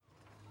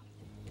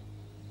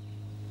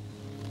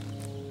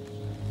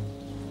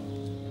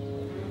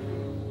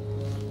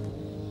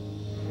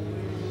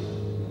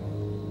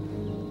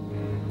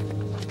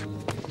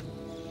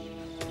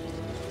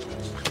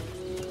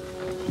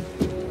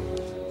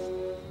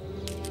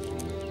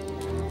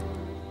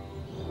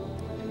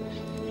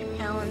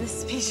Alan,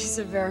 this species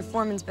of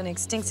Variformin's been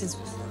extinct since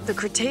the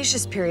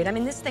Cretaceous period. I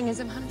mean, this thing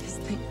isn't one of this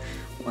thing.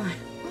 What?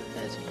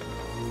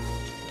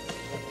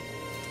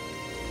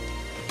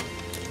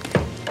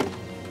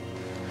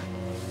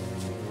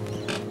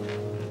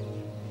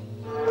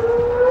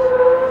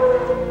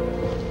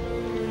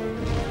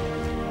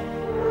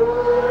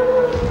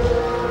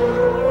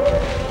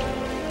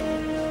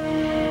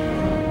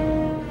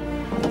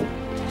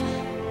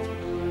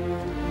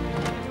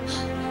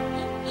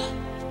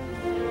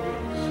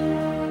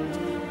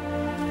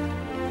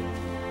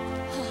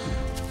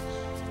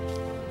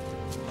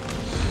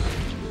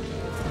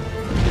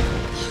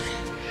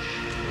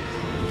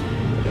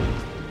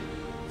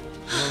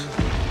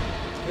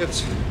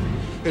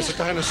 It's a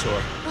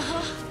dinosaur.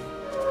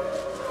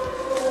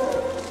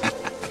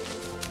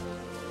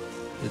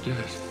 You did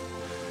it.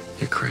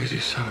 You crazy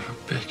son of a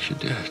bitch, you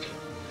did it.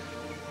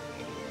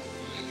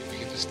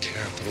 Look at this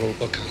tear up the rule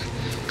book on it.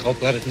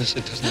 Cold-bloodedness,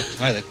 it doesn't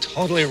apply. They're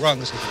totally wrong.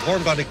 This is a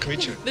warm-bodied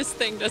creature. This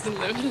thing doesn't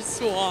live in a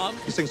swamp.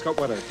 This thing's got,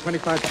 what, a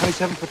 25,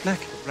 27-foot neck?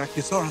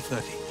 Brachiosaurus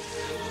 30.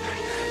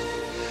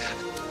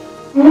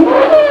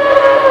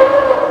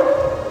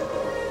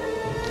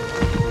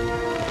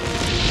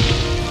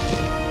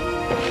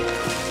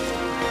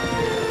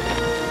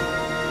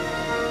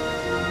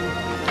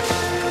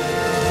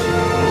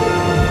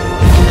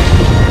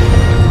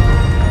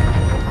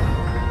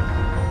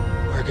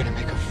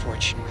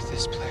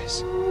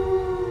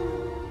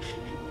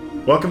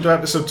 Welcome to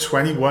episode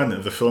 21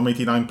 of the Film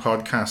 89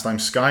 podcast. I'm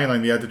Skye and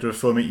I'm the editor of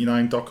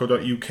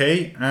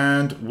film89.co.uk,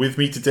 and with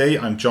me today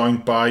I'm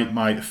joined by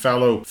my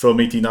fellow Film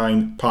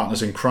 89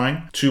 partners in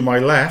crime. To my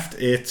left,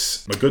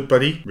 it's my good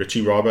buddy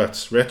Richie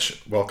Roberts.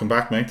 Rich, welcome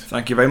back, mate.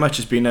 Thank you very much.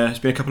 It's been a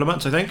couple of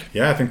months, I think.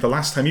 Yeah, I think the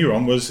last time you were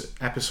on was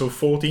episode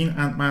 14,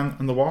 Ant-Man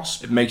and the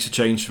Wasp. It makes a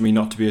change for me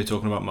not to be here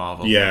talking about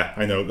Marvel. Yeah,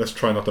 I know. Let's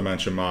try not to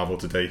mention Marvel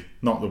today.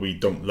 Not that we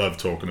don't love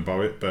talking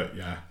about it, but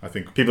yeah, I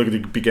think people are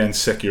going to be getting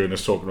sick hearing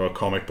us talking about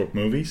comic book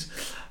movies.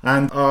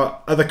 And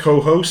our other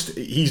co-host,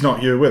 he's not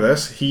here with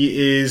us.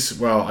 He is,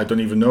 well, I don't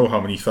even know how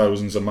many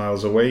thousands of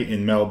miles away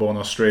in Melbourne,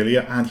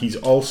 Australia, and he's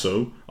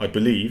also, I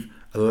believe,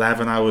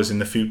 11 hours in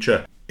the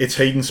future. It's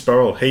Haydn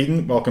Skye.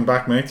 Haydn, welcome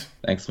back, mate.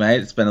 Thanks,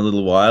 mate. It's been a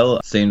little while.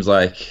 Seems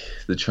like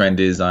the trend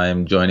is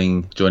I'm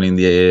joining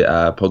the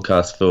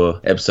podcast for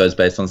episodes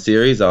based on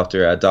series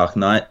after our Dark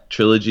Knight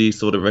trilogy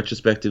sort of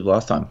retrospective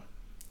last time.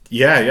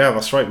 Yeah,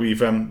 that's right. We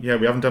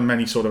haven't done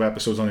many sort of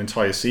episodes on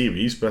entire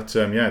series, but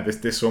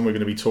this one we're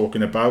going to be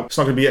talking about. It's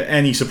not going to be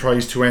any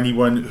surprise to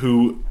anyone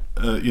who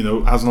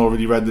hasn't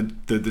already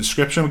read the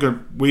description.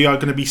 We are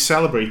going to be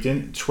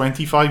celebrating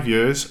 25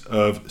 years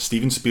of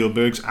Steven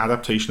Spielberg's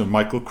adaptation of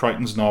Michael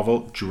Crichton's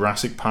novel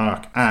Jurassic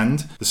Park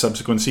and the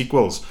subsequent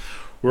sequels.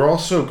 We're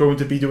also going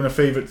to be doing a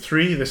favourite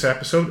 3 this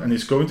episode, and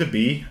it's going to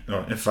be,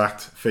 in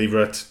fact,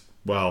 favourite,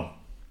 well,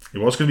 it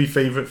was going to be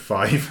favourite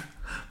 5.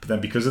 But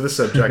then because of the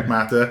subject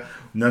matter,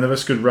 none of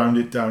us could round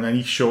it down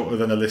any shorter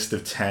than a list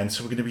of 10.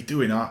 So we're going to be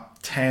doing our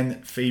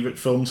 10 favourite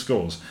film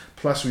scores.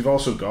 Plus we've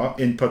also got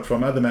input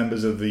from other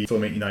members of the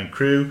Film 89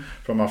 crew,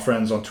 from our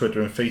friends on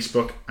Twitter and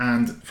Facebook,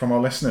 and from our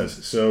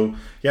listeners. So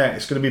yeah,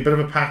 it's going to be a bit of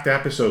a packed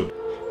episode.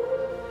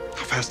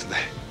 How fast are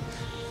they?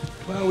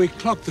 Well, we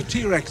clocked the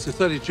T-Rex to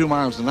 32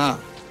 miles an hour.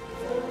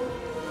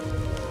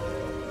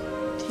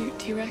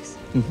 T-Rex?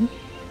 Mm-hmm.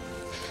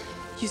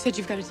 You said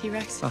you've got a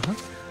T-Rex? Uh-huh.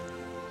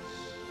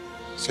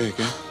 Say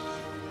again.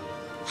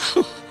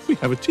 We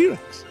have a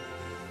T-Rex.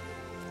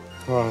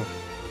 Wow.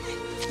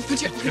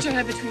 Put your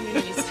head between your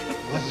knees.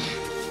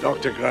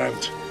 Dr.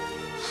 Grant.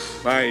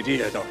 My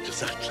dear Dr.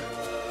 Sattler.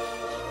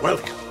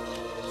 Welcome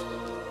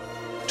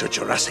to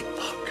Jurassic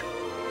Park.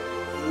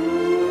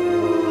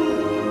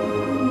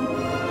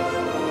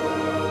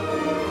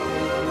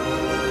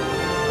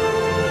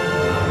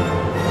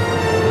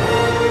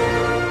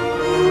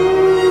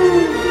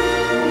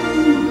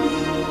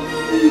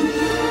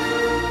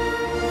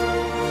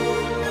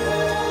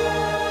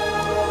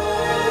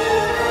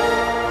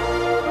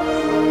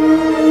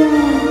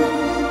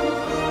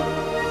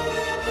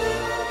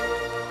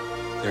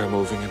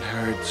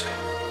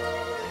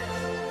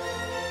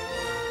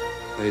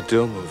 They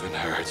do move in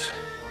herds.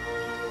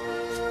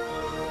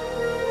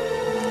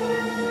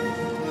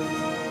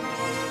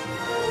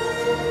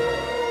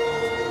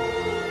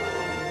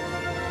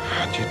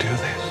 How'd you do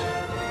this?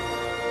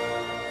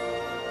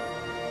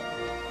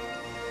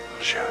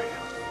 I'll show you.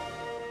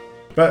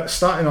 But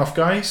starting off,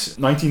 guys,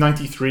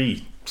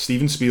 1993,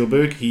 Steven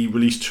Spielberg, he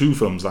released 2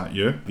 films that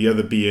year, the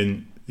other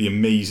being the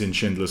amazing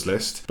Schindler's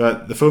List.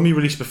 But the film he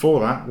released before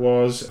that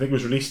was, I think it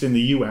was released in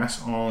the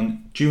US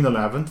on June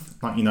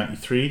 11th,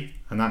 1993,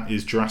 and that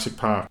is Jurassic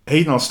Park.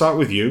 Hayden, I'll start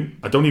with you.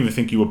 I don't even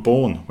think you were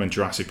born when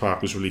Jurassic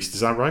Park was released, is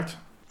that right?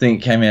 I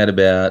think it came out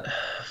about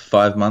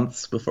 5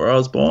 months before I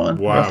was born,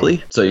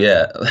 roughly. So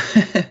yeah,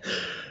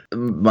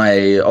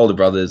 my older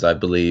brothers, I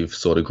believe,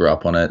 sort of grew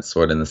up on it,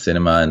 saw it in the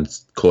cinema and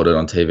caught it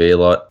on TV a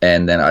lot.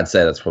 And then I'd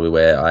say that's probably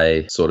where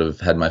I sort of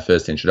had my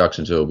first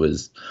introduction to it,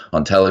 was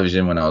on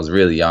television when I was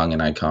really young,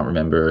 and I can't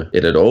remember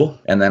it at all.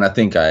 And then I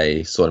think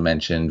I sort of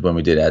mentioned when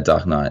we did our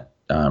Dark Knight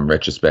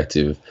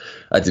retrospective,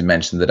 I did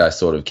mention that I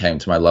sort of came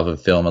to my love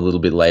of film a little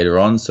bit later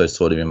on, so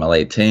sort of in my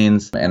late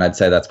teens. And I'd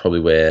say that's probably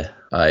where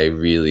I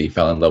really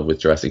fell in love with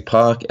Jurassic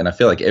Park. And I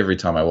feel like every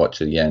time I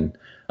watch it again,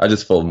 I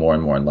just fall more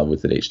and more in love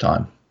with it each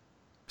time.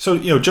 So,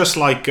 just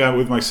like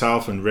with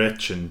myself and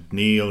Rich and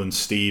Neil and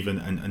Steve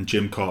and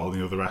Jim Cottle,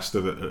 the rest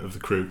of the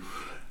crew,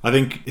 I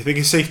think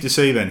it's safe to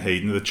say then,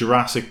 Haydn, that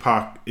Jurassic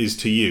Park is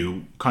to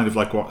you kind of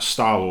like what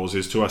Star Wars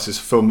is to us. It's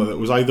a film that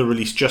was either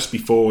released just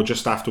before or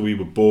just after we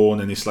were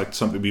born, and it's like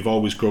something we've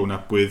always grown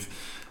up with,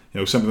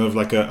 something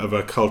of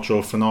a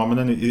cultural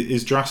phenomenon.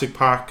 Is Jurassic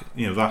Park,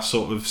 that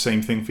sort of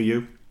same thing for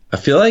you? I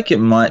feel like it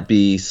might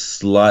be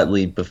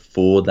slightly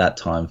before that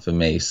time for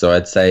me. So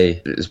I'd say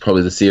it's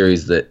probably the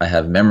series that I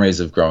have memories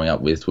of growing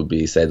up with would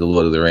be, say, The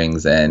Lord of the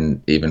Rings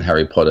and even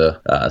Harry Potter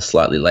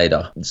slightly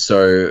later.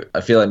 So I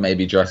feel like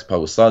maybe Jurassic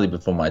Park was slightly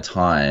before my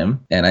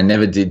time, and I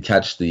never did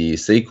catch the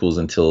sequels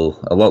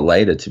until a lot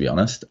later, to be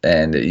honest.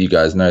 And you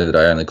guys know that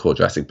I only caught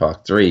Jurassic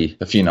Park 3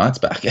 a few nights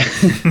back.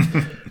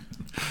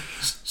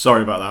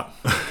 Sorry about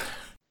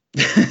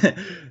that.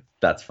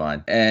 That's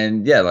fine.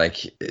 And yeah,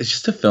 like, it's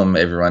just a film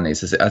everyone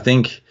needs to see. I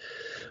think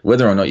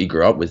whether or not you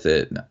grew up with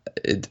it,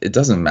 it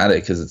doesn't matter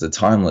because it's a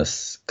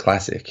timeless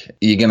classic.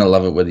 You're going to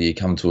love it whether you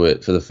come to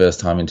it for the first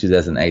time in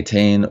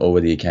 2018 or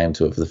whether you came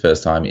to it for the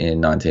first time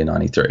in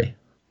 1993.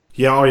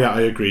 Yeah,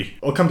 I agree.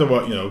 I'll come to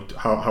what,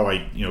 how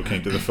I,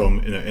 came to the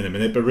film in a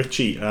minute. But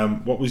Richie,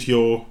 what was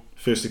your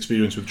first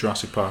experience with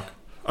Jurassic Park?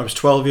 I was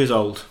 12 years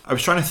old. I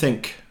was trying to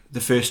think the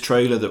first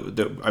trailer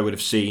that I would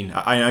have seen.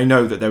 I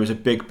know that there was a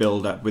big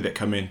build-up with it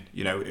coming.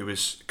 It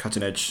was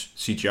cutting-edge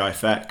CGI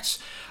effects.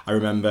 I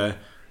remember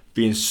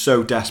being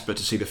so desperate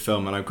to see the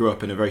film, and I grew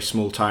up in a very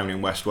small town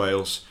in West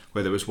Wales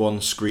where there was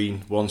one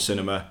screen, one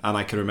cinema, and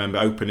I can remember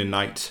opening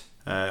night.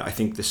 I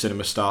think the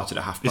cinema started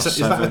at 7:30. Is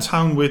that a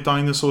town where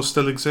dinosaurs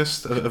still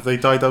exist? Have they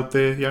died out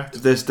there yet?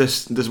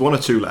 There's one or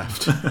two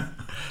left.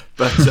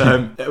 But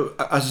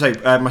as I say,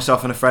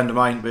 myself and a friend of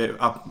mine,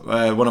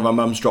 one of our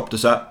mums dropped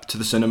us up to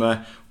the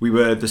cinema. We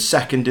were the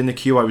second in the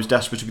queue. I was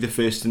desperate to be the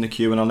first in the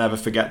queue, and I'll never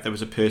forget there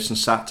was a person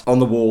sat on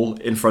the wall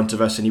in front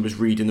of us, and he was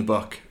reading the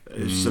book.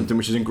 It's something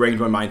which is ingrained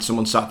in my mind.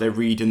 Someone sat there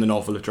reading the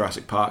novel of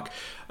Jurassic Park.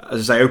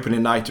 As I say,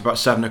 opening night about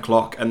 7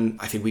 o'clock, and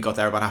I think we got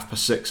there about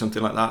 6:30,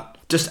 something like that.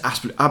 Just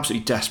absolutely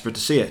desperate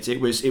to see it.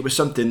 It was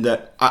something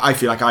that I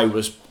feel like I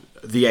was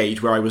the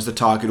age where I was the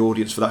target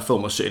audience for that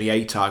film, or certainly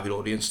a target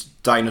audience.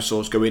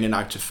 Dinosaurs go in and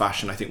out of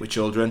fashion, I think, with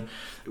children.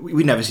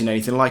 We'd never seen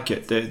anything like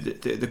it.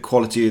 The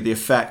quality of the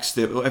effects,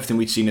 everything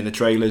we'd seen in the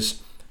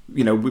trailers.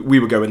 We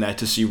were going there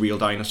to see real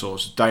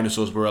dinosaurs.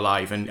 Dinosaurs were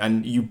alive,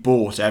 and you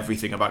bought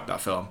everything about that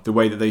film. The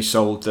way that they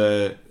sold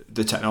the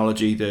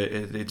technology,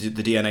 the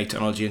DNA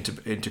technology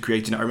into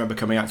creating it. I remember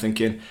coming out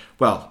thinking,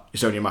 well,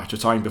 it's only a matter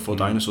of time before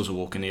dinosaurs are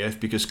walking the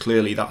earth, because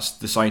clearly that's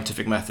the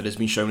scientific method has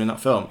been shown in that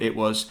film.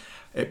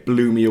 It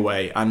blew me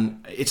away,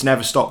 and it's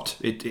never stopped.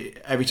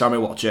 Every time I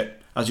watch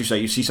it, as you say,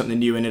 you see something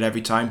new in it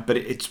every time, but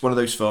it's one of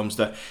those films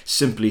that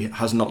simply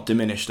has not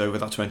diminished over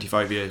that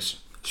 25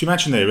 years. So you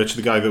mentioned there, Rich,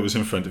 the guy that was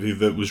in front of you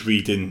that was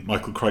reading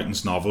Michael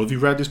Crichton's novel. Have you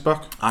read his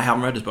book? I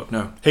haven't read his book,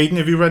 no. Haydn,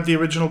 have you read the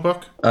original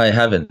book? I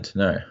haven't,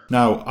 no.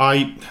 Now,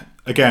 I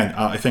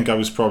think I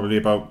was probably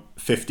about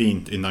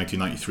 15 in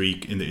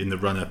 1993 in the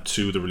run-up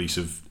to the release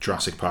of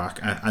Jurassic Park.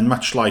 And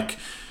much like,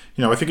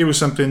 I think it was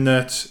something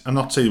that, I'm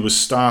not saying it was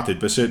started,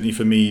 but certainly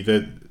for me,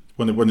 that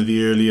one of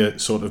the earlier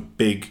sort of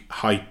big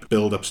hype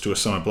build-ups to a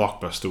summer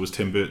blockbuster was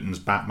Tim Burton's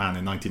Batman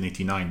in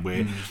 1989,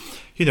 where,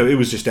 it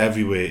was just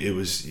everywhere. It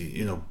was,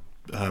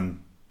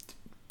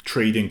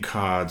 trading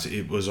cards,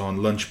 it was on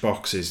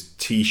lunchboxes,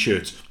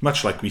 t-shirts,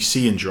 much like we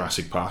see in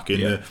Jurassic Park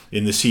in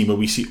the scene where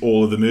we see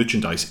all of the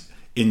merchandise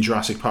in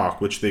Jurassic Park,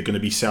 which they're going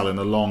to be selling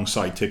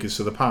alongside tickets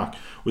to the park,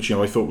 which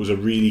I thought was a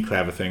really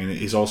clever thing, and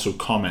it is also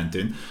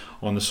commenting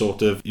on the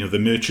sort of the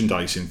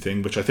merchandising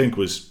thing, which I think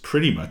was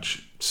pretty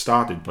much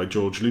started by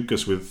George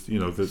Lucas with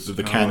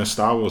the Ken of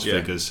Star Wars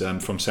figures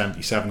from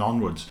 77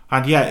 onwards.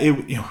 And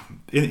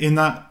in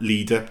that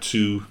lead up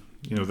to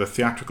the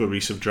theatrical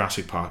release of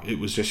Jurassic Park, it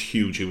was just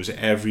huge. It was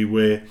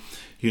everywhere.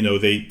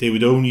 They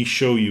would only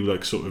show you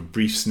like sort of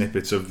brief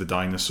snippets of the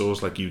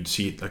dinosaurs. Like you'd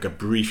see like a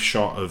brief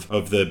shot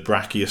of the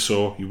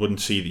brachiosaur. You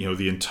wouldn't see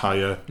the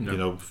entire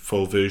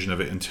full version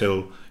of it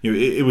until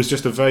it was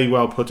just a very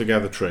well put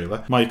together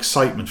trailer. My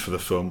excitement for the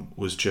film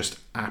was just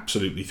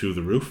absolutely through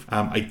the roof.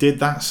 I did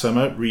that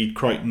summer read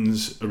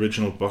Crichton's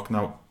original book.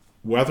 Now,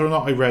 whether or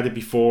not I read it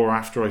before or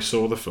after I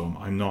saw the film,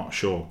 I'm not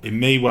sure. It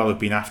may well have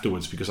been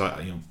afterwards, because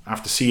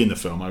after seeing the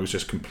film, I was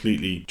just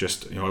completely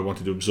I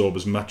wanted to absorb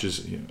as much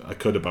as I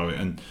could about it.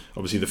 And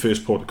obviously, the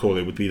first port of call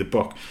there would be the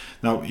book.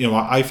 Now,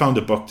 I found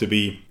the book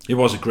it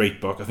was a great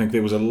book. I think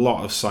there was a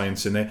lot of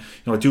science in there.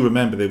 I do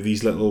remember there were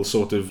these little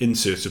sort of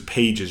inserts of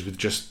pages with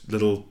just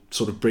little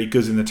sort of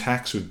breakers in the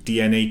text with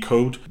DNA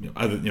code,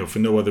 for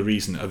no other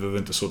reason other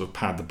than to sort of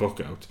pad the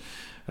book out.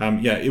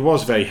 it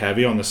was very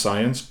heavy on the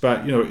science,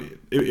 but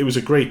it was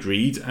a great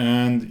read,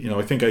 and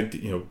I think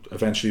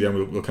eventually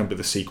then we'll come to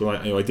the sequel.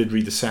 I did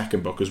read the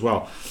second book as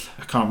well.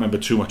 I can't remember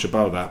too much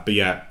about that, but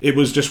yeah, it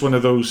was just one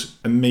of those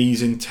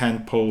amazing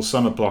tentpole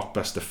summer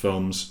blockbuster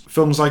films.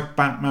 Films like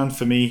Batman,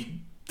 for me,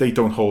 they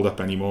don't hold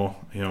up anymore.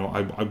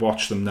 I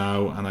watch them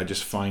now and I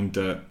just find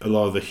that a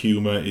lot of the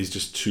humour is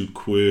just too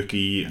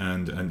quirky,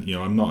 and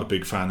I'm not a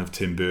big fan of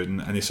Tim Burton,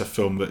 and it's a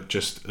film that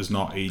just has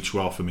not aged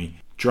well for me.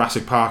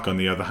 Jurassic Park, on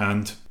the other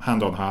hand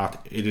on heart,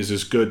 it is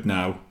as good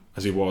now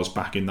as it was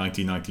back in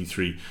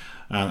 1993.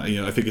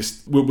 And I think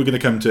we're going to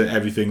come to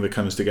everything that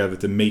comes together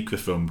to make the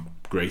film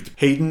great.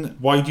 Haydn,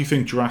 why do you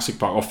think Jurassic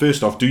Park, or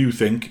first off, do you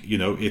think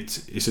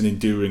it's an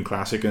enduring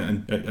classic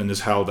and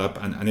has held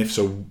up, and if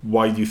so,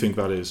 why do you think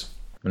that is?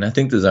 I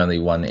think there's only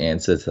one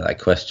answer to that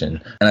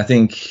question. And I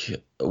think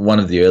one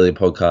of the earlier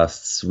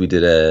podcasts, we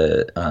did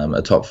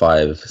a top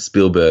 5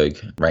 Spielberg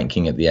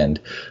ranking at the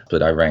end,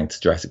 but I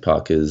ranked Jurassic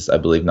Park as, I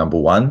believe, number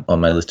 1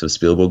 on my list of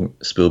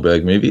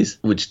Spielberg movies,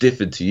 which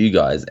differed to you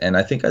guys. And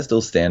I think I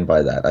still stand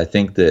by that. I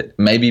think that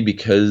maybe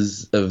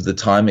because of the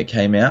time it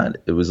came out,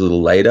 it was a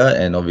little later,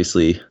 and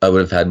obviously I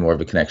would have had more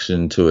of a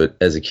connection to it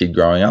as a kid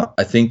growing up.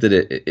 I think that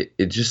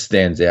it just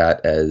stands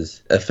out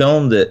as a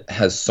film that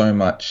has so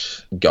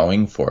much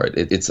going for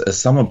it. It's a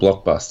summer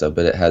blockbuster,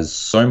 but it has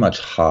so much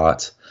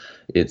heart.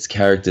 Its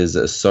characters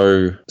are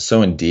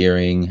so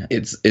endearing.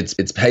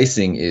 Its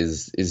pacing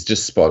is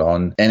just spot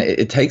on, and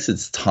it takes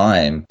its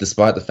time,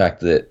 despite the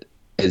fact that,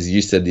 as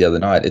you said the other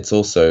night, it's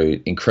also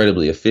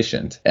incredibly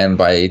efficient. And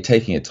by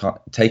taking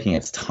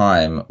its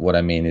time, what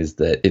I mean is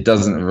that it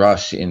doesn't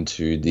rush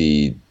into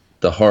the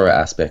horror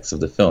aspects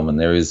of the film, and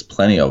there is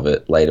plenty of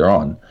it later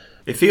on.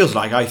 It feels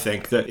like, I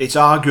think, that it's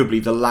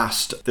arguably the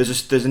last.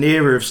 There's an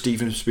era of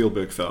Steven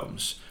Spielberg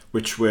films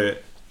which were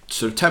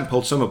sort of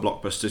tentpole summer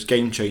blockbusters,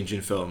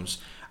 game-changing films.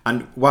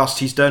 And whilst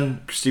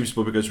Steven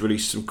Spielberg has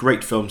released some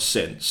great films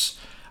since,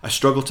 I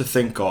struggle to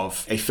think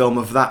of a film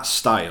of that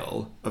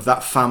style, of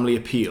that family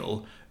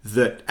appeal,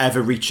 that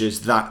ever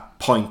reaches that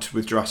point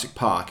with Jurassic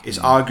Park. Is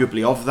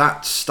arguably of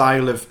that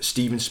style of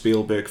Steven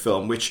Spielberg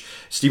film, which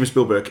Steven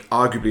Spielberg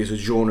arguably is a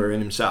genre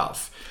in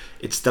himself.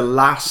 It's the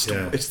last.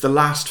 Yeah. It's the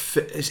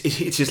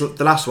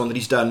last one that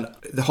he's done.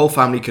 The whole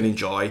family can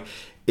enjoy.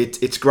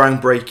 It's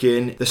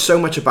groundbreaking. There's so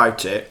much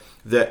about it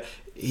that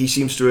he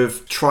seems to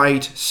have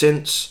tried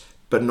since,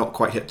 but not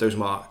quite hit those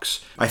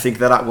marks. I think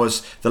that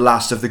was the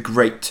last of the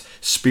great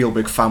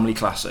Spielberg family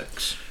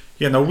classics.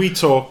 Yeah, now we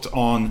talked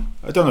on,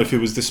 I don't know if it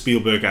was the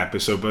Spielberg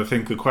episode, but I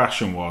think the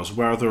question was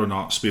whether or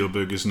not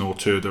Spielberg is an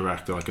auteur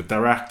director, like a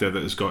director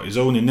that has got his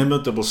own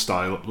inimitable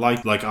style,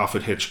 like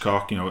Alfred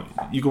Hitchcock. You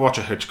can watch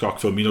a Hitchcock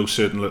film,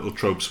 certain little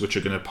tropes which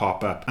are going to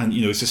pop up. And,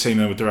 it's the same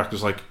with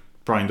directors like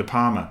Brian De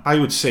Palma. I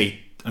would say,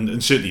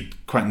 and certainly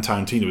Quentin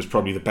Tarantino is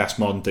probably the best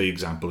modern day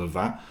example of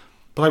that.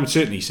 But I would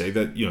certainly say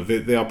that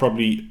there are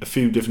probably a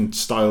few different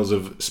styles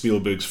of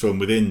Spielberg's film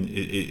within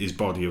his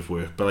body of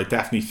work. But I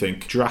definitely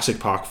think Jurassic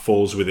Park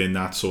falls within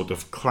that sort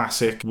of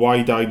classic,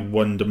 wide-eyed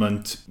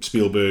wonderment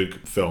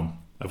Spielberg film,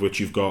 of which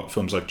you've got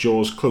films like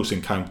Jaws, Close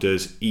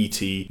Encounters,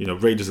 E.T.,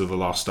 Raiders of the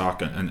Lost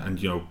Ark,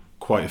 and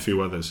quite a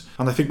few others.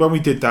 And I think when we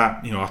did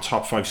that, our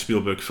top 5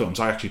 Spielberg films,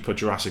 I actually put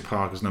Jurassic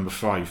Park as number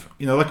 5.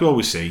 Like we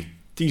always say,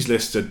 these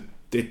lists are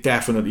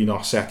definitely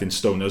not set in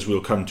stone, as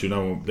we'll come to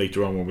now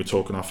later on when we're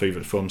talking our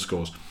favourite film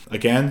scores.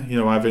 Again,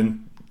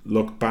 having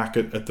looked back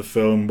at the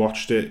film,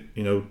 watched it,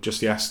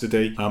 just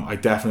yesterday, I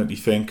definitely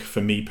think, for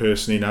me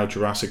personally now,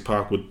 Jurassic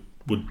Park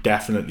would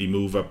definitely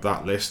move up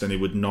that list, and it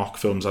would knock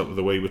films out of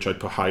the way which I'd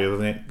put higher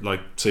than it,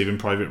 like Saving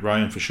Private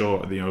Ryan for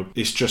sure.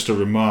 It's just a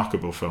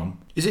remarkable film.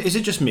 Is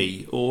it just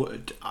me, or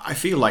I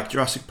feel like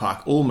Jurassic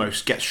Park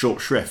almost gets short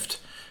shrift?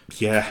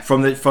 Yeah.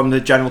 From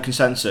the general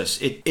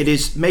consensus, it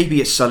is,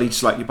 maybe it's sullied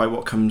slightly by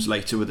what comes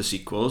later with the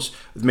sequels.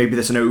 Maybe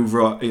there's an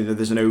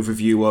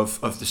overview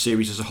of the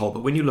series as a whole.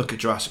 But when you look at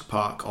Jurassic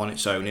Park on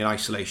its own in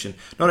isolation,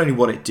 not only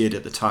what it did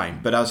at the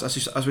time, but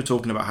as we're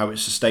talking about how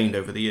it's sustained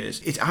over the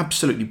years, it's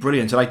absolutely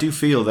brilliant. And I do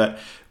feel that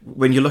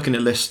when you're looking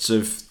at lists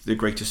of the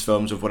greatest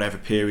films of whatever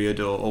period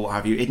or what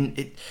have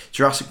you,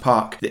 Jurassic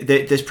Park,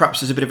 there's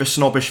a bit of a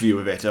snobbish view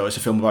of it. It's a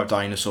film about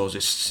dinosaurs,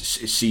 it's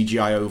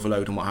CGI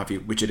overload and what have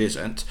you, which it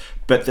isn't.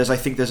 But I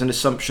think there's an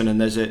assumption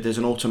and there's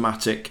an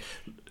automatic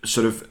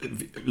sort of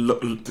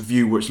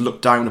view where it's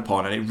looked down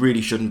upon, and it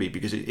really shouldn't be,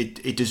 because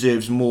it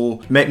deserves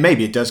more.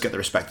 Maybe it does get the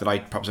respect that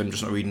I'm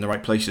just not reading the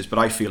right places, but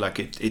I feel like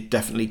it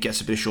definitely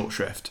gets a bit of short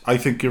shrift. I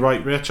think you're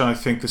right, Rich, and I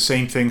think the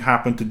same thing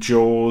happened to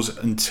Jaws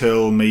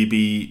until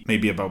maybe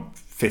about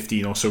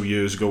 15 or so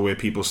years ago, where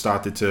people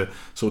started to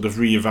sort of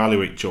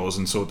reevaluate Jaws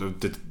and sort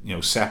of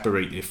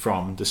separate it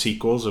from the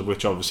sequels, of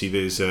which obviously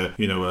there's a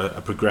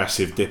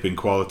progressive dip in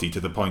quality to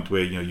the point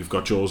where you've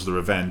got Jaws the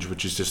Revenge,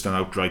 which is just an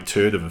outright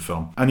turd of a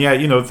film. And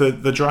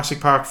the Jurassic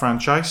Park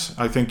franchise,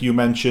 I think you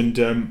mentioned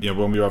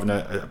when we were having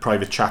a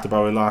private chat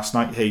about it last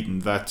night,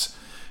 Haydn, that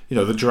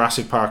the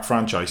Jurassic Park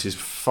franchise is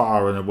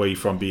far and away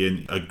from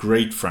being a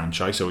great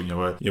franchise, or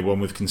one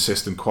with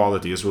consistent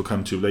quality, as we'll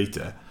come to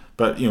later.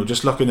 But,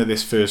 just looking at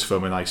this first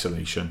film in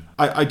isolation,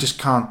 I just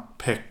can't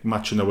pick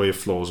much in the way of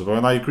flaws about it.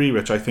 And I agree,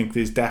 Rich, I think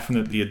there's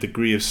definitely a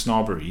degree of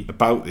snobbery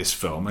about this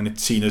film, and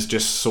it's seen as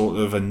just sort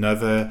of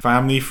another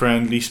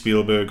family-friendly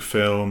Spielberg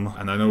film.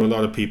 And I know a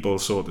lot of people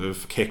sort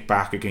of kick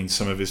back against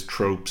some of his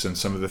tropes and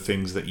some of the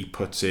things that he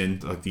puts in,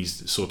 like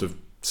these sort of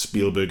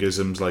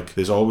Spielbergisms, like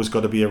there's always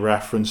got to be a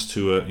reference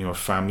to a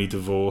family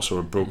divorce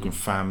or a broken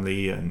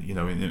family, and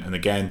and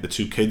again, the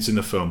two kids in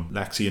the film,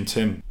 Lexi and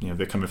Tim,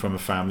 they're coming from a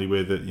family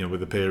where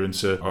the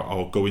parents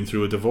are going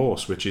through a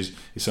divorce, which is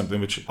something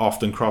which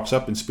often crops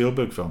up in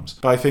Spielberg films.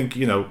 But I think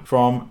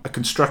from a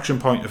construction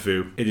point of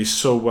view, it is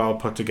so well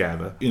put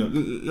together.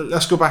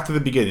 Let's go back to the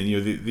beginning.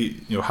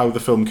 How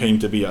the film came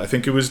to be. I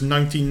think it was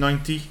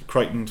 1990.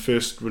 Crichton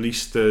first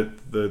released the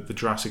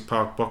Jurassic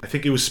Park book. I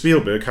think it was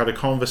Spielberg had a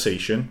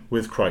conversation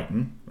with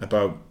Crichton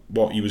about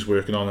what he was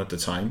working on at the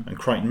time, and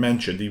Crichton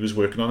mentioned he was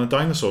working on a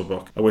dinosaur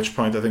book, at which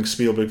point I think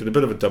Spielberg did a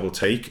bit of a double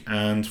take,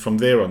 and from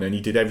there on then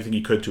he did everything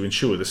he could to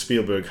ensure that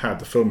Spielberg had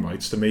the film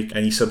rights to make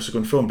any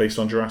subsequent film based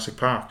on Jurassic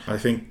Park. I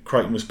think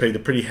Crichton was paid a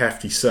pretty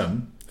hefty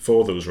sum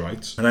for those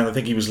rights, and then I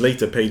think he was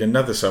later paid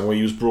another sum where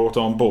he was brought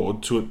on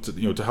board to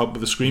help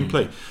with the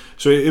screenplay.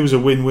 So it was a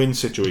win-win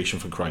situation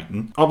for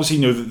Crichton. Obviously,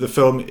 the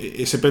film,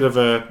 it's a bit of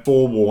a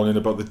forewarning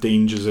about the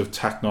dangers of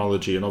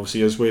technology, and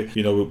obviously as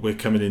we're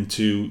coming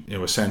into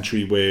a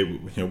century where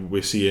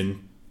we're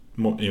seeing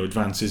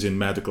advances in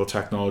medical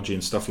technology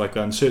and stuff like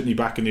that, and certainly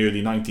back in the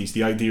early 90s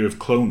the idea of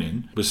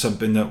cloning was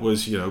something that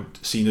was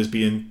seen as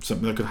being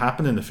something that could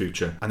happen in the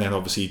future. And then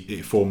obviously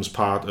it forms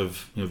part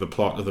of the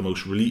plot of the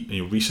most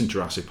recent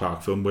Jurassic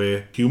Park film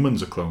where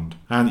humans are cloned.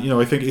 And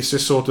I think it's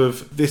just sort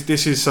of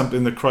this is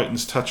something that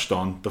Crichton's touched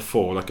on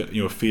before, like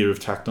a fear of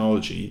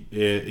technology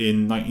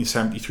in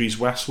 1973's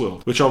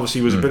Westworld, which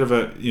obviously was a bit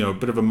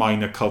of a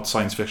minor cult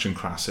science fiction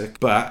classic,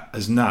 but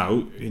has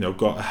now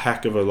got a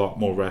heck of a lot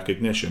more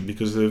recognition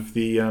because of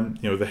the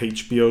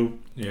HBO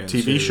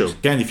TV show.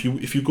 Again, if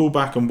you go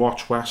back and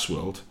watch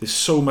Westworld, there's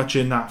so much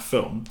in that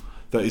film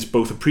that is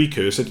both a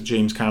precursor to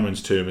James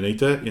Cameron's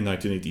Terminator in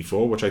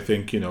 1984, which I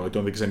think, I don't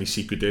think there's any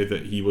secret there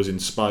that he was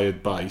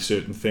inspired by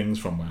certain things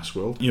from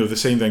Westworld. The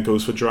same then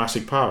goes for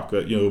Jurassic Park,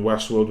 that,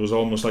 Westworld was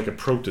almost like a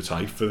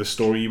prototype for the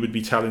story he would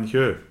be telling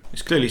here.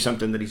 It's clearly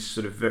something that he's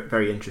sort of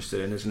very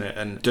interested in, isn't it?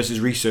 And does his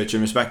research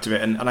in respect of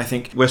it. And I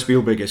think where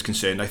Spielberg is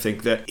concerned, I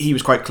think that he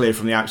was quite clear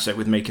from the outset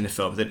with making the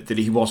film that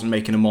he wasn't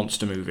making a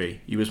monster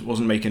movie. He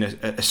wasn't making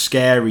a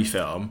scary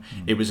film.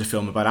 It was a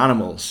film about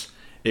animals.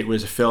 It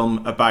was a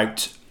film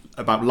about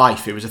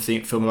life. It was a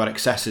film about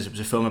excesses. It was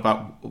a film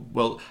about,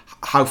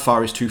 how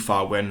far is too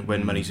far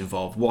when money's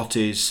involved? What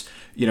is,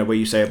 where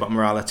you say about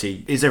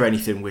morality, is there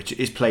anything which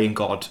is playing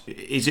God?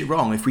 Is it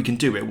wrong? If we can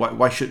do it,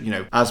 why should,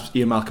 as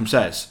Ian Malcolm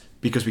says,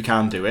 because we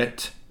can do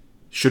it,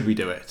 should we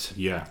do it?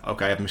 Yeah.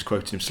 Okay, I've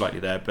misquoted him slightly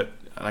there, but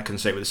I can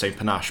say it with the same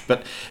panache.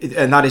 But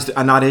that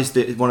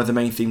is one of the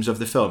main themes of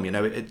the film.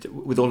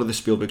 With all of the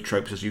Spielberg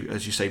tropes, as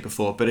you say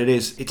before. But it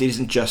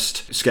isn't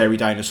just scary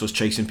dinosaurs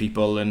chasing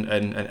people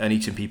and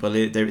eating people.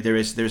 There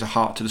is a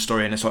heart to the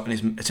story, and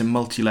it's a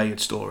multi-layered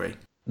story.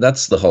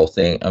 That's the whole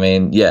thing. I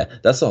mean, yeah,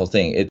 that's the whole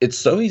thing. It's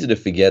so easy to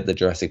forget that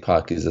Jurassic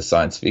Park is a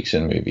science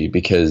fiction movie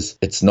because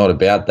it's not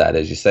about that,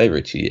 as you say,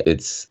 Richie.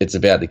 It's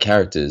about the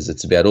characters.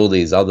 It's about all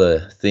these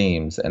other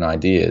themes and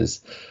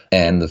ideas.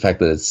 And the fact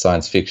that it's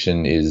science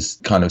fiction is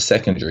kind of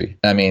secondary.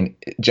 I mean,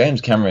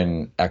 James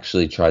Cameron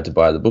actually tried to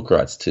buy the book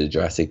rights to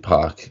Jurassic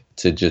Park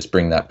to just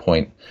bring that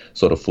point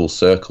sort of full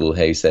circle,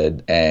 he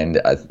said. And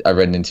I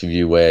read an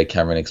interview where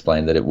Cameron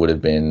explained that it would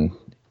have been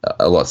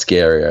a lot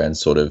scarier and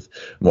sort of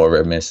more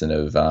reminiscent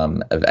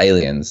of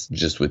Aliens,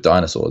 just with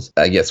dinosaurs.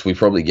 I guess we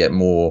probably get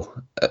more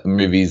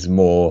movies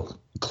more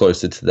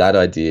closer to that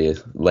idea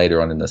later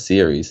on in the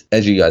series.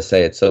 As you guys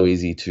say, it's so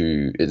easy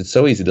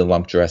to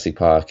lump Jurassic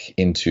Park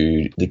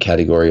into the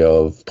category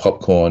of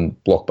popcorn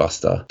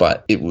blockbuster,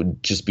 but it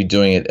would just be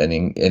doing it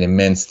an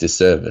immense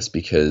disservice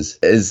because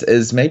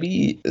as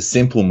maybe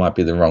simple might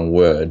be the wrong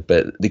word,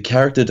 but the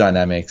character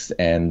dynamics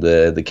and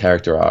the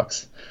character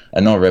arcs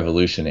are not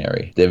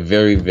revolutionary. They're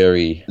very,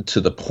 very to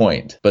the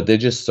point, but they're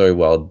just so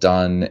well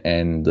done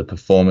and the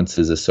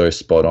performances are so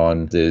spot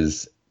on.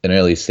 There's an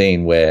early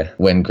scene where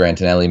when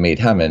Grant and Ellie meet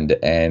Hammond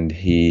and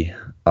he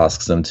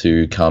asks them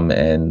to come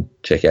and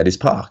check out his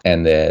park,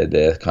 and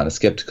they're kind of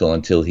skeptical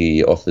until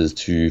he offers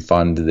to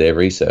fund their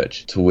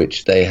research, to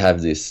which they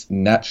have this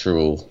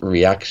natural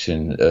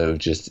reaction of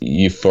just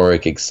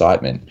euphoric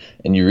excitement,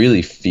 and you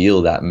really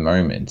feel that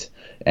moment.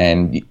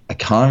 And I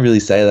can't really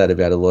say that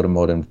about a lot of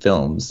modern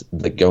films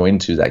that go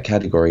into that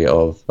category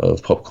of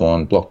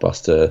popcorn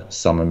blockbuster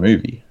summer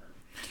movie.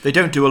 They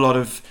don't do a lot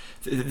of.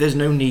 There's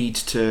no need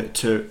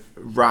to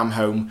ram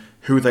home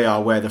who they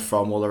are, where they're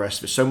from, all the rest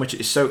of it. So much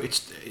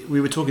we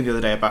were talking the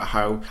other day about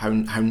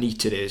how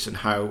neat it is and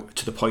how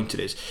to the point it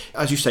is.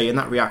 As you say, in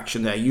that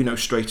reaction there,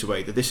 straight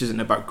away that this isn't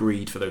about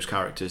greed for those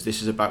characters.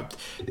 This is about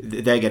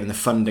they're getting the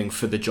funding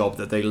for the job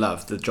that they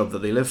love, the job that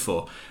they live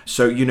for.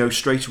 So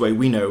straight away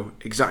we know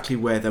exactly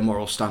where their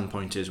moral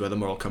standpoint is, where the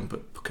moral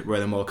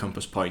moral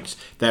compass points.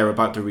 They're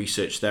about the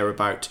research. They're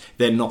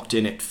not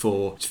in it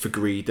for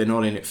greed. They're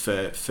not in it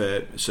for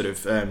sort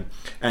of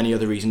any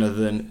other reason other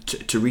than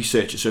to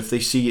research it. So if they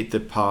see at the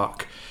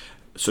park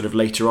sort of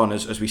later on,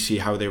 as we see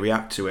how they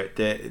react to it,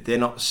 they're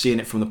not seeing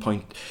it from the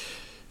point.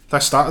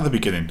 That start at the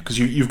beginning, because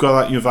you've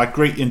got that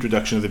great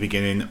introduction at the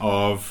beginning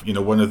of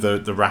one of the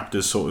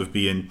raptors sort of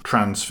being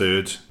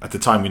transferred. At the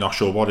time, we're not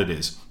sure what it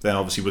is. Then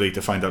obviously we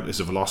later find out it's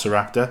a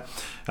velociraptor.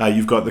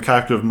 You've got the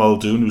character of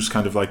Muldoon, who's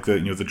kind of like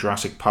the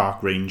Jurassic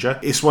Park ranger.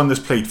 It's one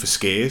that's played for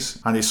scares,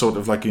 and it's sort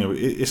of like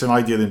it's an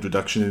ideal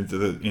introduction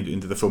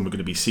into the film we're going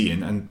to be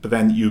seeing. But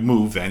then you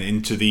move then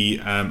into the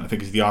I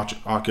think it's the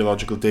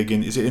archaeological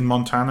digging. Is it in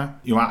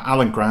Montana?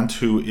 Alan Grant,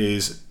 who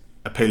is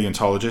a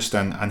paleontologist,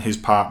 and his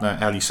partner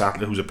Ellie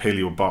Sattler, who's a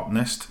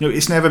paleobotanist.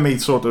 It's never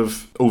made sort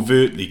of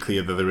overtly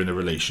clear that they're in a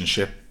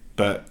relationship,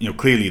 but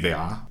clearly they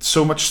are.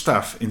 So much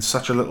stuff in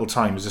such a little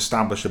time is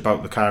established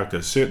about the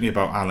characters, certainly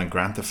about Alan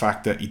Grant, the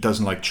fact that he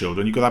doesn't like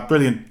children. You've got that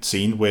brilliant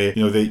scene where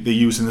they're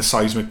using the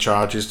seismic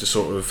charges to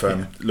sort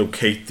of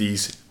locate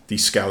these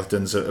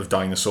skeletons of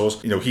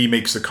dinosaurs. He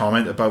makes the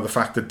comment about the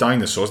fact that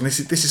dinosaurs, and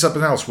this is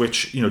something else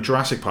which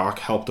Jurassic Park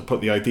helped to put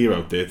the idea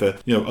out there,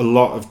 that a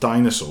lot of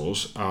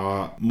dinosaurs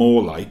are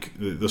more like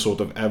the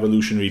sort of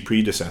evolutionary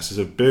predecessors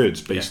of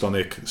birds based on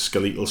their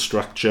skeletal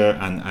structure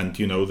and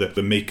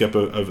the makeup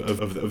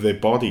of their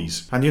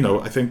bodies. And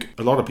I think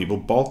a lot of people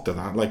balked at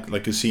that,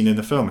 like is seen in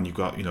the film, and you've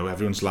got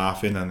everyone's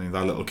laughing, and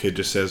that little kid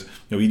just says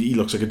he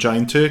looks like a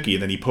giant turkey,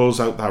 and then he pulls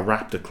out that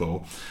raptor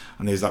claw.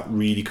 And there's that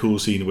really cool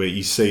scene where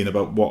he's saying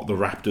about what the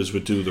raptors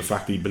would do, the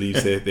fact that he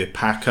believes they're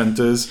pack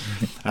hunters,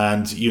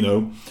 and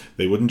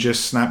they wouldn't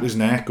just snap his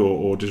neck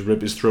or just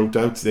rip his throat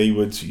out. They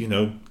would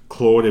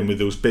claw him with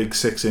those big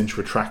 6-inch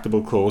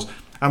retractable claws,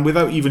 and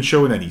without even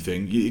showing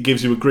anything, it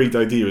gives you a great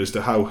idea as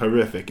to how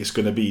horrific it's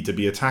going to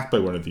be attacked by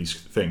one of these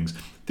things.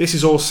 This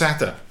is all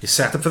set up. It's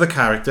set up for the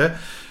character.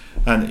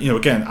 And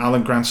again,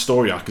 Alan Grant's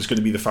story arc is going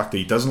to be the fact that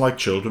he doesn't like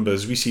children, but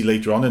as we see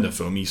later on in the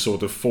film, he's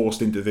sort of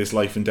forced into this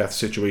life and death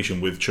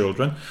situation with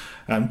children,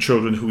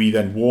 children who he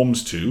then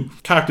warms to.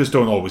 Characters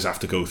don't always have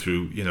to go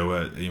through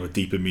a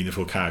deep and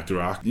meaningful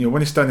character arc.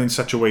 When it's done in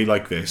such a way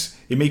like this,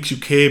 it makes you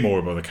care more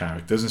about the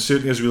characters. And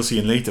certainly, as we'll see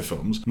in later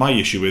films, my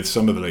issue with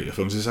some of the later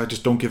films is I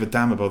just don't give a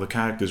damn about the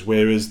characters.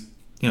 Whereas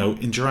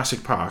in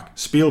Jurassic Park,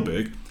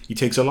 Spielberg, he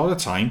takes a lot of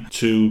time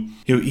to,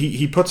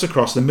 he puts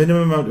across the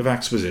minimum amount of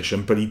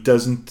exposition, but he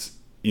doesn't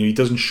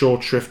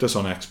short shrift us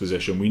on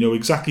exposition. We know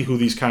exactly who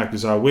these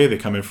characters are, where they're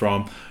coming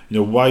from,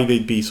 why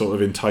they'd be sort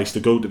of enticed to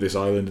go to this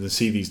island and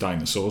see these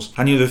dinosaurs.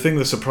 And the thing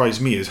that surprised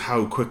me is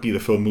how quickly the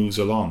film moves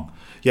along.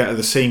 Yet at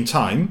the same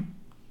time,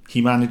 he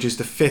manages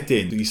to fit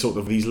in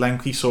these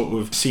lengthy sort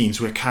of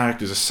scenes where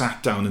characters are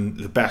sat down, and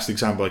the best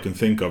example I can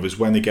think of is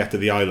when they get to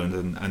the island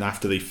and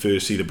after they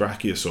first see the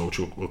brachiosaur, which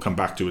we'll come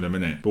back to in a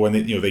minute. But when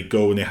they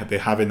go and they're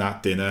having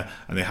that dinner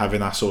and they're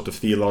having that sort of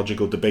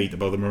theological debate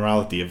about the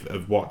morality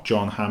of what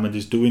John Hammond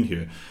is doing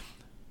here,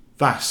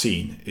 that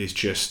scene is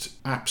just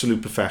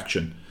absolute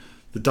perfection.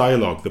 The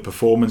dialogue, the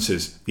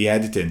performances, the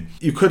editing.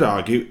 You could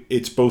argue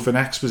it's both an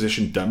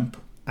exposition dump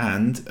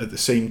and at the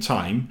same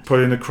time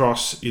putting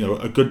across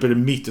a good bit of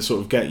meat to sort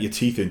of get your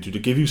teeth into, to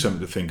give you something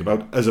to think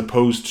about, as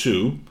opposed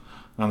to,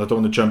 and I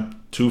don't want to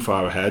jump too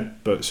far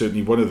ahead, but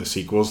certainly one of the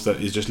sequels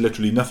that is just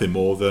literally nothing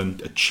more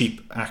than a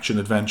cheap action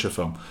adventure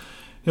film.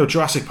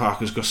 Jurassic Park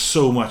has got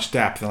so much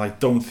depth, and I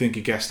don't think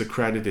it gets the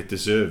credit it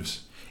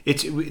deserves.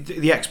 It's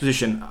the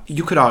exposition.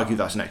 You could argue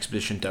that's an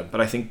exposition dump,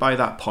 but I think by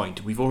that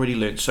point we've already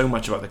learned so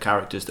much about the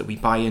characters that we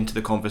buy into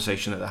the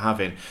conversation that they're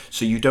having.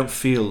 So you don't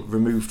feel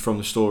removed from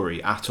the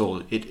story at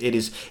all.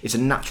 It's a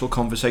natural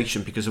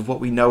conversation because of what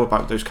we know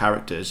about those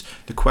characters,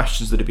 the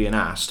questions that are being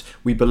asked.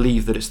 We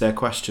believe that it's their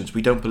questions.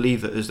 We don't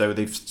believe that as though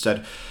they've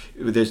said,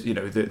 there's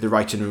the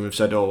writing room have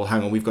said, oh well,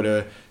 hang on, we've got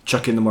to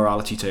chuck in the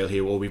morality tale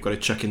here, or we've got to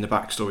chuck in the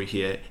backstory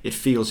here. It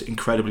feels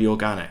incredibly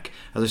organic.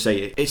 As I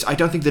say, I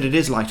don't think that it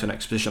is light on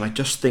exposition. I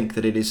just think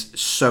that it is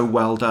so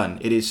well done.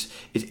 It's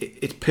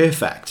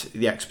perfect,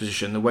 the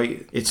exposition, the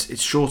way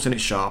it's short and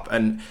it's sharp,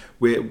 and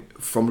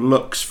from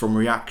looks, from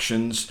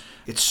reactions,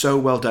 it's so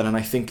well done. And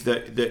I think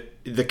that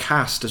the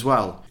cast as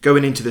well,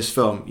 going into this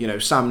film,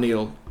 Sam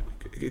Neill,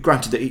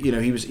 granted that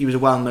he was a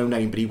well-known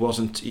name, but he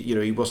wasn't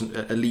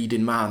a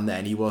leading man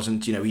then. He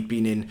wasn't, he'd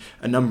been in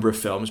a number of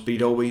films, but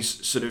he'd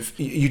always sort of,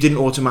 you didn't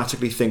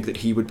automatically think that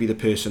he would be the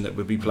person that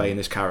would be playing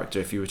this character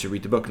if you were to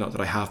read the book. Not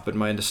that I have, but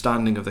my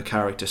understanding of the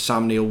character,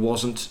 Sam Neill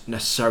wasn't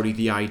necessarily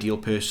the ideal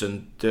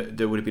person that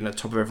would have been at the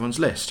top of everyone's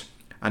list,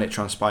 and it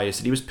transpires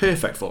that he was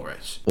perfect for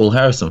it. Well,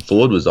 Harrison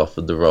Ford was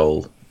offered the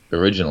role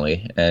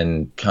originally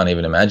and can't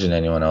even imagine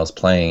anyone else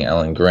playing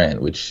Alan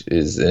Grant, which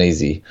is an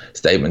easy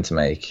statement to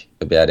make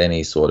about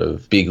any sort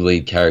of big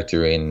lead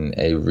character in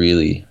a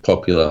really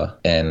popular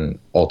and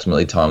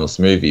ultimately timeless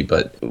movie,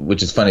 but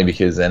which is funny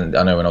because, and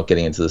I know we're not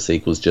getting into the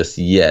sequels just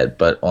yet,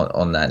 but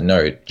on that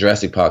note,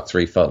 Jurassic Park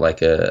 3 felt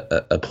like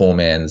a poor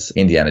man's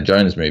Indiana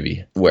Jones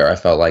movie, where I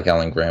felt like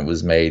Alan Grant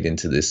was made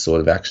into this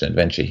sort of action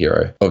adventure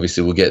hero.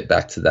 Obviously we'll get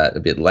back to that a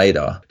bit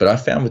later, but I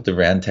found with the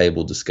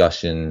roundtable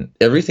discussion,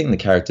 everything the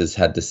characters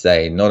had to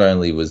say, not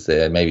only was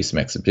there maybe some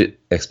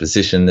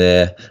exposition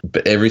there,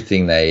 but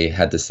everything they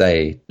had to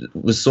say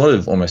was sort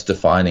of almost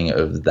defining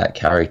of that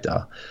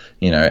character.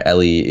 You know,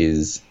 Ellie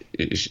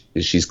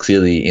she's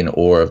clearly in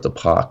awe of the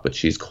park, but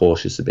she's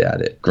cautious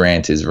about it.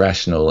 Grant is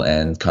rational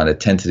and kind of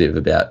tentative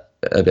about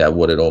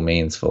what it all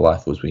means for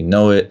life as we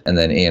know it. And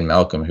then Ian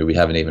Malcolm, who we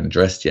haven't even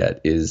addressed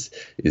yet, is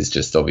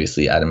just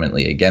obviously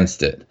adamantly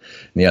against it. And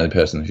the only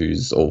person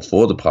who's all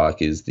for the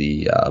park is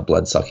the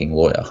blood-sucking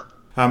lawyer.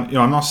 I'm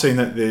not saying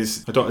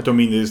that I don't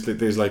mean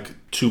there's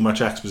like too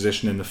much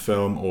exposition in the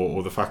film,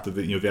 or the fact that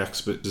the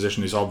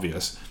exposition is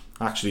obvious.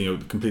 Actually,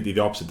 completely the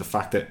opposite. The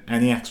fact that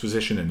any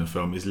exposition in the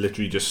film is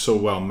literally just so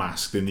well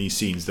masked in these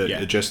scenes that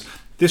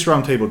this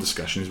roundtable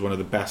discussion is one of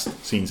the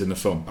best scenes in the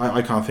film.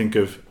 I can't think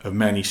of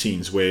many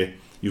scenes where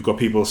you've got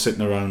people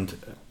sitting around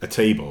a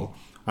table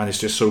and it's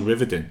just so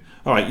riveting.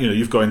 All right,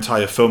 you've got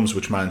entire films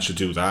which manage to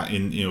do that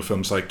in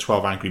films like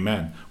 12 Angry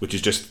Men, which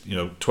is just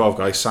 12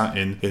 guys sat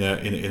in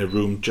a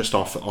room just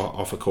off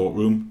a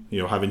courtroom,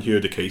 having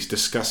heard a case,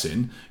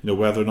 discussing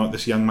whether or not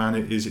this young man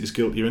is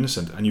guilty or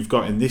innocent. And you've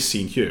got in this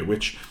scene here,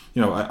 which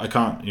I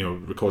can't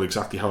recall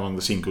exactly how long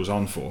the scene goes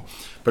on for,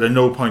 but at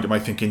no point am I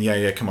thinking,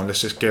 come on,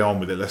 let's just get on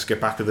with it, let's get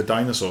back to the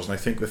dinosaurs. And I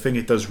think the thing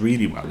it does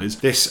really well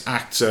is this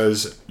acts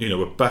as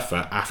a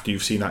buffer after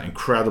you've seen that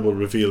incredible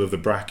reveal of the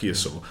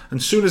brachiosaur. And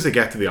as soon as they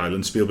get to the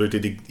island, Spielberg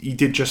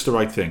did just the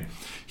right thing.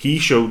 He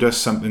showed us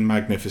something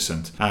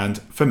magnificent, and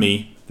for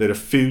me, there are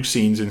few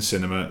scenes in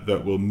cinema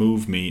that will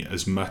move me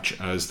as much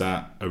as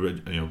that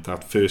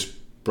first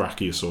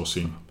brachiosaur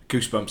scene.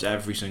 Goosebumps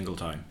every single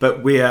time.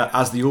 But we are,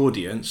 as the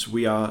audience,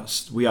 we are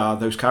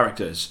those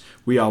characters.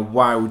 We are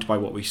wowed by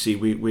what we see.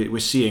 We're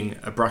seeing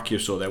a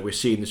brachiosaur there. We're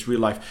seeing this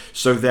real life.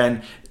 So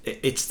then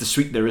it's the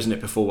sweetener, isn't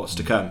it, before what's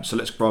to come? So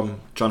let's,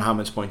 from John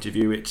Hammond's point of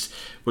view,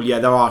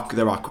 there are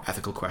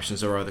ethical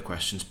questions, there are other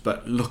questions,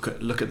 but look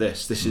at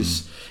this. This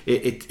is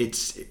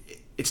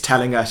it's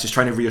telling us, it's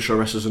trying to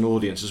reassure us as an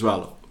audience as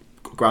well.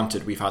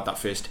 Granted, we've had that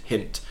first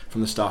hint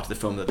from the start of the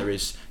film that there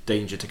is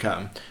danger to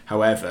come.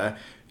 However,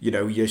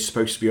 you're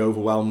supposed to be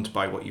overwhelmed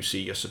by what you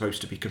see. You're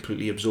supposed to be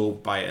completely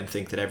absorbed by it and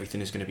think that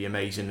everything is going to be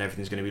amazing and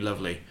everything's going to be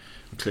lovely.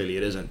 And clearly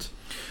it isn't.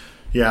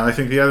 Yeah, and I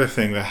think the other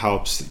thing that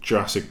helps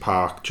Jurassic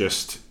Park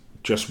just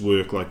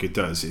work like it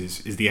does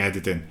is the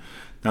editing.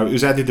 Now, it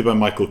was edited by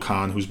Michael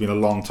Kahn, who's been a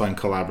long-time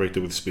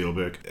collaborator with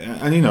Spielberg.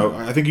 And,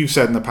 I think you've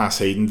said in the past,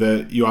 Haydn,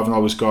 that you haven't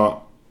always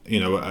got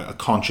a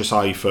conscious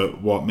eye for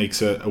what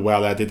makes a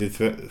well-edited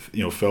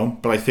film,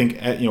 but I think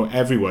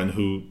everyone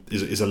who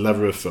is a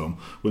lover of film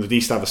will at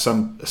least have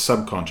a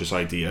subconscious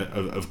idea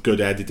of good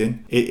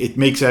editing. It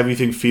makes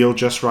everything feel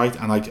just right,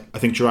 and I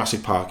think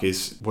Jurassic Park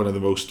is one of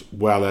the most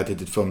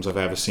well-edited films I've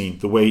ever seen.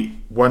 The way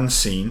one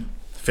scene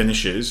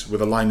finishes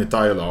with a line of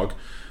dialogue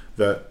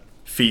that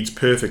feeds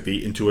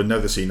perfectly into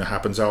another scene that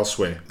happens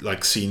elsewhere,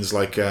 like scenes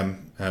like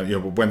when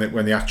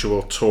the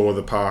actual tour of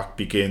the park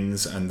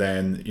begins, and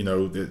then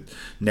the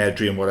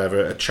Nedry and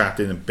whatever are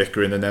chatting and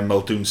bickering, and then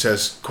Muldoon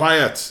says,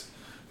 "Quiet."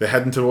 They're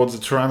heading towards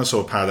the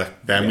Tyrannosaur paddock.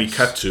 Then we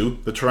cut to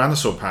the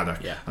Tyrannosaur paddock.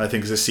 And I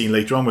think there's a scene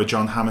later on where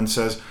John Hammond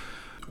says,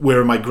 "Where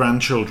are my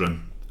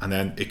grandchildren?" And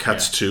then it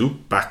cuts to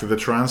back to the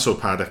Tyrannosaur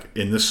paddock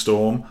in the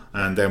storm,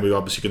 and then we're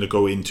obviously going to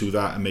go into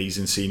that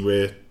amazing scene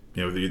where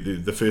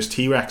the first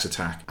T-Rex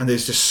attack. And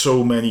there's just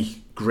so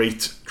many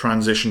great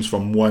transitions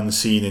from one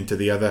scene into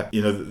the other.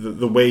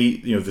 The way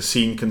the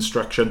scene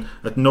construction.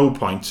 At no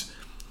point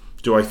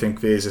do I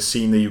think there's a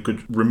scene that you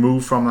could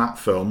remove from that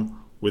film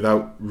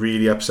without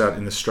really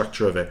upsetting the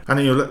structure of it.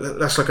 And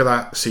let's look at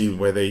that scene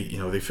where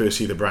they first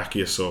see the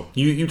brachiosaur.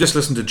 You just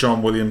listen to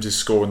John Williams'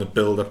 score and the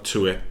build up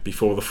to it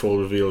before the full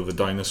reveal of the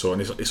dinosaur,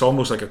 and it's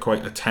almost like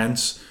quite a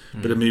tense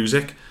bit of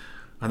music.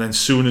 And then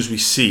soon as we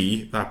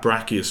see that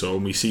brachiosaur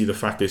and we see the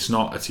fact it's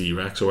not a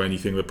T-Rex or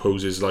anything that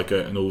poses like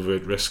an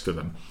overt risk to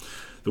them,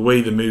 the way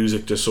the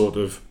music just sort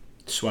of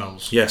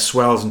swells. Yeah,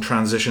 swells and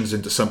transitions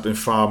into something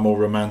far more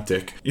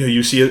romantic.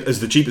 You see as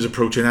the Jeep is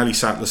approaching, Ellie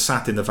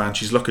sat in the van,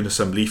 she's looking at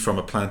some leaf from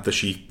a plant that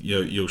she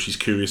she's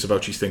curious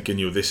about. She's thinking,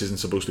 this isn't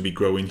supposed to be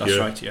growing here. That's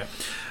right, yeah.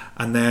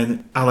 And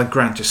then Alan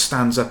Grant just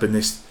stands up in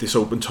this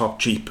open top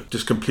Jeep,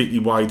 just completely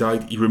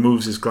wide-eyed. He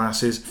removes his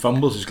glasses.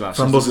 Fumbles his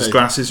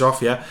glasses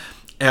off, yeah.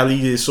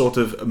 Ellie is sort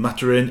of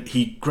muttering.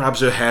 He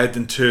grabs her head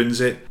and turns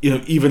it.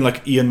 Even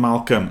like Ian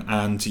Malcolm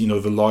and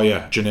the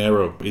lawyer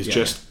Gennaro is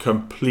just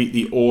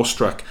completely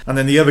awestruck. And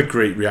then the other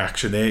great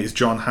reaction there is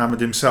John Hammond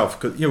himself,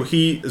 because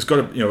he has got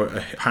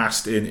a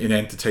past in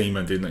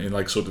entertainment, in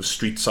like sort of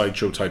street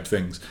sideshow type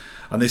things.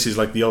 And this is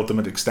like the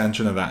ultimate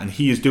extension of that. And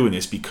he is doing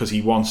this because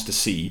he wants to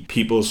see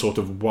people sort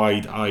of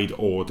wide-eyed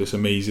awe this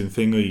amazing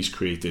thing that he's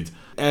created.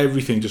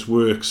 Everything just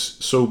works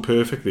so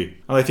perfectly.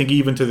 And I think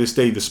even to this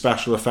day, the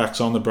special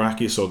effects on the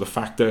Brachiosaur, the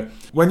fact that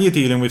when you're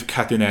dealing with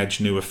cutting-edge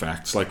new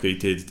effects like they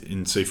did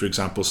in, say, for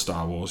example,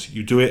 Star Wars,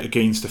 you do it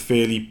against a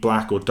fairly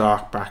black or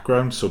dark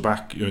background. So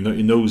back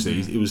in those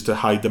days, it was to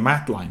hide the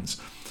matte lines.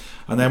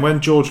 And then when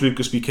George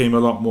Lucas became a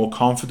lot more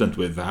confident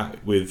with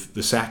that, with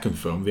the second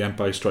film, The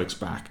Empire Strikes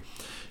Back,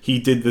 he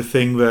did the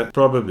thing that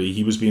probably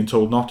he was being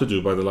told not to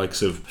do by the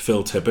likes of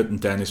Phil Tippett and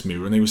Dennis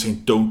Muir, and they were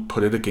saying, don't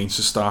put it against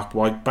a stark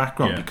white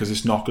background because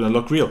it's not going to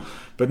look real.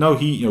 But no,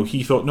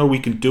 he thought, no, we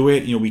can do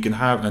it, we can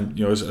have, and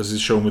as is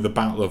shown with the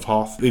Battle of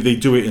Hoth, they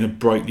do it in a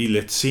brightly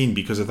lit scene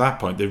because at that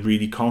point they're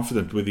really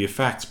confident with the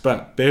effects.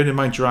 But bearing in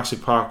mind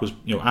Jurassic Park was,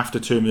 after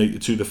Terminator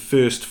 2, the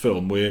first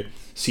film where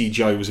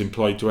CGI was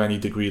employed to any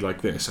degree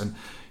like this, and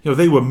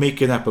they were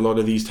making up a lot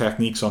of these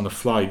techniques on the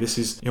fly. This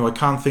is, I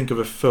can't think of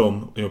a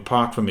film,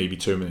 apart from maybe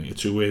Terminator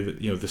 2, where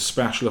the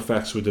special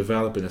effects were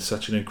developing at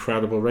such an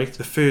incredible rate.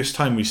 The first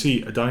time we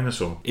see a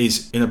dinosaur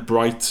is in a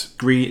bright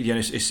green.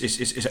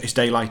 It's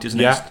daylight, isn't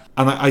it? Yeah,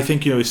 and I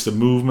think it's the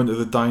movement of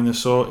the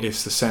dinosaur,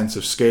 it's the sense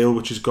of scale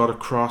which has got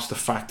across, the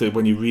fact that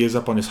when he rears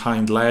up on his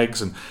hind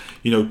legs, and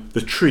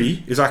the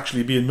tree is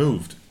actually being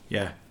moved.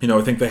 Yeah.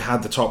 I think they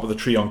had the top of the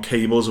tree on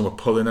cables and were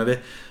pulling at it.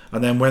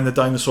 And then when the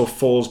dinosaur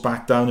falls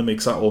back down and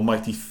makes that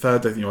almighty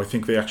thud, I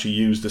think they actually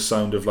used the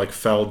sound of like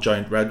felled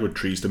giant redwood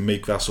trees to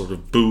make that sort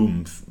of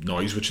boom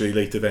noise, which they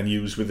later then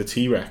used with the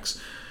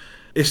T-Rex.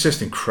 It's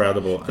just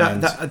incredible.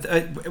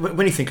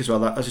 When you think as well,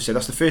 that, as I said,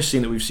 that's the first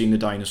scene that we've seen the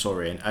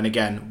dinosaur in. And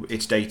again,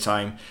 it's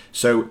daytime.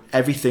 So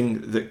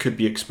everything that could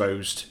be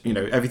exposed,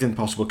 everything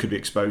possible could be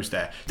exposed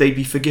there. They'd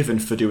be forgiven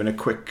for doing a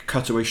quick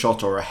cutaway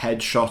shot or a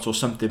head shot or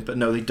something. But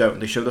no, they don't.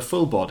 They show the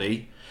full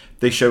body.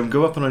 They show him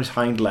go up on his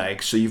hind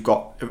legs, so you've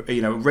got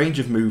a range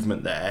of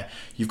movement there.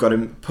 You've got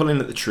him pulling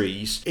at the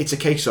trees. It's a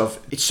case of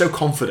it's so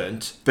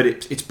confident, but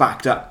it's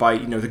backed up by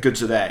the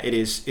goods are there. It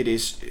is.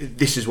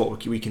 This is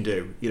what we can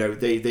do.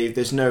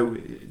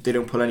 They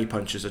don't pull any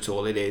punches at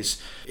all.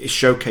 It's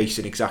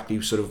showcasing exactly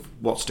sort of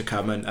what's to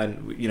come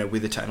and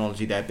with the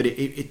technology there. But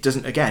it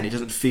doesn't. Again, it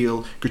doesn't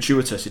feel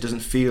gratuitous. It doesn't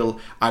feel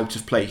out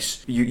of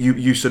place.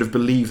 You sort of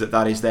believe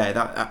that is there.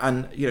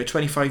 And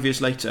 25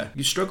 years later,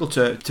 you struggle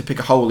to pick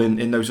a hole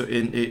in those.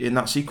 In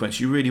that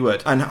sequence, you really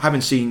would. And having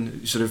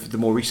seen sort of the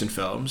more recent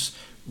films,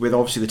 with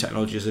obviously the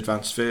technology has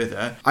advanced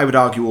further, I would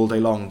argue all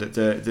day long that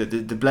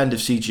the blend of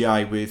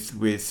CGI with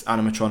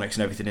animatronics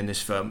and everything in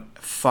this film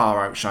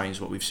far outshines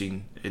what we've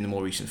seen in the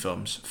more recent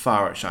films.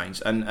 Far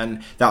outshines,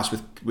 and that's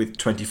with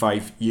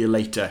 25 year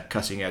later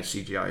cutting edge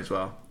CGI as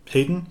well.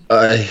 Haydn?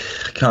 I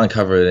can't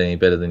cover it any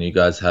better than you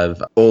guys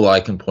have. All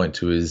I can point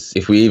to is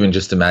if we even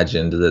just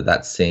imagined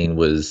that scene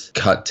was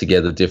cut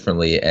together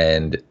differently,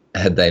 and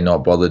had they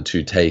not bothered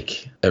to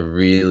take a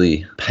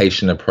really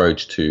patient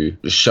approach to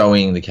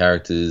showing the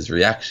characters'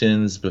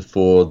 reactions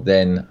before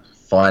then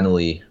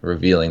finally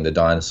revealing the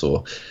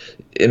dinosaur.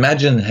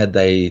 Imagine had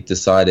they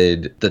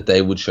decided that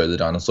they would show the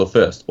dinosaur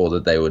first, or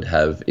that they would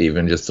have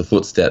even just the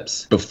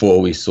footsteps before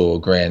we saw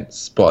Grant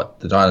spot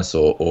the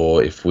dinosaur,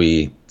 or if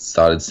we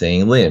started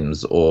seeing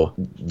limbs, or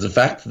the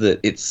fact that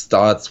it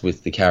starts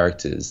with the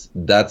characters.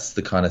 That's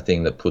the kind of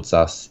thing that puts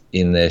us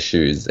in their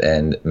shoes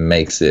and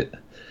makes it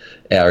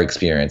our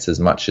experience as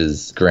much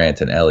as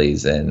Grant and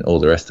Ellie's and all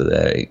the rest of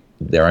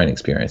their own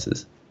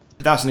experiences.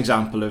 That's an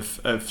example of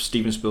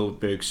Steven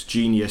Spielberg's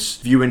genius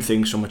viewing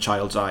things from a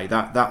child's eye.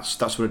 That's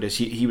what it is.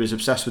 He was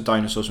obsessed with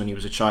dinosaurs when he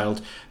was a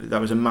child.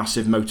 That was a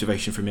massive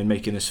motivation for him in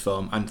making this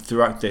film. And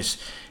throughout this,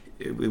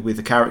 with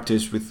the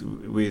characters,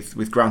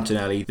 with Grant and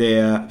Ellie,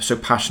 they're so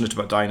passionate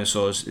about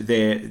dinosaurs.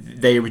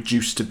 They're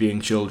reduced to being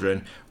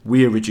children.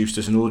 We are reduced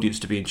as an audience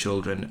to being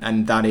children,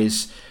 and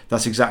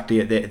that's exactly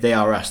it. They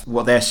are us.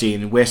 What they're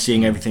seeing, we're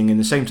seeing everything in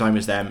the same time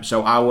as them.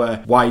 So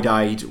our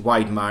wide-eyed,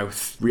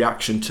 wide-mouthed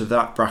reaction to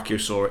that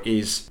brachiosaur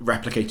is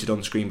replicated on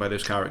the screen by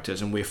those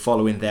characters, and we're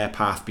following their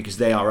path because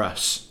they are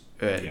us.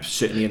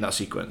 Certainly in that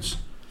sequence.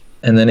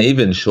 And then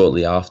even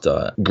shortly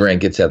after,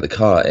 Grant gets out of the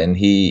car and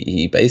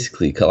he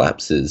basically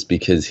collapses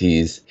because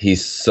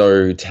he's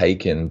so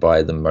taken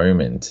by the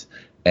moment,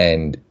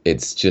 and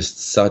it's just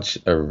such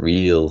a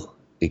real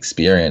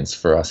experience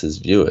for us as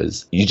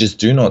viewers. You just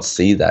do not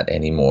see that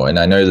anymore. And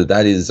I know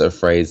that is a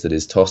phrase that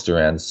is tossed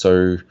around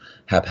so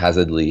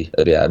haphazardly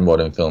about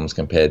modern films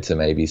compared to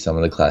maybe some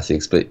of the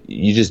classics, but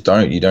you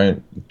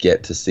don't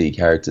get to see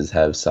characters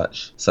have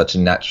such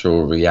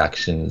natural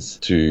reactions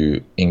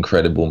to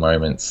incredible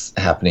moments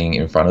happening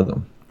in front of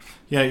them.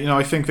 Yeah,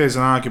 I think there's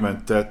an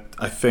argument that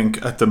I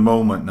think at the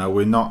moment now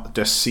we're not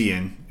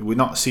seeing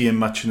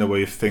much in the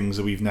way of things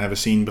that we've never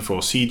seen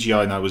before.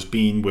 CGI now has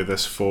been with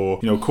us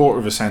for a quarter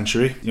of a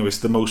century. It's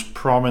the most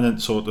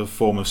prominent sort of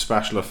form of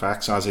special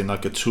effects, as in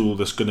like a tool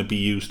that's going to be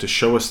used to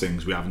show us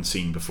things we haven't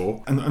seen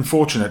before. And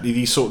unfortunately,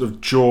 these sort of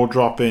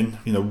jaw-dropping,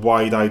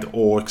 wide-eyed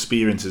awe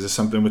experiences are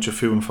something which are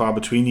few and far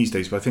between these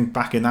days. But I think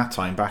back in that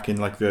time, back in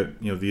like the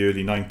the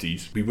early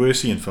 90s, we were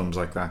seeing films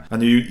like that.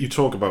 And you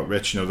talk about,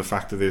 Rich, the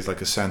fact that there's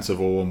like a sense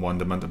of awe and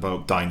wonderment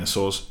about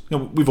dinosaurs.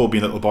 We've all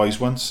been little boys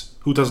once.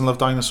 Who doesn't love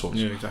dinosaurs?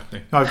 Yeah,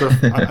 exactly. I've got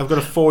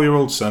a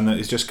 4-year-old son that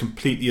is just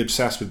completely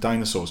obsessed with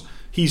dinosaurs.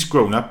 He's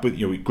grown up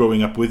with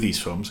growing up with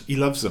these films. He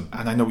loves them,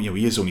 and I know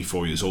he is only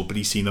 4 years old, but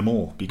he's seen them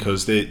all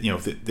because they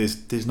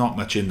there's not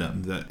much in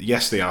them that,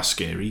 yes, they are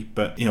scary,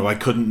 but I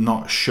couldn't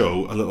not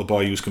show a little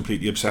boy who's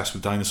completely obsessed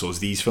with dinosaurs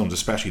these films,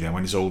 especially then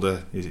when his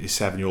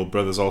 7-year-old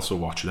brother's also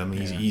watching them.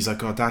 He's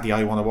like, oh, Daddy,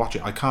 I want to watch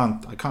it. I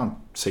can't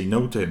say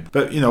no to him.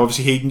 But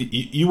obviously, Haydn,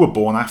 you were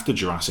born after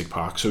Jurassic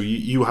Park, so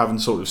you haven't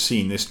sort of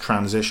seen this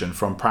transition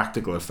from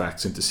practical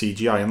effects into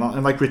CGI.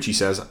 And like Richie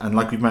says, and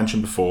like we've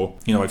mentioned before,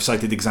 I've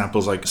cited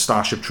examples like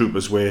Starship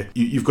Troopers, where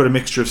you've got a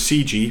mixture of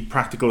CG,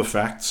 practical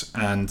effects,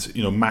 and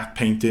matte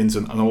paintings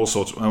and all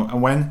sorts.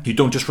 And when you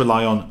don't just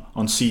rely on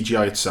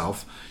CGI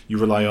itself, you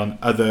rely on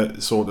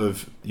other sort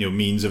of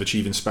means of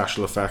achieving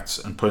special effects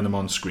and putting them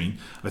on screen.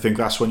 I think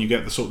that's when you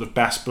get the sort of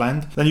best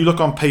blend. Then you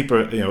look on paper,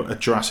 at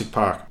Jurassic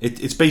Park.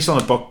 It's based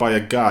on a book by a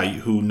guy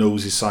who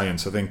knows his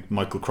science. I think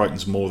Michael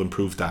Crichton's more than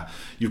proved that.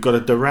 You've got a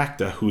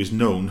director who is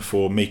known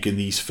for making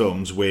these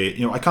films where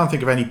I can't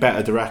think of any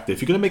better director.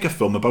 If you're going to make a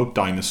film about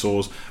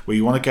dinosaurs where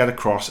you want to get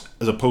across,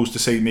 as opposed to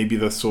say maybe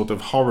the sort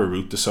of horror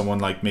route to someone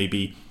like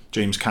maybe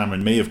James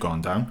Cameron may have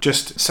gone down,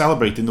 just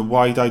celebrating the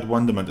wide-eyed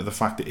wonderment of the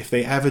fact that if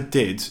they ever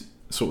did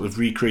sort of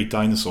recreate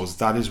dinosaurs,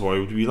 that is what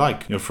it would be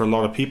like, for a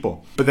lot of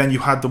people. But then you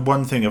had the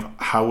one thing of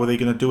how are they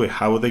going to do it?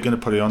 How are they going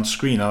to put it on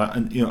screen?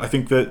 And I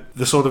think that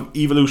the sort of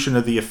evolution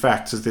of the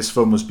effects as this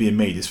film was being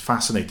made is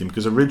fascinating,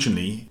 because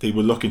originally they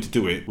were looking to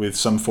do it with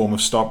some form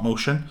of stop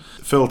motion.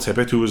 Phil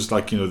Tippett, who was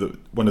like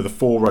one of the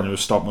forerunners of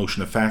stop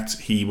motion effects,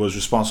 he was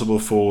responsible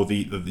for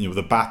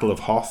the Battle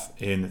of Hoth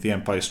in The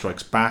Empire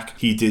Strikes Back.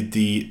 He did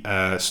the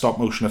stop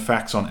motion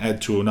effects on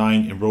Ed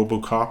 209 in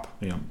RoboCop.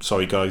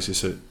 Sorry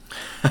guys,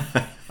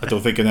 I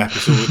don't think an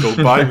episode would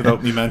go by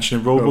without me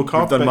mentioning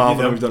RoboCop. We've done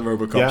Marvel, we've done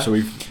RoboCop, yeah. so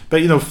we've...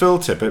 But Phil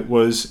Tippett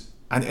was,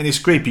 and it's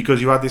great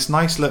because you had this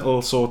nice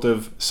little sort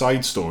of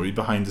side story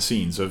behind the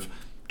scenes of,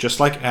 just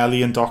like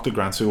Ellie and Dr.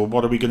 Grant say, well,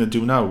 what are we going to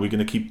do now? Are we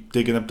going to keep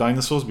digging up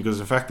dinosaurs? Because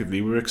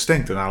effectively we're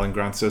extinct. And Alan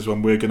Grant says, well,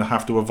 we're going to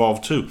have to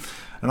evolve too.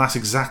 And that's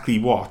exactly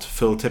what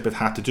Phil Tippett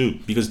had to do.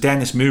 Because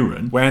Dennis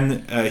Muren,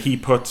 when he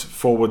put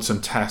forward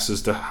some tests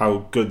as to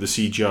how good the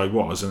CGI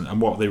was and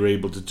what they were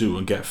able to do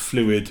and get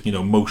fluid,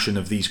 motion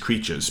of these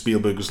creatures,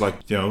 Spielberg was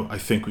like, I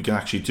think we can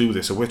actually do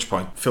this. At which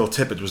point, Phil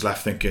Tippett was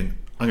left thinking,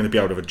 I'm going to be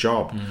out of a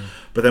job.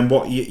 But then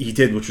what he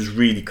did, which was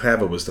really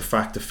clever, was the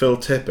fact that Phil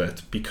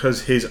Tippett,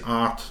 because his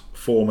art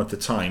form at the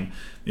time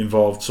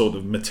involved sort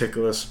of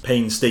meticulous,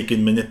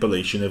 painstaking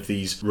manipulation of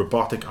these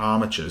robotic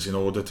armatures in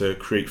order to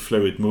create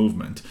fluid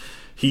movement,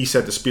 he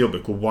said to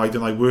Spielberg, well, why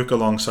don't I work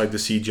alongside the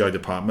CGI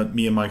department?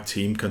 Me and my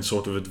team can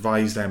sort of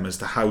advise them as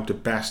to how to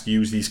best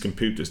use these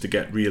computers to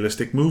get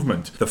realistic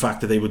movement. The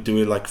fact that they would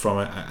do it like from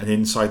an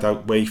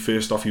inside-out way.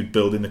 First off, you'd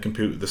build in the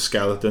computer the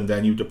skeleton,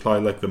 then you'd apply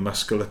like the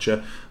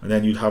musculature, and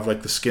then you'd have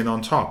like the skin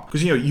on top.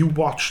 Because, you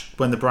watched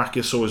when the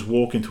Brachiosaur is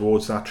walking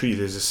towards that tree,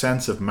 there's a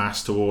sense of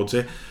mass towards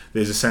it.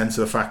 There's a sense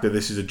of the fact that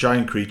this is a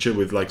giant creature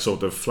with like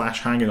sort of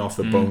flesh hanging off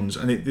the bones,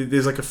 and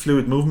there's like a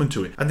fluid movement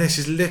to it. And this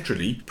is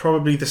literally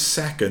probably the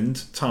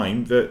second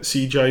time that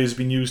CGI has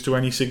been used to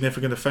any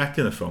significant effect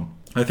in a film.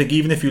 I think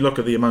even if you look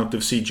at the amount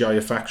of CGI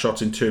effect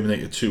shots in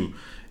Terminator 2,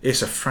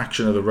 it's a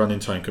fraction of the running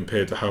time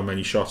compared to how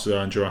many shots there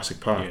are in Jurassic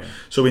Park. Yeah.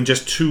 So in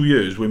just 2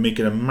 years, we're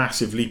making a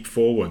massive leap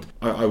forward.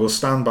 I will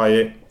stand by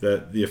it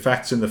that the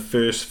effects in the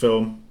first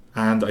film,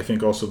 and I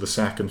think also the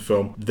second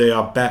film, they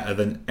are better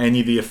than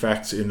any of the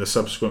effects in the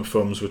subsequent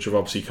films, which have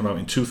obviously come out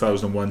in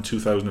 2001,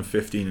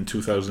 2015 and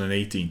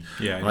 2018.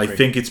 Yeah, I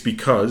think it's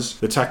because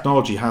the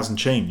technology hasn't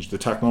changed. The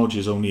technology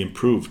has only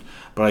improved.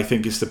 But I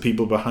think it's the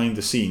people behind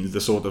the scenes,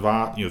 the sort of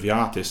art, the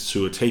artists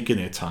who are taking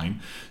their time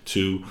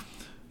to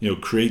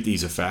create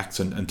these effects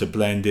and to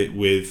blend it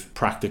with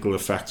practical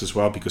effects as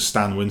well, because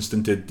Stan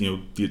Winston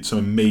did some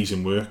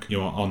amazing work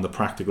on the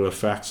practical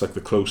effects, like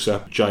the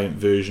close-up giant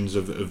versions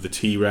of the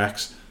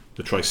T-Rex,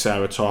 the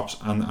Triceratops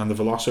and the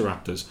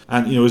Velociraptors.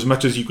 And as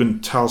much as you can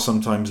tell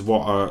sometimes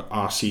what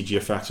are CG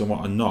effects and what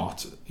are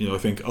not, I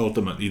think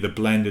ultimately the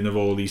blending of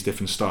all these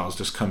different styles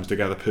just comes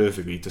together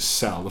perfectly to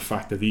sell the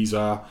fact that these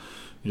are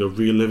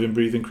real living,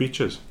 breathing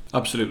creatures.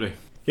 Absolutely.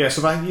 Yeah,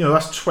 so that,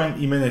 that's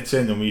 20 minutes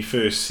in and we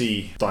first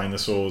see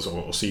dinosaurs,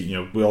 or see,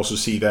 we also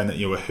see then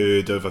a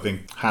herd of, I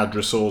think,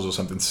 hadrosaurs or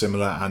something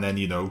similar, and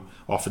then,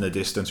 off in the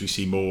distance we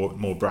see more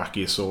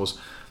brachiosaurs.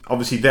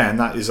 Obviously then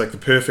that is like the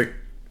perfect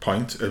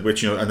point at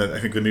which, and then I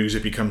think the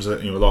music becomes a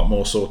lot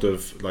more sort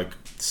of like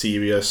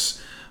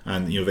serious,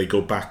 and they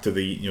go back to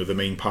the the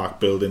main park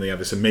building. They have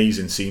this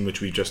amazing scene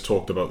which we just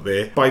talked about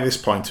there. By this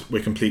point,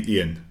 we're completely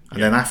in.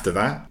 And then after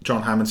that,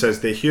 John Hammond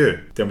says they're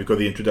here. Then we've got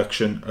the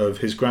introduction of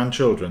his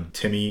grandchildren,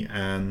 Timmy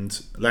and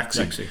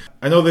Lexi.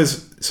 I know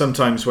there's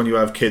sometimes when you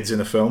have kids in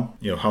a film,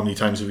 how many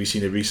times have we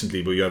seen it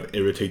recently where you have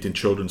irritating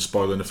children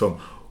spoiling a film?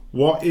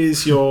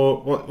 What's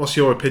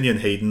your opinion,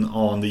 Haydn,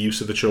 on the use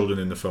of the children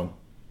in the film?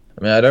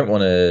 I mean, I don't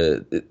want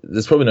to...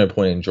 There's probably no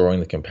point in drawing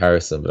the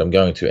comparison, but I'm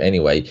going to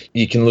anyway.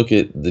 You can look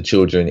at the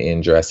children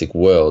in Jurassic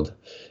World,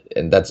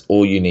 and that's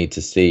all you need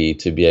to see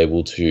to be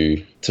able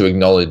to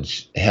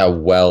acknowledge how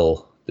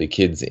well the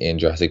kids in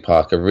Jurassic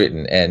Park are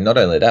written, and not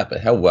only that,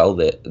 but how well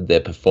they're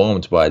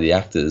performed by the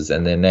actors,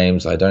 and their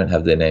names, I don't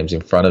have their names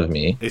in front of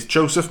me. It's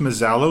Joseph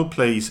Mazzello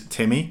plays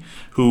Timmy,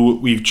 who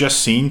we've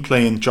just seen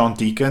playing John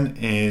Deacon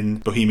in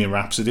Bohemian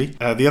Rhapsody.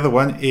 The other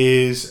one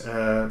is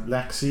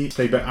Lexi,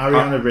 played by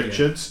Ariana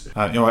Richards.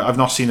 I've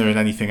not seen her in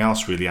anything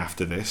else really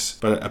after this,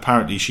 but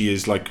apparently she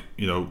is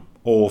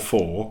all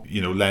for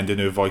lending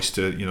her voice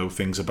to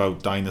things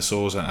about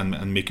dinosaurs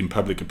and making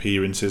public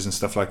appearances and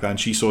stuff like that, and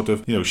she's sort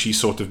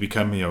of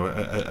become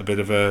a bit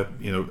of a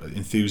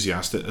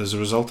enthusiast as a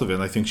result of it.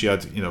 And I think she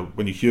had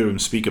when you hear him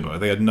speak about it,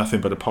 they had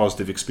nothing but a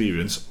positive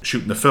experience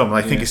shooting the film. And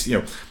I think it's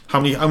how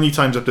many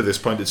times up to this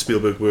point did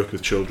Spielberg work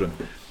with children?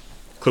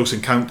 Close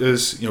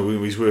Encounters,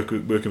 when he's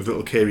working with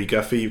little Kerry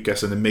Guffey,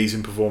 gets an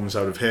amazing performance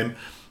out of him.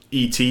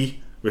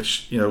 E.T.,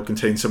 which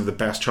contains some of the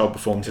best child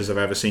performances I've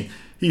ever seen.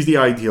 He's the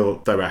ideal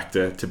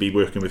director to be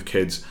working with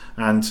kids,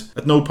 and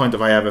at no point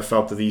have I ever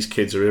felt that these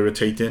kids are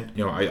irritating.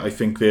 I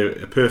think they're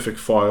a perfect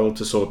foil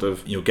to sort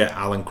of get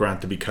Alan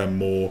Grant to become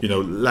more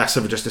less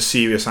of just a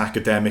serious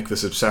academic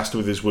that's obsessed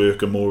with his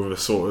work and more of a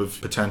sort of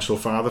potential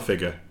father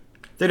figure.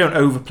 They don't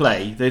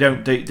overplay. They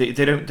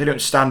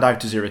don't stand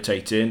out as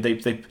irritating.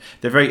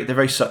 They're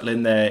very subtle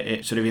in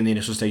their sort of in the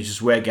initial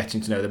stages. We're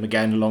getting to know them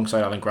again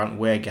alongside Alan Grant.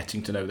 We're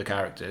getting to know the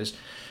characters.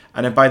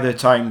 And then by the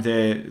time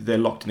they're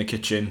locked in the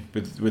kitchen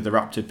with the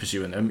raptor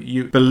pursuing them,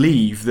 you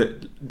believe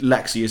that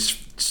Lexi is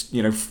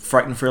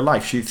frightened for her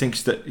life. She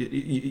thinks that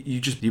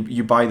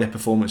you buy their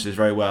performances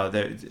very well.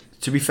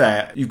 To be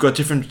fair, you've got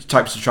different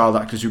types of child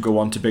actors who go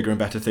on to bigger and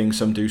better things.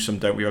 Some do, some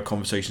don't. We had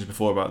conversations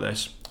before about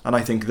this, and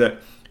I think that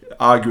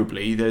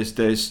arguably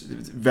there's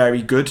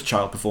very good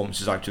child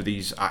performances out of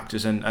these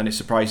actors, and it's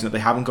surprising that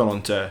they haven't gone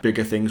on to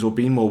bigger things or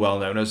been more well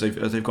known as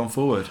they've gone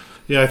forward.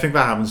 Yeah, I think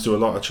that happens to a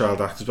lot of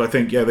child actors, but I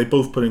think they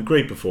both put in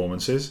great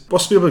performances.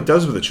 What Spielberg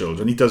does with the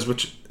children, he does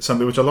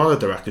something which a lot of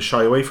directors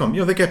shy away from.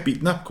 They get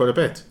beaten up quite a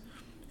bit.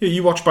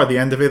 You watch by the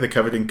end of it, they're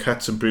covered in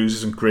cuts and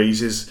bruises and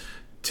grazes.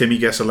 Timmy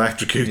gets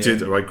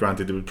electrocuted. Right,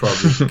 granted, it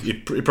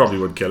probably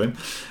would kill him.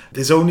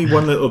 There's only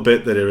one little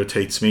bit that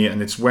irritates me,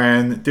 and it's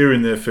when,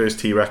 during the first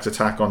T-Rex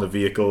attack on the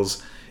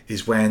vehicles,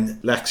 is when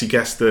Lexi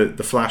gets the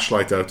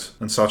flashlight out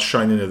and starts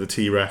shining at the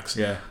T-Rex.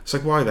 Yeah. It's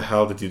like, why the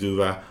hell did you do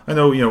that? I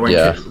know,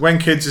 when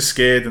kids are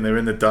scared and they're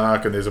in the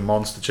dark and there's a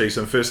monster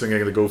chasing them, the first thing they're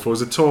going to go for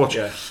is a torch.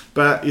 Yeah.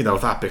 But,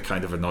 that bit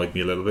kind of annoyed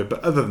me a little bit.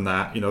 But other than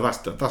that,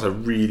 that's a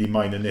really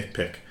minor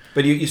nitpick.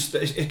 But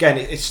again,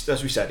 it's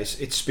as we said,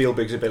 it's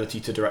Spielberg's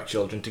ability to direct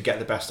children, to get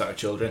the best out of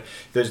children.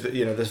 There's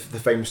the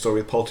famous story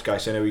with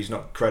Poltergeist. I know he's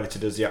not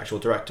credited as the actual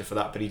director for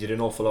that, but he did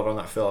an awful lot on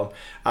that film.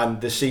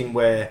 And the scene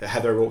where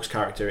Heather O'Rourke's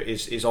character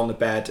is on the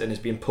bed and is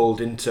being pulled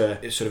into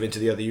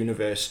the other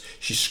universe,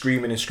 she's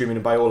screaming,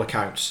 and by all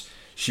accounts,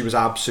 she was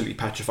absolutely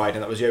petrified,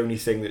 and that was the only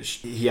thing that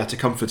he had to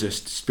comfort her.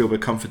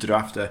 Spielberg comforted her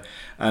after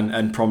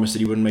and promised that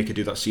he wouldn't make her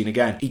do that scene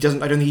again. I don't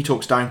think he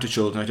talks down to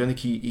children. I don't think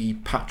he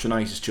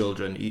patronises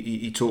children.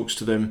 He talks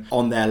to them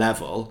on their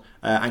level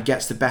and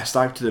gets the best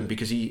out of them,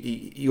 because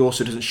he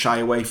also doesn't shy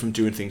away from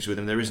doing things with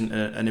them. There isn't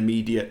an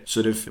immediate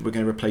sort of, we're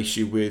going to replace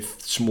you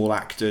with small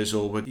actors,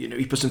 or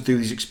he puts them through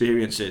these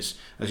experiences.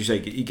 As you say,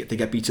 they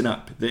get beaten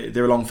up.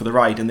 They're along for the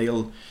ride, and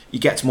he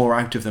gets more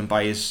out of them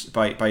by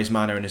his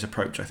manner and his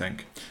approach, I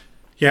think.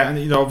 Yeah,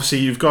 and obviously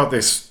you've got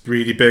this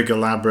really big,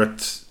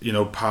 elaborate,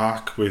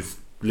 park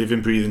with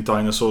living, breathing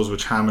dinosaurs,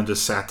 which Hammond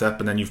has set up,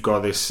 and then you've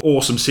got this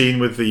awesome scene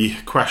with the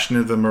question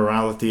of the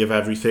morality of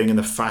everything, and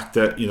the fact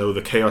that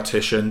the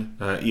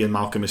chaotician Ian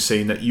Malcolm is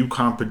saying that you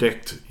can't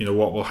predict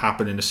what will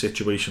happen in a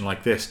situation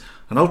like this,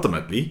 and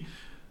ultimately,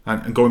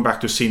 and going back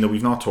to a scene that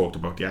we've not talked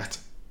about yet,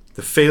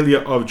 the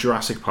failure of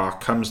Jurassic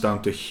Park comes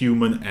down to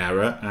human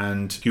error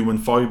and human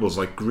foibles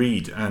like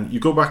greed. And you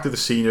go back to the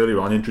scene earlier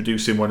on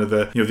introducing one of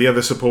the the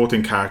other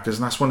supporting characters,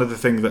 and that's one of the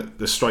things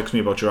that strikes me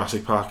about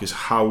Jurassic Park, is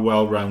how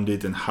well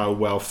rounded and how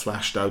well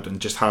fleshed out and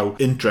just how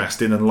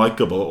interesting and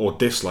likeable or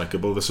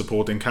dislikable the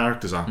supporting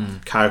characters are.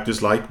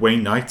 Characters like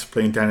Wayne Knight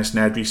playing Dennis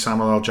Nedry,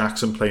 Samuel L.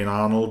 Jackson playing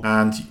Arnold,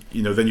 and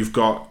then you've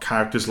got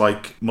characters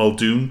like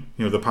Muldoon,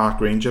 the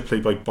park ranger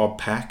played by Bob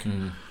Peck.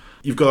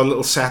 You've got a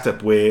little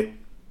setup where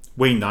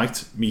Wayne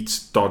Knight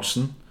meets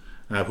Dodgson,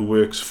 who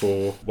works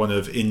for one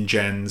of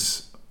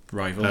InGen's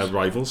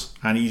rivals,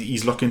 and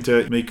he's looking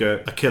to make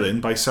a killing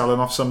by selling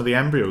off some of the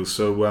embryos,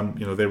 so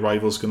their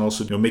rivals can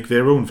also make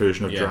their own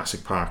version of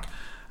Jurassic Park.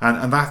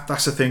 And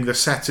that's the thing that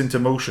sets into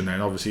motion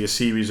then, obviously, a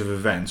series of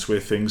events where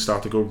things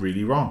start to go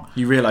really wrong.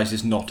 You realise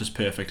it's not as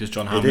perfect as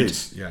John Hammond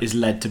is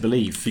led to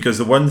believe. Because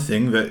the one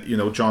thing that,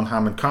 John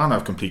Hammond can't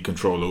have complete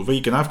control over,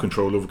 he can have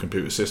control over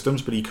computer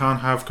systems, but he can't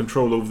have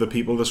control over the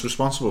people that's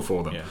responsible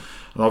for them. Yeah.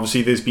 And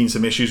obviously there's been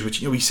some issues which,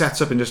 he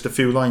sets up in just a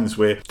few lines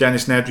where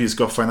Dennis Nedry has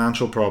got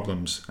financial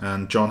problems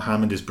and John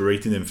Hammond is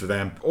berating him for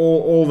them.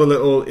 All the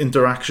little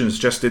interactions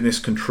just in this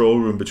control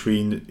room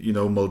between,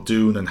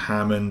 Muldoon and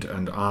Hammond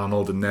and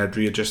Arnold and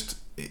Nedry are just,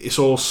 it's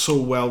all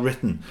so well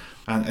written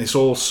and it's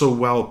all so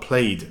well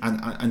played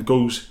and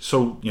goes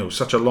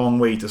such a long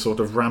way to sort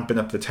of ramping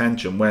up the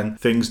tension when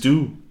things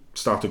do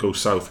start to go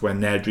south,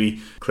 when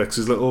Nedry clicks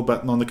his little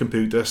button on the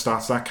computer,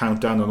 starts that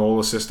countdown, and all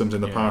the systems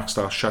in the park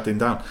start shutting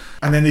down.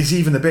 And then there's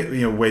even a bit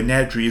where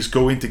Nedry is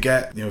going to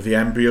get the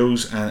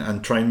embryos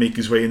and try and make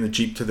his way in the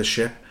jeep to the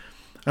ship.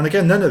 And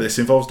again, none of this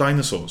involves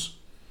dinosaurs.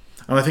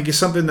 And I think it's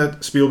something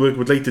that Spielberg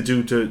would later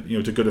do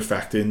to good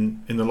effect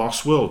in The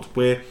Lost World,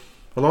 where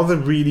a lot of the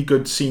really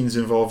good scenes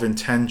involve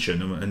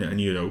intention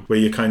and where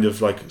you're kind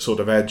of like sort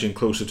of edging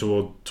closer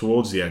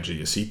towards the edge of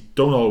your seat,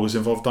 don't always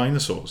involve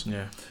dinosaurs.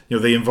 Yeah.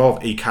 They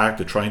involve a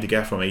character trying to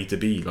get from A to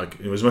B. Like,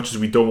 as much as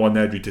we don't want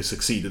Nedry to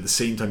succeed, at the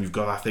same time you've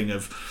got that thing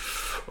of,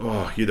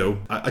 I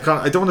don't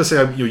want to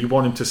say you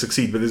want him to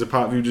succeed, but there's a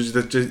part of you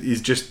that is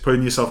just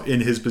putting yourself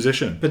in his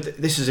position. But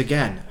this is,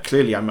 again,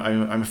 clearly I'm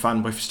a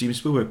fanboy for Steven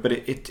Spielberg, but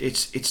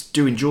it's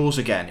doing Jaws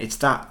again. It's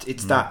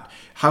that.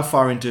 How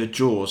far into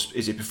Jaws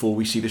is it before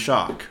we see the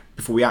shark?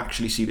 Before we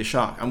actually see the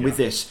shark? And with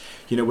this,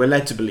 we're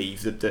led to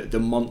believe that the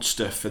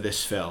monster for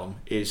this film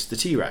is the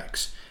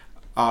T-Rex.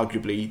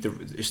 Arguably,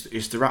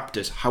 is the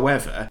raptors.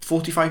 However,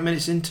 45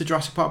 minutes into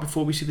Jurassic Park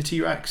before we see the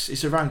T-Rex,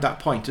 it's around that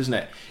point, isn't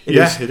it? It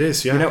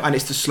is. And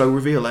it's the slow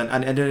reveal,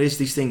 and it is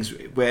these things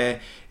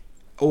where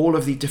all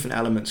of the different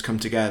elements come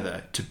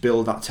together to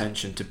build that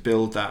tension, to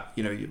build that,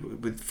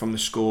 from the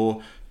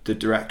score, the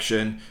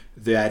direction,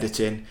 the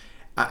editing.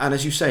 And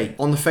as you say,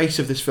 on the face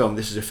of this film,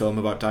 this is a film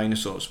about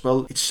dinosaurs.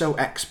 Well, it's so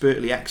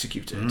expertly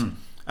executed.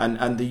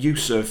 And the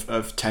use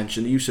of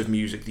tension, the use of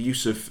music, the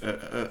use of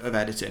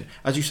editing.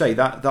 As you say,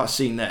 that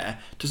scene there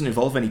doesn't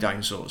involve any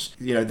dinosaurs.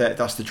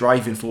 That's the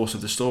driving force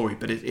of the story.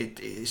 But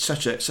it's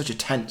such a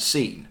tense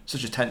scene,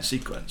 such a tense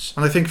sequence.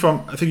 And I think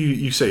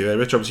you say there,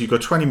 Rich, obviously you've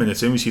got 20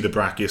 minutes in, we see the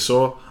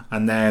brachiosaur,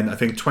 and then I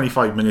think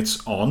 25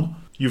 minutes on,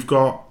 you've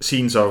got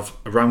scenes of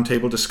a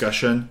roundtable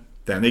discussion.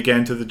 Then they get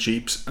into the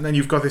jeeps, and then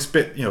you've got this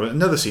bit,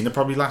 another scene that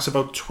probably lasts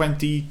about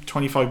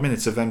 20-25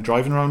 minutes of them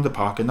driving around the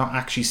park and not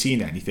actually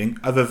seeing anything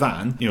other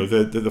than,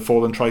 the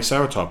fallen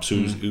Triceratops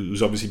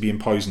who's obviously being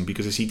poisoned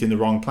because it's eating the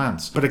wrong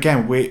plants. But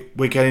again,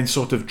 we're getting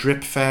sort of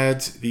drip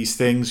fed these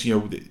things.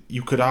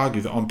 You could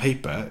argue that on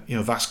paper,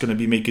 that's going to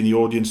be making the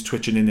audience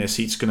twitching in their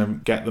seats, going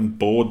to get them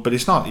bored, but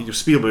it's not.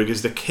 Spielberg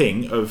is the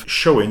king of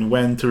showing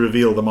when to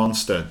reveal the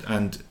monster,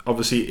 and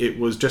obviously it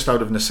was just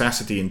out of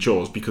necessity in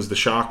Jaws because the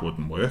shark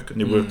wouldn't work,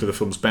 and it worked to the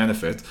film's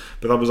benefit,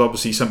 but that was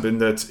obviously something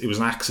that it was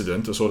an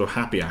accident, a sort of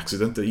happy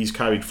accident that he's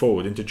carried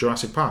forward into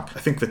Jurassic Park. I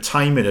think the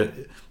time in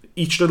it,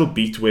 each little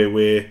beat where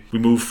we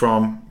move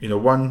from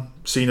one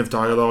scene of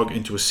dialogue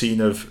into a scene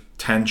of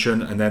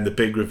tension and then the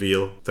big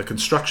reveal, the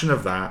construction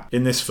of that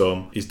in this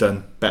film is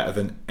done better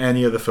than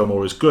any other film,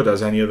 or as good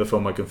as any other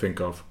film I can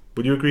think of.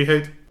 Would you agree,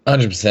 Hayd?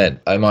 100%.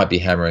 I might be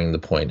hammering the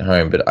point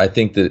home, but I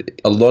think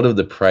that a lot of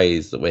the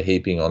praise that we're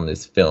heaping on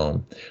this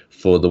film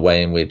for the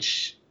way in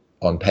which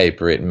on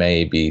paper it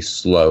may be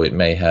slow, it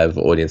may have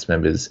audience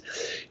members,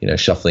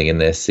 shuffling in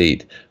their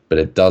seat, but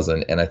it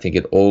doesn't. And I think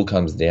it all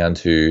comes down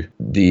to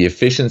the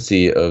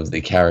efficiency of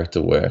the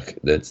character work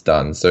that's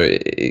done. So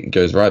it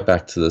goes right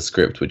back to the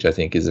script, which I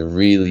think is a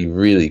really,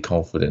 really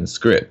confident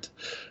script.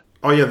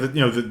 Oh yeah,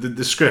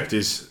 the script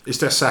is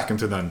just second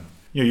to none.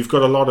 You've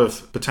got a lot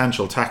of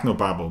potential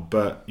technobabble,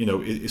 but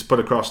it's put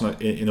across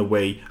in a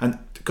way, and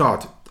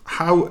God,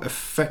 how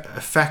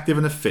effective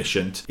and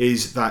efficient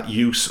is that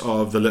use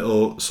of the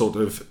little sort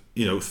of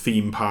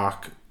theme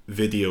park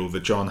video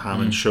that John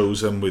Hammond shows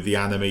them with the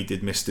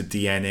animated Mr.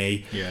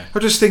 DNA. Yeah. I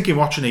was just thinking,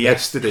 watching it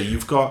yesterday,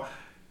 you've got,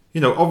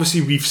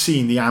 obviously we've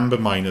seen the amber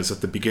miners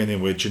at the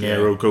beginning where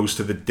Gennaro goes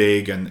to the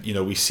dig and,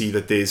 we see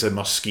that there's a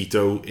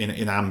mosquito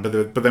in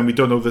amber, but then we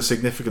don't know the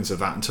significance of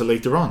that until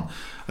later on.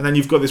 And then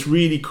you've got this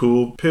really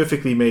cool,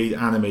 perfectly made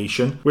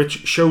animation,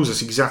 which shows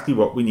us exactly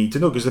what we need to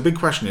know. Because the big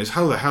question is,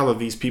 how the hell have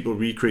these people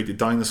recreated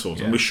dinosaurs?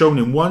 Yeah. And we're shown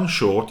in one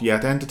short,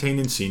 yet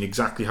entertaining scene,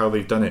 exactly how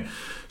they've done it.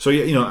 So,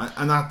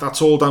 and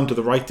that's all down to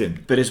the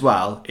writing. But as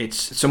well,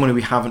 it's someone who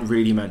we haven't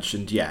really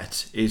mentioned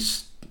yet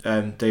is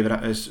Richard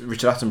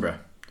Attenborough.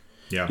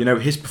 Yeah.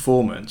 His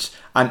performance,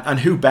 And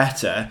who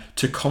better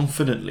to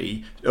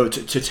confidently, or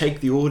to take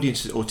the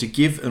audience, or to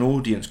give an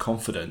audience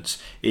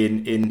confidence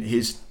in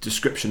his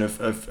description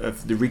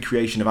of the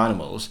recreation of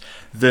animals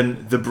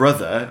than the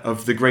brother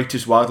of the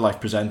greatest wildlife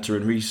presenter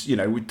and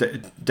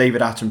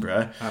David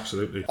Attenborough.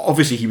 Absolutely.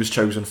 Obviously, he was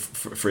chosen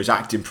for his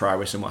acting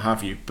prowess and what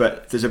have you,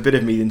 but there's a bit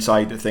of me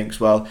inside that thinks,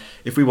 well,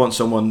 if we want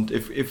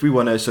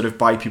to sort of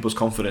buy people's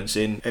confidence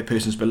in a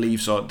person's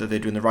beliefs or that they're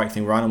doing the right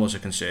thing where animals are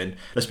concerned,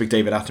 let's pick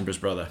David Attenborough's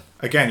brother.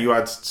 Again, you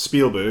had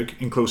Spielberg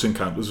in Close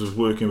Encounters was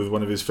working with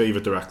one of his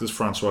favourite directors,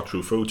 Francois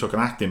Truffaut, who took an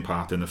acting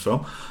part in the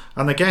film.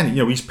 And again,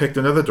 he's picked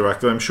another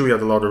director I'm sure he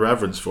had a lot of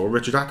reverence for,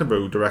 Richard Attenborough,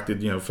 who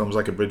directed, films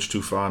like A Bridge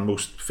Too Far and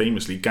most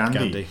famously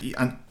Gandhi.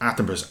 And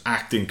Attenborough's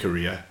acting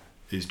career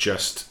is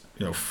just,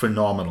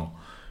 phenomenal.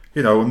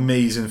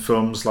 Amazing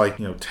films like,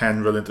 10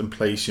 Rillington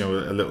Place, a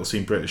little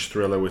seen British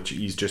thriller, which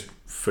he's just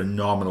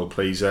phenomenal,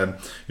 plays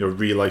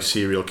real life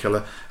serial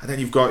killer. And then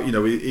you've got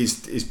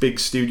his big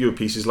studio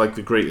pieces like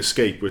The Great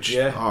Escape, which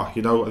I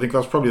think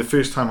that's probably the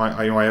first time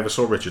I ever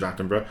saw Richard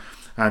Attenborough.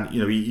 And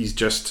he's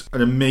just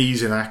an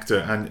amazing actor,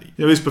 and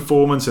his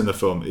performance in the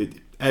film,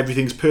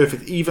 everything's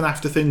perfect. Even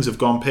after things have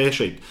gone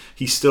pear-shaped,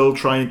 he's still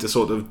trying to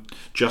sort of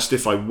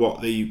justify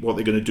what they're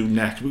going to do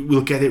next.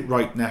 We'll get it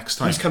right next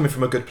time. He's coming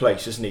from a good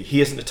place, isn't he?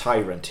 He isn't a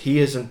tyrant. He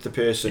isn't the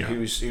person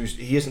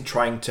he isn't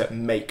trying to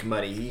make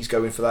money. He's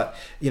going for that.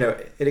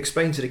 It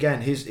explains it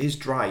again. His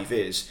drive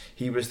is,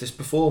 he was this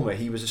performer.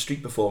 He was a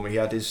street performer. He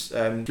had his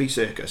flea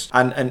circus,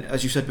 and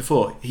as you said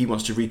before, he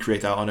wants to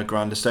recreate that on a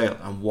grander scale.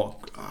 And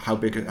how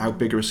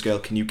bigger a scale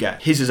can you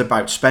get? His is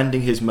about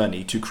spending his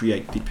money to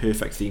create the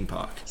perfect theme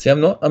park. See,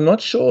 I'm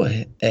not sure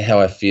how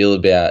I feel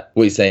about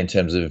what you say in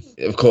terms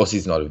of course,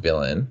 he's not a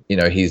villain.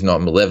 He's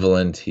not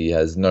malevolent. He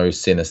has no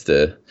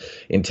sinister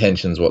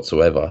intentions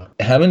whatsoever.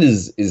 Hammond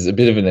is a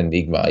bit of an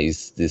enigma.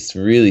 He's this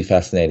really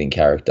fascinating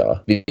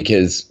character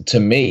because, to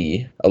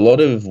me, a lot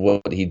of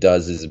what he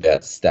does is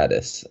about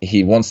status.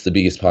 He wants the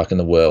biggest park in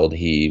the world.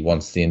 He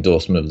wants the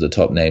endorsement of the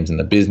top names in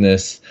the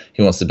business.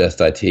 He wants the best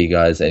IT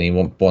guys, and he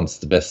wants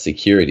the best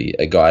security.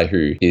 A guy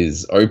who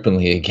is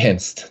openly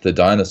against the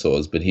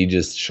dinosaurs, but he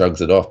just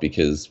shrugs it off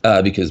because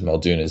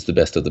Muldoon is the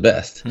best of the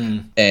best.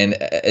 And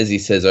as he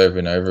says over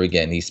and over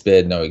again, he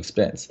spared no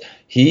expense.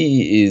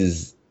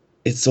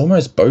 It's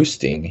almost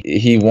boasting.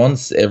 He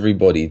wants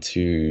everybody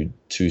to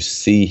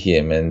see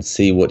him and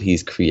see what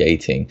he's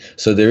creating.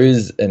 So there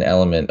is an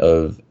element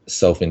of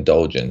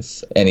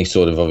self-indulgence, and he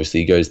sort of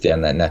obviously goes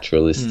down that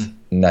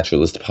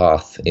naturalist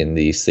path in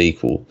the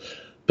sequel.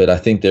 But I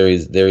think there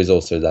is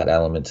also that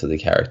element to the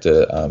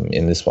character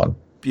in this one.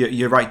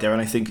 You're right there,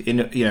 and I think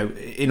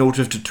in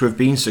order to have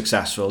been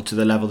successful to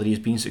the level that he's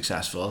been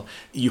successful,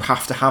 you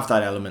have to have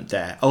that element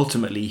there.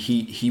 Ultimately,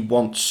 he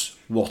wants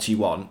what he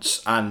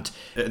wants, and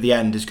at the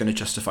end is going to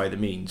justify the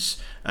means.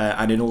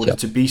 And in order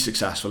to be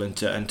successful and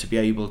to be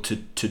able to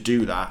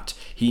do that,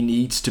 he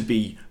needs to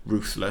be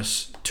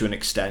ruthless to an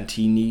extent.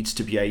 He needs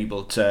to be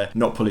able to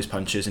not pull his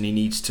punches, and he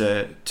needs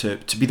to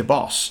be the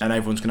boss. And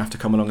everyone's going to have to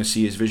come along and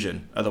see his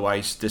vision.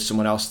 Otherwise, there's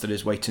someone else that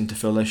is waiting to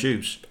fill their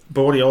shoes.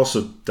 But what he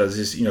also does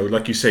is,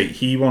 like you say,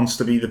 he wants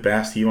to be the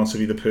best. He wants to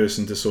be the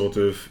person to sort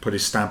of put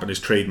his stamp and his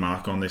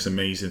trademark on this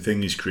amazing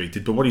thing he's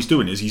created. But what he's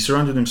doing is he's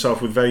surrounded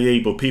himself with very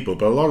able people.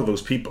 But a lot of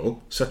those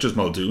people, such as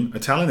Muldoon, are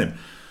telling him,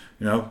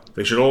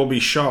 they should all be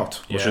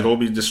shot or should all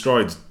be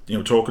destroyed,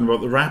 talking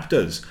about the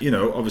raptors.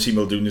 Obviously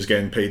Muldoon is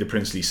getting paid a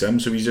princely sum,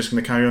 so he's just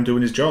going to carry on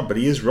doing his job. But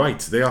he is right.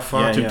 They are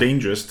far too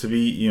dangerous to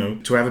be,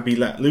 to ever be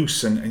let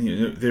loose.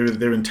 And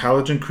they're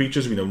intelligent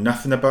creatures. We know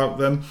nothing about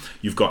them.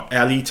 You've got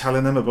Ellie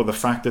telling them about the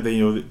fact that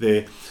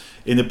they're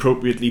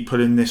inappropriately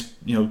putting this,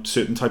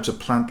 certain types of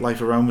plant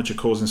life around, which are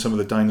causing some of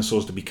the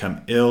dinosaurs to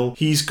become ill.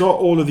 He's got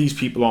all of these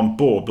people on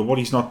board, but what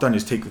he's not done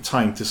is take the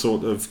time to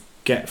sort of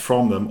get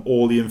from them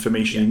all the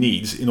information he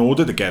needs in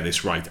order to get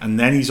this right. And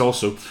then he's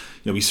also,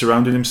 he's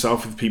surrounded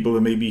himself with people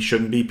that maybe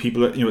shouldn't be.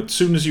 People that, as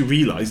soon as you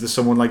realise that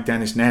someone like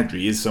Dennis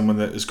Nedry is someone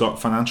that has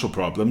got financial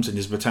problems and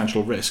is a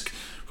potential risk,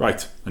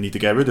 right, I need to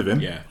get rid of him.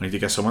 I need to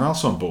get someone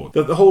else on board.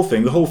 The whole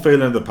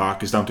failing of the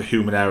park is down to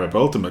human error,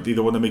 but ultimately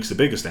the one that makes the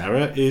biggest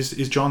error is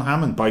John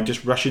Hammond, by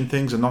just rushing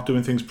things and not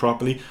doing things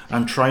properly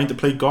and trying to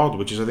play God,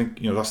 which is, I think,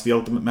 that's the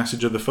ultimate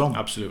message of the film.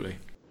 Absolutely.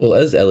 Well,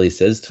 as Ellie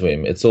says to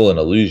him, it's all an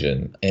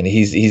illusion, and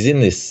he's in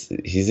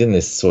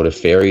this sort of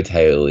fairy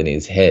tale in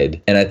his head,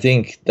 and I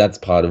think that's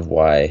part of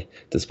why,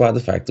 despite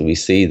the fact that we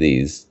see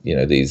these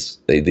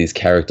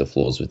character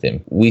flaws with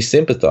him, we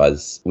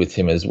sympathise with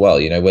him as well.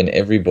 When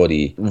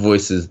everybody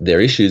voices their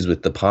issues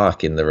with the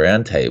park in the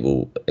round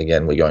table,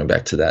 again, we're going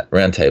back to that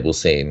round table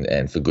scene,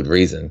 and for good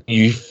reason.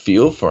 You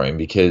feel for him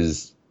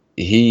because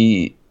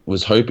he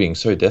was hoping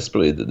so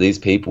desperately that these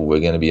people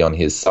were going to be on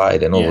his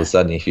side, and all of a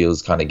sudden he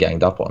feels kind of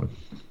ganged up on.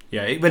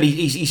 Yeah, but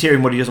he's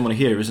hearing what he doesn't want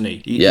to hear, isn't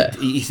he?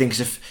 He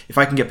thinks if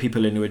I can get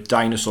people in who are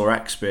dinosaur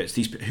experts,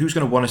 who's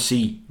going to want to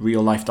see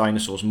real life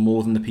dinosaurs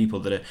more than the people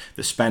that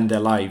spend their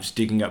lives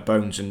digging up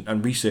bones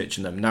and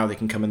researching them? Now they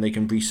can come and they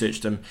can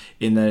research them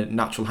in their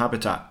natural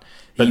habitat.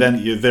 But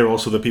then they're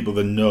also the people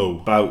that know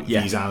about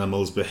these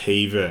animals'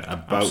 behaviour,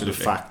 about the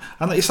fact.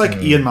 And it's like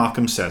Ian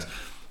Malcolm says.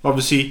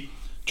 Obviously,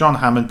 John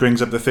Hammond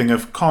brings up the thing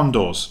of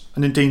condors,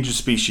 an endangered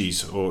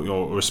species,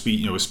 or a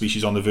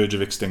species on the verge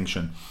of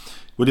extinction.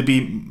 Would it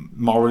be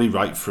morally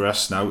right for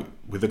us now,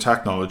 with the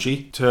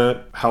technology,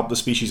 to help the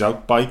species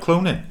out by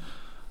cloning?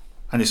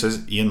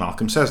 And Ian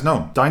Malcolm says,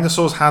 no.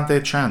 Dinosaurs had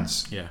their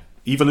chance. Yeah.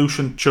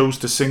 Evolution chose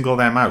to single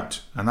them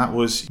out, and that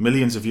was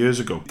millions of years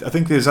ago. I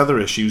think there's other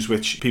issues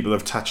which people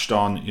have touched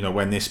on,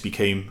 when this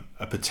became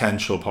a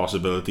potential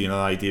possibility and an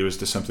idea as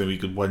to something we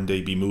could one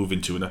day be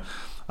moving to. And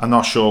I'm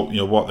not sure,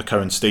 what the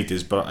current state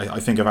is, but I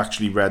think I've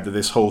actually read that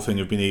this whole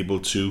thing of being able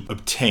to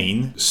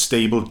obtain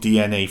stable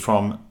DNA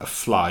from a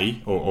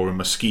fly or a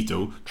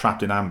mosquito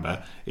trapped in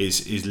amber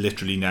is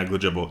literally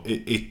negligible.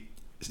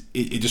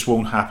 It just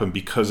won't happen,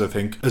 because I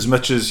think as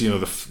much as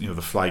the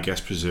fly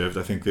gets preserved,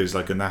 I think there's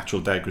like a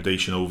natural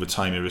degradation over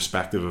time,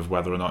 irrespective of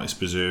whether or not it's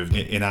preserved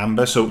in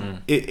amber. So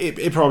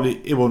it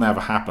will never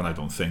happen, I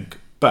don't think.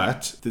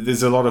 But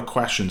there's a lot of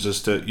questions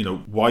as to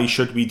why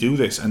should we do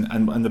this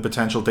and the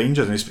potential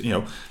dangers. And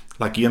it's,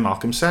 like Ian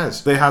Malcolm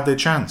says, they had their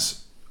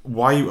chance.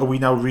 Why are we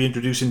now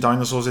reintroducing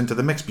dinosaurs into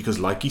the mix? Because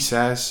like he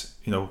says,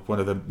 one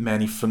of the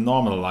many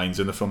phenomenal lines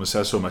in the film that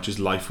says so much is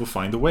life will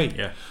find a way.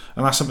 Yeah.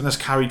 And that's something that's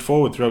carried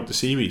forward throughout the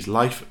series.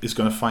 Life is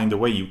going to find a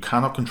way. You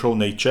cannot control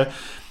nature.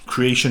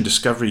 Creation,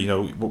 discovery,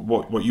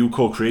 what you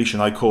call creation,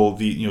 I call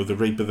the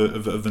rape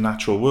of the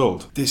natural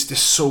world. There's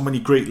so many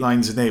great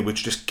lines in there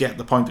which just get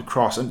the point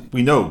across, and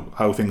we know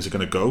how things are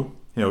going to go.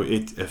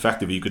 It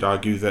effectively, you could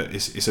argue that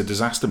it's a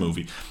disaster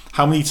movie.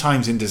 How many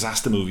times in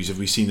disaster movies have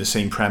we seen the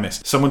same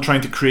premise? Someone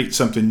trying to create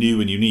something new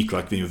and unique,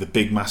 like the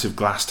big massive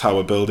glass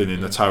tower building in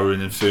the Tower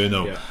in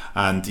Inferno,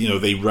 and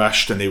they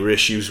rushed and there were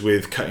issues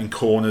with cutting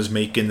corners,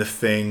 making the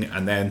thing,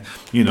 and then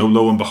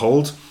lo and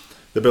behold,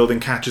 the building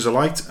catches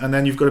alight, and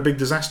then you've got a big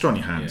disaster on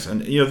your hands.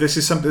 And this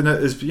is something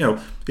that is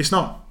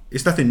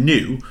it's nothing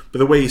new, but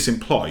the way it's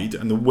employed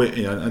and the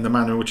way and the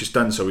manner in which it's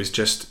done so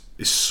is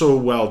so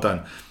well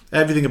done.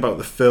 Everything about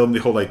the film, the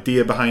whole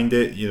idea behind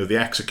it, the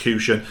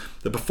execution,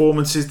 the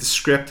performances, the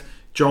script,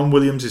 John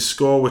Williams'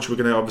 score, which we're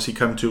going to obviously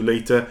come to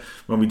later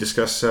when we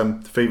discuss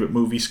favourite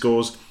movie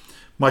scores,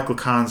 Michael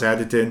Cahn's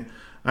editing,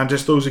 and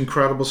just those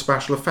incredible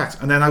special effects.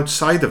 And then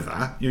outside of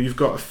that, you've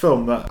got a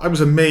film that I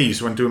was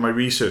amazed when doing my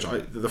research,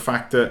 the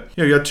fact that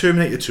you had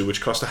Terminator 2, which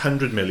cost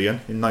 $100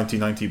 million in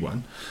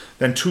 1991.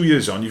 Then 2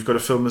 years on, you've got a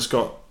film that's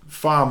got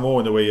far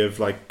more in the way of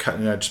like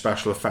cutting edge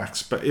special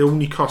effects, but it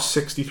only cost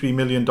 $63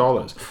 million.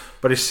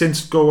 But it's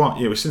since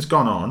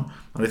gone on,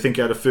 and I think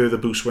it had a further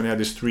boost when it had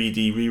his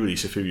 3D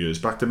re-release a few years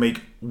back to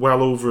make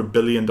well over $1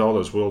 billion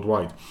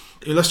worldwide.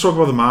 Let's talk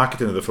about the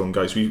marketing of the film,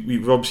 guys.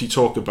 We've obviously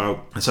talked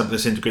about, and something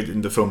that's integrated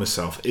in the film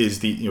itself is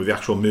the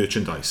actual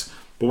merchandise.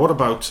 But what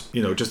about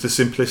just the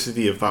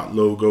simplicity of that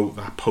logo,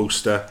 that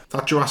poster?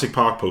 That Jurassic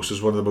Park poster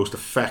is one of the most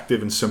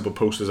effective and simple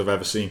posters I've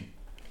ever seen.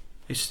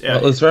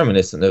 It's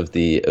reminiscent of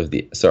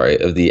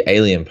the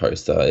Alien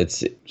poster.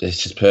 It's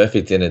just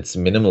perfect in its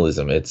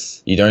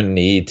minimalism. You don't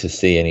need to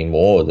see any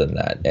more than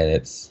that, and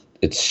it's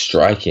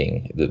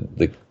striking.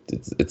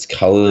 It's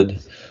coloured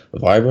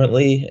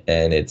vibrantly,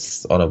 and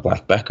it's on a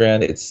black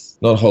background. It's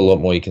not a whole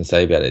lot more you can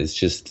say about it.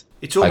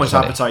 It's almost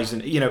iconic.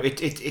 Advertising.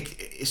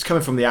 It's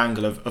coming from the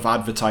angle of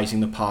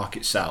advertising the park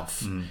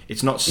itself.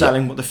 It's not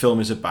selling what the film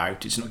is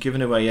about. It's not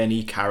giving away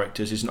any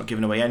characters. It's not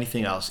giving away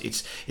anything else.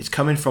 It's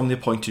coming from the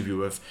point of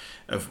view of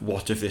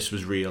what if this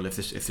was real, if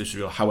this was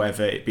real.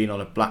 However, it being on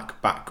a black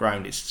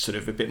background, it's sort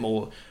of a bit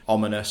more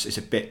ominous. It's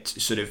a bit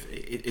sort of,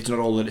 it's not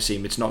all that it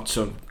seems. It's not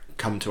some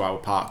come to our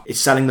park. It's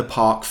selling the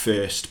park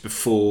first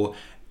before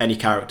any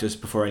characters,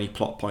 before any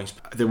plot points.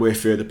 There were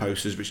further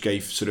posters which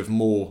gave sort of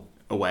more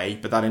away,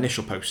 but that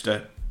initial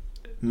poster,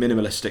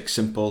 minimalistic,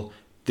 simple,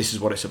 this is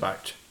what it's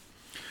about.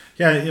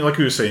 Yeah, like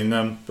we were saying,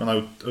 when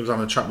I was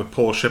having a chat with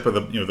Paul Shipper,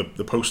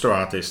 the poster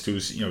artist,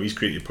 who's he's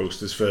created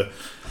posters for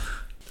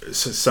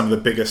some of the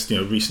biggest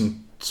recent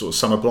sort of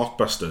summer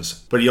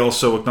blockbusters. But he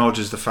also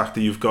acknowledges the fact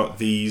that you've got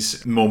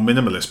these more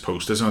minimalist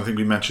posters, and I think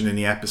we mentioned in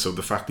the episode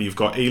the fact that you've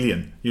got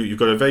Alien. You've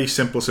got a very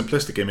simple,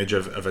 simplistic image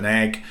of an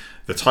egg,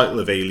 the title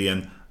of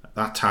Alien,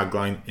 that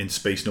tagline, in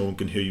space no one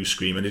can hear you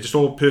scream, and it just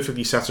all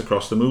perfectly sets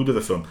across the mood of the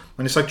film.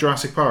 And it's like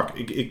Jurassic Park.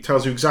 It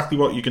tells you exactly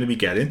what you're going to be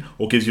getting,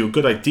 or gives you a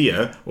good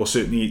idea, or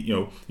certainly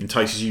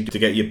entices you to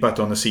get your butt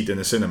on the seat in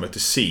the cinema to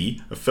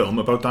see a film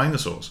about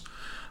dinosaurs.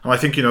 And I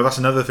think that's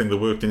another thing that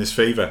worked in his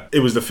favour.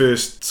 It was the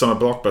first summer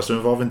blockbuster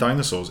involving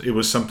dinosaurs. It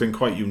was something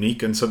quite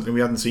unique and something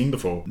we hadn't seen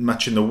before,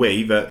 much in the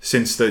way that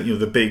since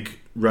the big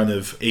run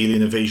of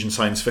alien invasion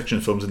science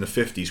fiction films in the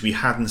 50s, we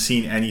hadn't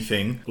seen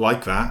anything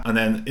like that. And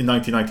then in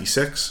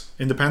 1996,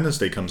 Independence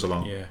Day comes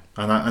along,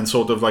 and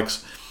sort of like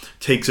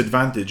takes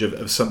advantage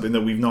of something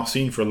that we've not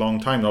seen for a long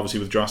time. And obviously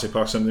with Jurassic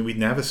Park, something we'd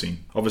never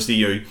seen. Obviously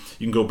you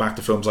can go back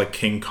to films like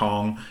King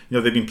Kong.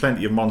 There've been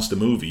plenty of monster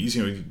movies,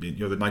 the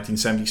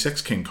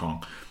 1976 King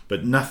Kong,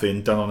 but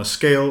nothing done on a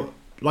scale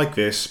like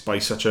this by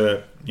such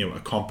a a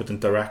competent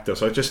director.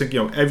 So I just think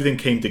everything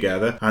came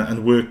together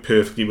and worked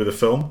perfectly with the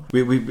film.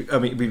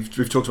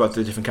 We've talked about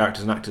the different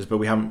characters and actors, but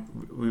we've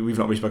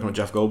not really spoken about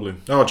Jeff Goldblum.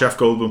 Oh, Jeff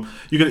Goldblum!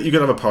 You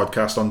could have a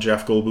podcast on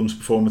Jeff Goldblum's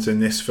performance in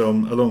this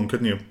film alone,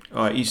 couldn't you?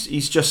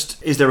 He's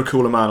just. Is there a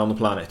cooler man on the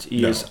planet?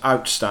 He is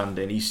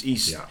outstanding.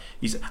 He's.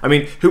 I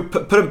mean, who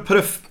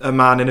put a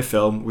man in a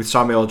film with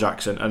Samuel L.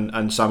 Jackson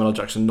and Samuel L.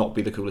 Jackson not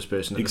be the coolest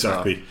person at the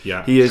start? Exactly.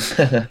 Yeah. He is.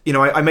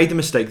 I made the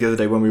mistake the other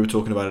day when we were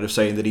talking about it of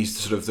saying that he's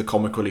sort of the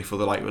comic relief or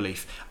the light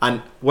relief.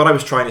 And what I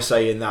was trying to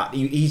say in that,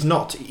 he's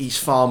not. He's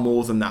far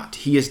more than that.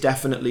 He is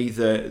definitely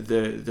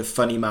the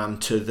funny man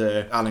to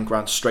the Alan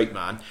Grant straight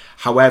man.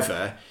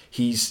 However,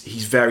 he's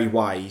very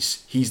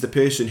wise. He's the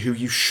person who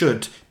you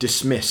should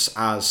dismiss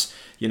as,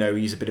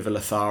 he's a bit of a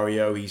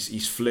Lothario,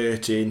 he's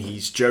flirting,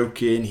 he's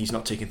joking, he's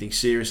not taking things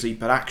seriously.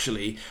 But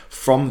actually,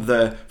 from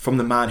the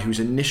man who's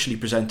initially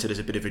presented as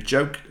a bit of a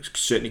joke,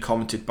 certainly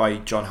commented by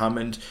John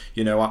Hammond,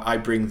 I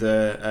bring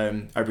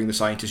the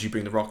scientist, you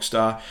bring the rock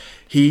star.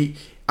 He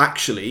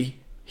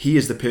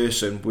is the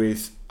person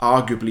with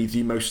arguably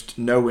the most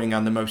knowing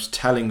and the most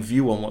telling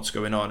view on what's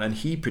going on, and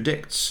he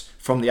predicts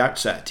from the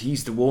outset.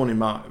 He's the warning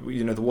mark,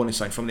 the warning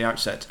sign from the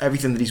outset.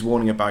 Everything that he's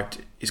warning about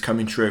is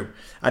coming true,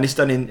 and it's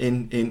done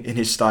in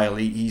his style.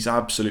 He's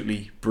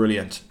absolutely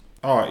brilliant.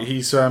 Oh,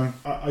 he's.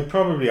 I'd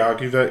probably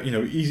argue that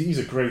he's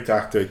a great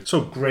actor.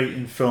 So great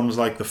in films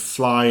like The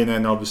Fly, and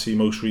then obviously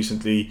most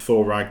recently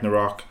Thor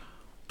Ragnarok.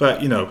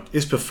 But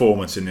his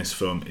performance in this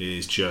film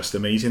is just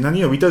amazing, and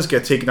he does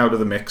get taken out of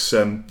the mix.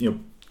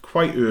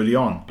 Quite early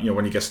on,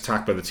 when he gets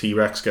attacked by the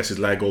T-Rex, gets his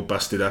leg all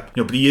busted up,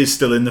 but he is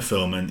still in the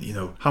film. And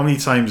how many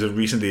times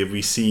recently have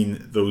we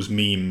seen those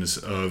memes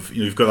of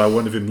you've got that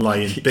one of him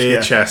lying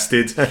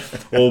bare-chested,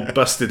 all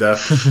busted up,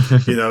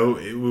 they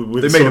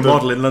made a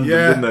model in London,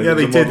 didn't they? Yeah,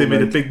 they did. They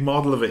made a big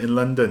model of it in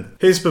London.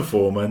 His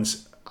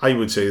performance, I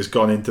would say, has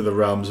gone into the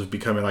realms of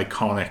becoming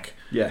iconic.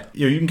 Yeah,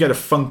 you can get a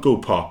Funko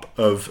Pop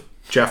of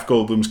Jeff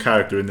Goldblum's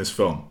character in this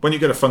film. When you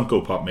get a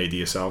Funko Pop made to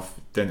yourself,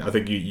 then I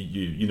think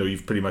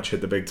you've pretty much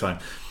hit the big time.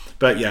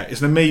 But yeah, it's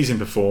an amazing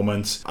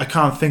performance. I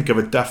can't think of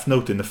a death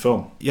note in the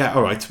film. Yeah,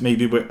 all right,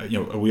 maybe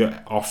are we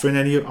offering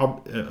any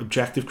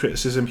objective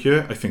criticism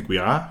here? I think we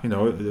are.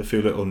 A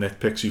few little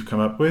nitpicks you've come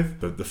up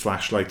with, the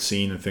flashlight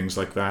scene and things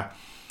like that.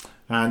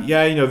 And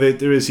yeah,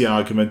 there is the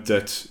argument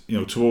that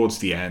towards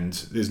the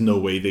end, there's no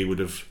way they would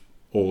have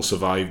all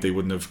survived. They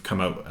wouldn't have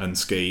come out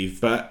unscathed.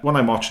 But when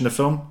I'm watching the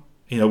film,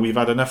 we've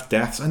had enough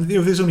deaths, and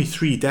there's only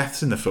 3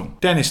 deaths in the film.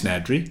 Dennis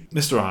Nedry,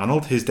 Mr.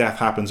 Arnold, his death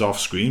happens off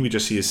screen. We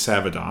just see his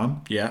severed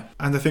arm. Yeah.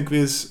 And I think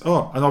there's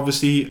and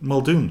obviously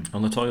Muldoon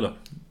on the toilet.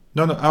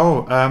 No.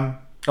 Oh,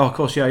 of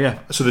course, yeah.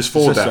 So there's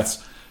 4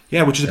 deaths.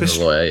 Yeah, which is a bit. The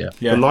lawyer,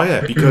 The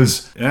lawyer,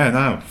 because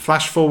now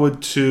flash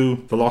forward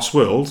to The Lost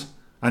World,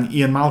 and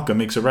Ian Malcolm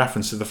makes a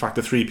reference to the fact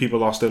that 3 people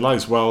lost their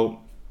lives.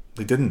 Well,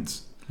 they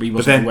didn't. We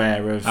wasn't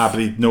aware of.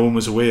 But no one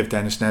was aware of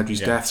Dennis Nedry's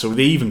death, so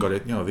they even got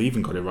it. They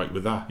even got it right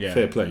with that. Yeah.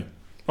 Fair play.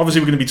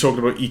 Obviously, we're going to be talking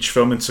about each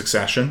film in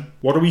succession.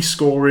 What are we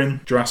scoring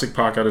Jurassic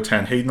Park out of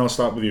 10? Hayden, I'll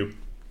start with you.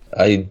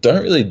 I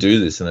don't really do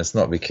this, and it's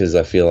not because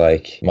I feel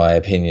like my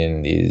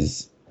opinion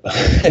is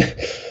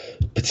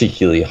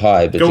particularly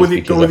high. But go with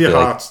your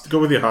heart. Go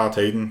with your heart,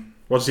 Hayden.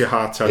 What does your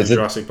heart tell you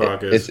Jurassic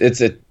Park is?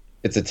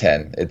 It's a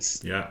 10.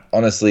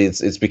 Honestly,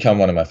 it's become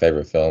one of my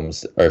favorite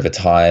films over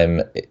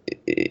time.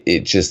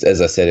 It just,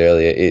 as I said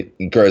earlier,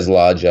 it grows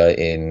larger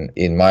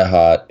in my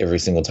heart every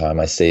single time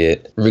I see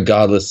it,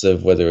 regardless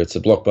of whether it's a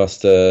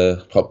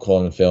blockbuster,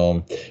 popcorn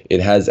film. It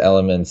has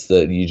elements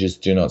that you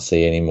just do not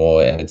see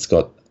anymore, and it's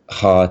got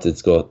heart.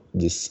 It's got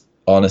this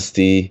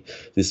honesty,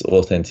 this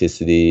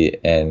authenticity,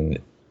 and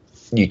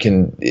you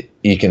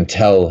can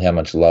tell how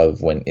much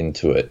love went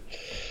into it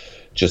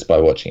just by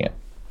watching it.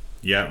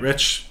 Yeah,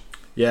 Rich.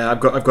 Yeah, I've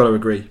got to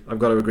agree.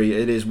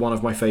 It is one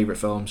of my favourite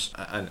films,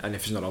 and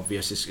if it's not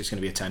obvious, it's going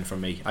to be a 10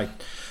 from me. I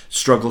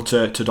struggle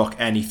to dock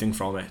anything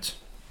from it.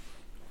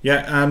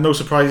 Yeah, no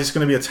surprise, it's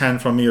going to be a 10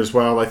 from me as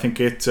well. I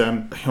think it,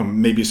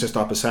 maybe it's just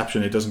our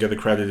perception, it doesn't get the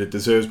credit it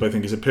deserves, but I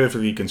think it's a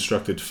perfectly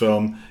constructed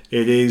film.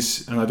 It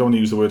is, and I don't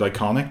use the word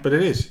iconic, but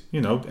it is,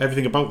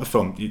 everything about the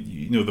film.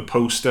 The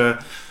poster,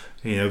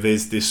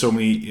 there's so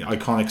many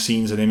iconic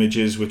scenes and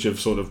images which have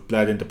sort of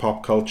bled into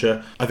pop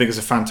culture. I think it's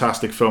a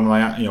fantastic film, and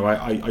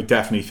I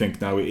definitely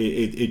think now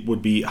it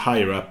would be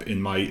higher up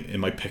in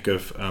my pick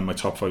of my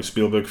top 5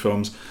 Spielberg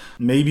films.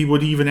 Maybe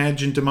would even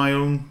edge into my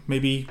own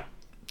maybe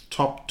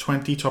top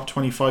 20, top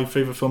 25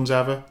 favourite films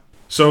ever.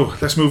 So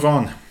let's move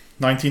on.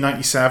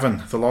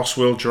 1997, The Lost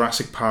World,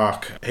 Jurassic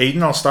Park.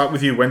 Hayden, I'll start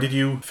with you. When did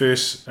you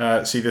first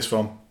see this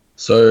film?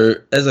 So,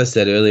 as I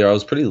said earlier, I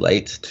was pretty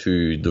late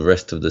to the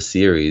rest of the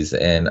series,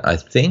 and I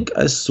think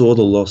I saw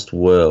The Lost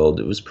World.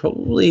 It was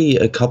probably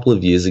a couple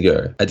of years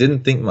ago. I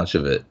didn't think much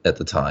of it at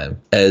the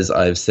time. As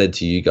I've said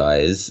to you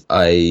guys,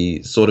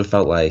 I sort of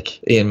felt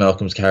like Ian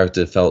Malcolm's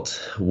character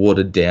felt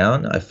watered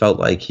down. I felt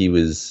like he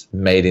was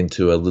made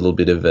into a little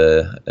bit of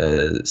a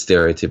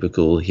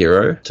stereotypical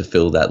hero to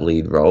fill that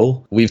lead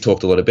role. We've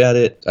talked a lot about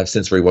it. I've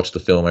since rewatched the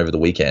film over the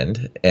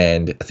weekend,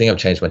 and I think I've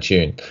changed my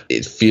tune.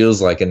 It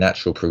feels like a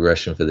natural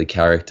progression for the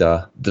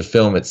character. The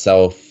film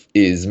itself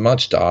is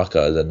much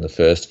darker than the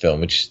first film,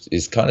 which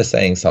is kind of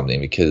saying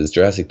something, because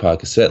Jurassic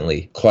Park is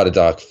certainly quite a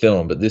dark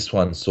film, but this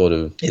one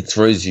it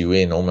throws you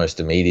in almost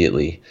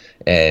immediately,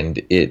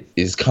 and it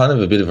is kind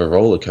of a bit of a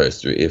roller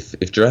coaster.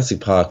 If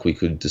Jurassic Park we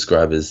could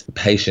describe as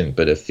patient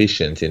but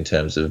efficient in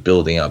terms of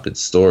building up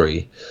its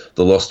story,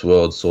 The Lost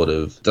World sort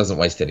of doesn't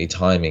waste any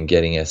time in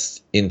getting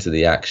us into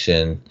the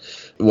action.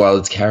 While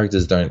its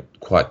characters don't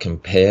quite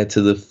compare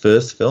to the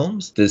first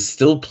films, there's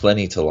still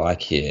plenty to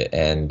like here,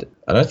 and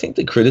I don't think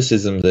the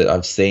criticism that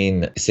I've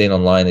seen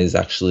online is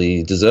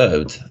actually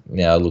deserved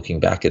now looking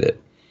back at it.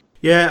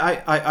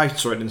 Yeah, I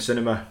saw it in the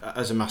cinema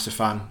as a massive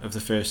fan of the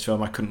first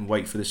film. I couldn't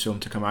wait for this film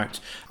to come out.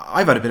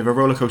 I've had a bit of a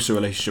rollercoaster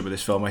relationship with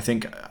this film. I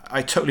think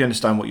I totally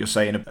understand what you're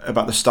saying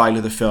about the style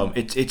of the film.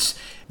 It's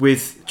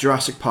with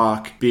Jurassic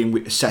Park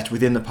being set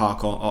within the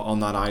park on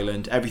that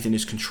island. Everything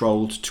is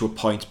controlled to a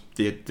point.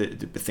 The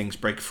things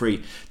break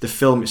free. The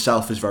film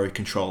itself is very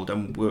controlled,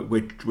 and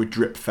we're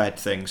drip fed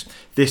things.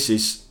 This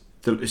is.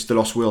 It's The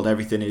Lost World.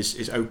 Everything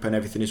is open,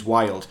 everything is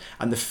wild,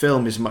 and the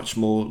film is much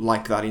more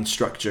like that in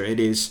structure. It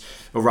is,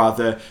 or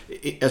rather,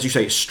 as you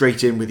say, it's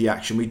straight in with the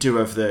action. We do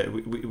have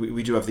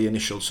the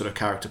initial sort of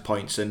character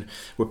points, and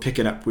we're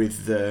picking up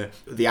with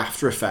the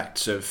after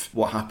effects of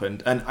what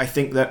happened. And I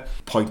think that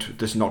point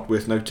that's not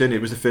worth noting.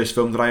 It was the first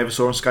film that I ever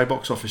saw on Sky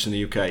Box Office in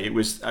the UK.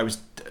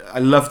 I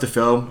loved the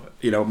film.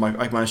 You know,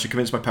 I managed to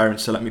convince my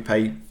parents to let me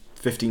pay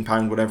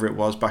 £15, whatever it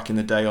was back in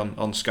the day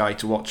on Sky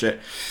to watch it.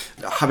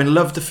 Having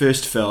loved the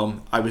first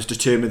film, I was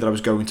determined that I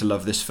was going to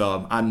love this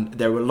film, and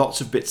there were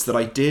lots of bits that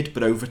I did,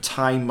 but over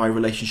time my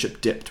relationship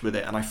dipped with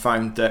it, and I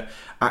found that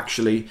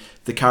actually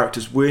the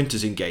characters weren't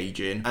as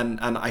engaging, and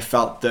I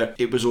felt that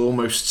it was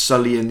almost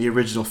sullying the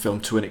original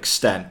film to an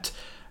extent.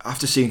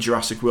 After seeing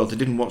Jurassic World, I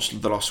didn't watch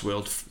The Lost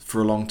World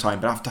for a long time,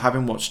 but after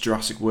having watched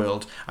Jurassic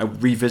World, I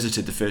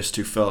revisited the first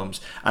two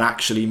films, and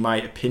actually my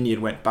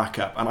opinion went back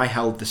up, and I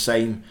held the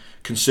same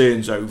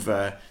concerns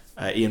over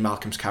Ian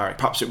Malcolm's character.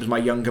 Perhaps it was my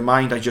younger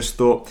mind. I just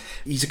thought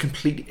he's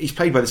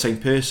played by the same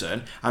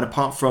person, and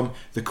apart from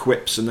the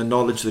quips and the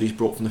knowledge that he's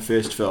brought from the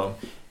first film,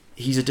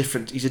 he's a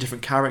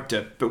different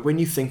character. But when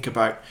you think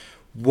about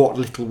what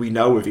little we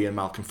know of Ian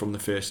Malcolm from the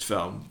first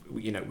film,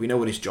 we know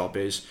what his job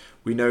is.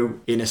 We know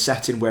in a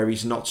setting where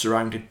he's not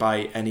surrounded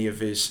by any of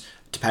his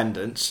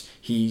dependents,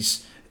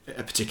 he's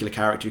a particular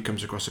character who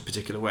comes across a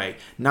particular way.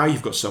 Now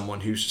you've got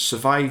someone who's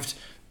survived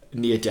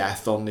near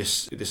death on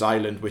this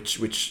island,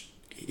 which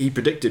he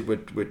predicted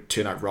would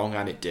turn out wrong,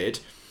 and it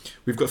did.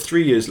 We've got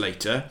 3 years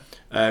later,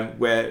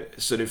 where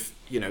sort of,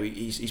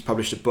 he's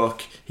published a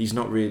book. He's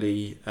not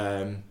really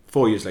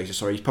 4 years later.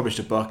 Sorry, he's published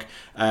a book.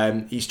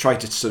 He's tried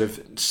to sort of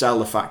sell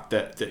the fact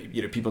that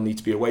people need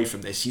to be away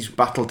from this. He's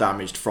battle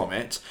damaged from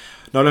it.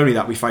 Not only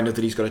that, we find out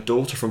that he's got a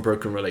daughter from a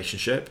broken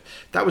relationship.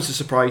 That was a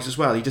surprise as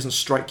well. He doesn't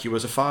strike you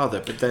as a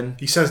father, but then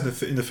he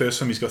says in the first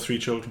film he's got 3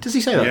 children. Does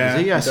he say that?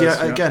 Yeah, does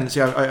he?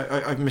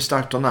 Yeah. I missed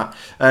out on that.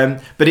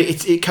 But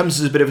it comes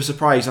as a bit of a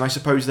surprise, and I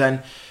suppose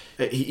then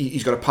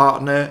he's got a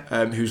partner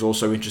who's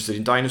also interested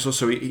in dinosaurs,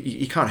 so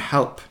he can't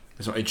help.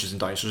 He's not interested in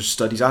dinosaurs, just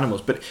studies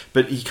animals, but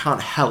he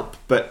can't help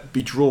but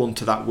be drawn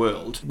to that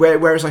world.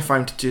 Whereas I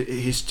found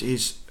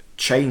his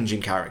change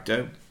in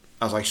character,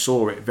 as I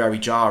saw it, very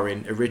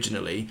jarring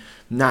originally.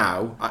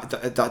 Now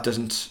that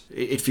doesn't.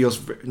 It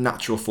feels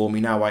natural for me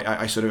now.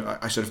 I sort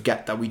of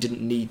get that we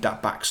didn't need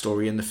that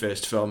backstory in the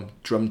first film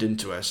drummed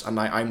into us, and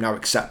I'm now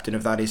accepting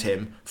of that is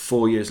him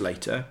 4 years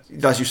later.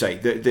 As you say,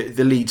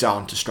 the leads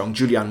aren't as strong.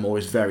 Julianne Moore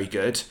is very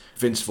good.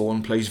 Vince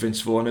Vaughn plays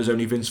Vince Vaughn as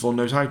only Vince Vaughn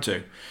knows how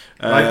to.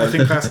 I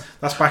think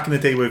that's back in the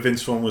day where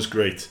Vince Vaughn was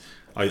great.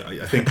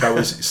 I think that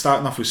was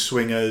starting off with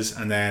Swingers,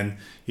 and then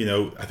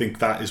I think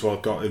that is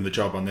what got him the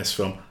job on this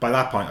film. By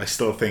that point, I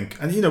still think,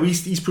 and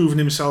he's proven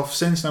himself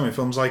since now in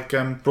films like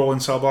Brawl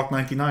in Cell Block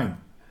 99.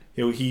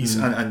 He's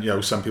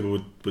and some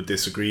people would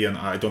disagree, and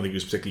I don't think he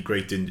was particularly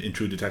great in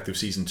True Detective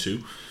season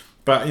 2.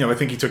 But I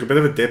think he took a bit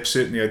of a dip.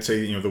 Certainly, I'd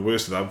say the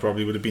worst of that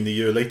probably would have been the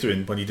year later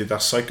when he did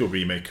that Psycho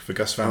remake for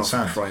Gus Van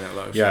Sant. Crying out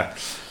loud. Yeah.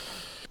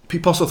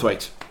 Pete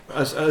Postlethwaite,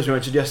 as we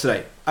mentioned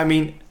yesterday. I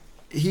mean,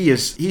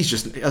 he's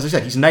just, as I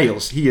said, he's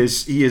nails. He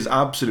is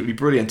absolutely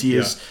brilliant. He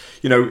is,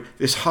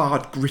 this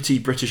hard, gritty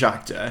British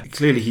actor.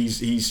 Clearly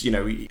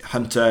he's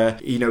hunter.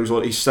 He knows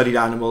he's studied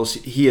animals.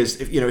 He is,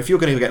 if you're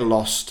going to get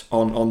lost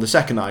on the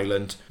second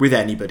island with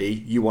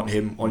anybody, you want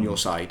him on your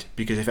side,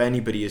 because if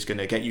anybody is going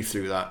to get you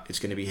through that, it's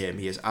going to be him.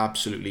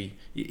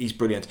 He's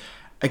brilliant.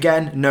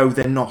 Again, no,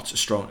 they're not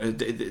strong.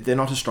 They're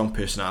not as strong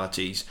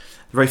personalities.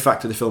 The very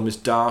fact that the film is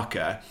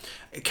darker,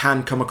 it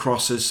can come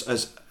across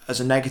as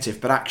a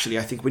negative, but actually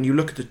I think when you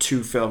look at the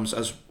two films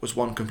as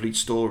one complete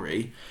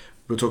story,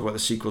 we'll talk about the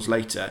sequels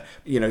later,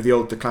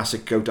 the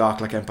classic go dark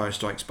like Empire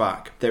Strikes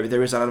Back, there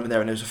is that element there,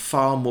 and there's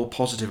far more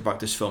positive about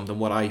this film than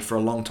what I for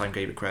a long time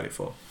gave it credit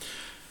for.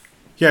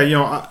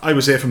 Yeah, I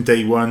was there from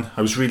day one.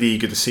 I was really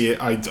eager to see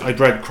it. I'd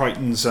read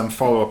Crichton's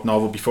follow-up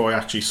novel before I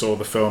actually saw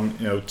the film,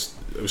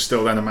 was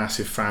still then a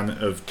massive fan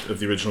of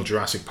the original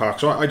Jurassic Park,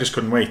 so I just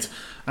couldn't wait.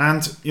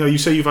 And, you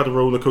say you've had a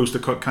roller coaster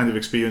kind of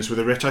experience with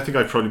it, Rich. I think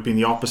I've probably been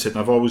the opposite,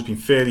 and I've always been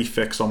fairly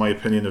fixed on my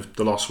opinion of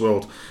The Lost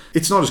World.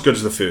 It's not as good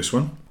as the first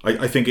one.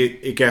 I think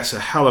it gets a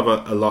hell of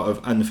a lot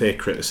of unfair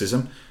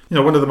criticism.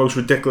 One of the most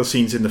ridiculous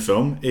scenes in the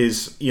film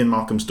is Ian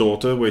Malcolm's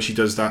daughter, where she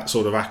does that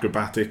sort of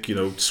acrobatic,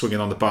 swinging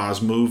on the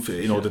bars move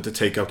in order to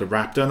take out a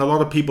raptor. And a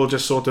lot of people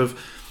just sort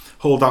of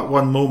hold that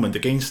one moment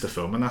against the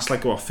film, and that's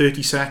like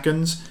 30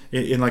 seconds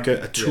in like a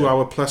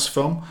 2-hour plus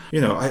film.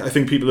 I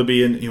think people are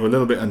being a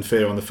little bit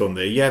unfair on the film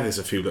there. Yeah, there's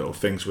a few little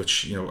things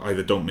which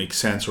either don't make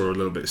sense or are a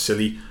little bit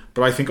silly,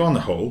 but I think on the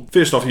whole,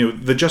 first off,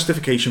 the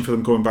justification for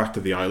them going back to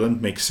the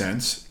island makes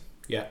sense.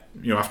 Yeah.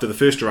 After the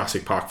first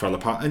Jurassic Park fell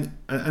apart, and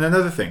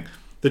another thing,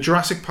 the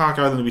Jurassic Park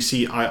island we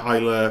see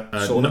Isla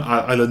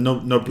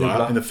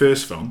Nublar in the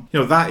first film,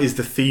 that is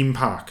the theme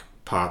park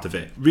part of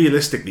it.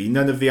 Realistically,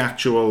 none of the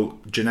actual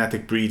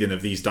genetic breeding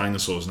of these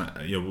dinosaurs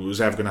was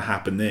ever going to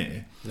happen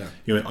there. No.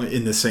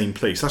 In the same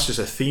place. That's just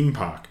a theme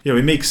park.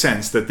 It makes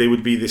sense that they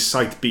would be this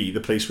Site B, the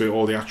place where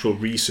all the actual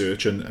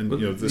research and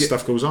the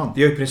stuff goes on.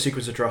 The opening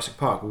sequence of Jurassic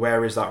Park,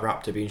 where is that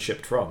raptor being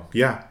shipped from?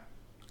 Yeah.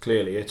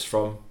 Clearly, it's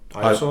from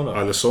Isla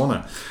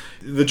Sorna.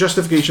 The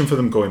justification for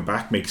them going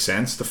back makes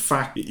sense. The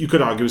fact, you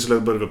could argue, is a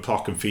little bit of a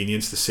plot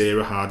convenience. The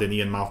Sarah Harding,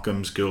 Ian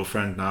Malcolm's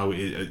girlfriend, now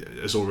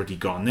has already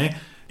gone there.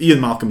 Ian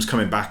Malcolm's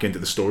coming back into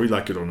the story,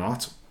 like it or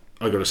not.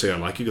 I got to say I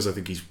like it because I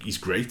think he's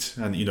great,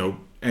 and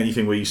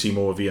anything where you see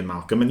more of Ian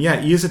Malcolm, and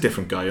yeah, he is a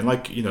different guy. And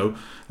like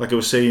I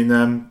was saying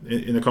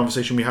in the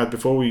conversation we had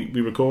before we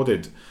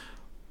recorded,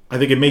 I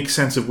think it makes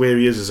sense of where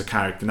he is as a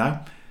character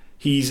now.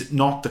 He's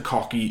not the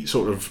cocky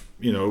sort of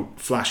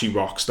flashy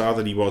rock star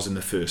that he was in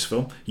the first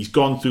film. He's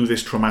gone through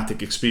this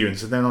traumatic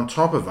experience, and then on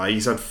top of that,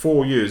 he's had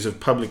 4 years of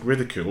public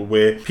ridicule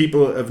where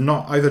people have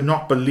either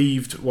not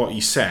believed what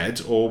he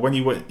said, or when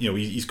he went,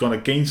 he's gone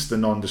against the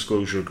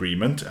non-disclosure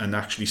agreement and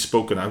actually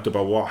spoken out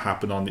about what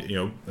happened on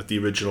at the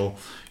original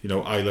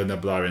Isla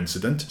Nublar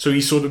incident. So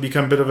he's sort of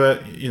become a bit of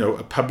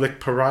a public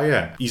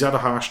pariah. He's had a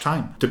harsh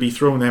time. To be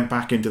thrown then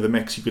back into the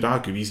mix, you could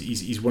argue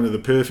he's one of the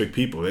perfect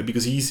people there,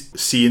 because he's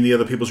seeing the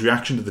other people's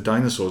reaction to the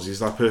dinosaurs. He's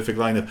that perfect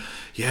line of,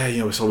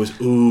 it's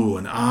always ooh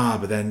and ah,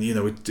 but then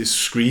it's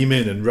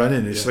screaming and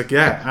running. It's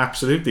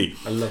absolutely.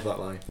 I love that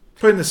line.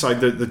 Putting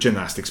aside the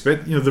gymnastics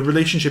bit, the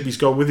relationship he's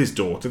got with his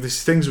daughter,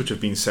 there's things which have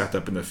been set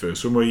up in the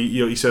first one where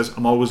he says,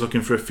 I'm always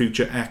looking for a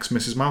future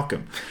ex-Mrs.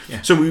 Malcolm.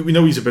 Yeah. So we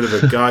know he's a bit of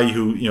a guy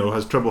who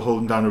has trouble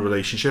holding down a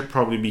relationship,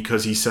 probably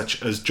because he's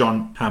such, as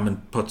John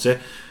Hammond puts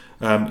it,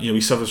 he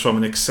suffers from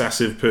an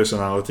excessive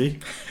personality.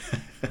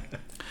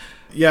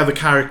 Yeah, the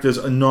characters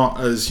are not,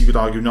 as you could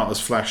argue, not as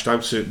fleshed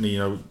out. Certainly,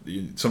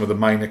 some of the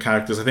minor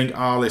characters. I think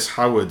Arliss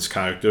Howard's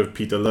character of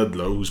Peter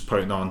Ludlow, who's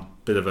putting on a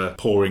bit of a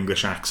poor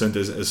English accent,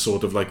 as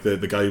sort of like the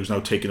guy who's now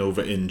taken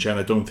over InGen.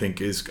 I think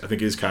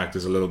his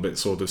character's a little bit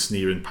sort of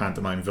sneering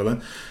pantomime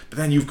villain. But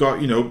then you've got,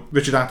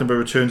 Richard Attenborough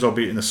returns,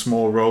 albeit in a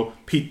small role.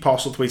 Pete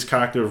Postlethwaite's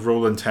character of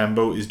Roland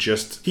Tembo is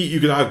just, you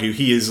could argue,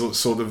 he is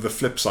sort of the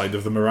flip side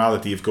of the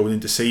morality of going in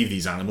to save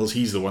these animals.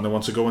 He's the one that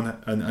wants to go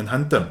and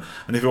hunt them.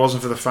 And if it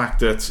wasn't for the fact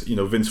that,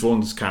 Vince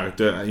Vaughn's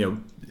character,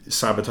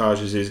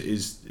 sabotages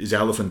his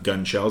elephant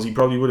gun shells, he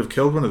probably would have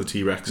killed one of the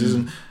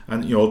T-Rexes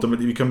and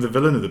ultimately become the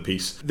villain of the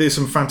piece. There's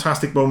some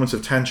fantastic moments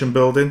of tension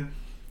building.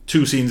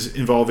 2 scenes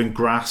involving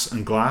grass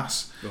and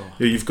glass.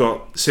 You've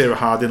got Sarah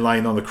Harding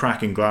lying on the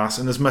cracking glass,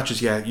 and as much as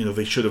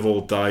they should have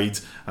all died,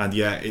 and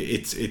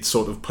it's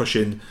sort of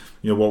pushing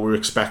what we're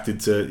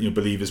expected to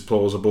believe is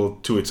plausible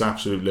to its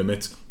absolute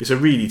limit. It's a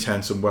really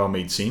tense and well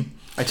made scene.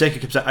 I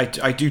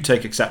do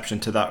take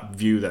exception to that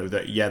view, though,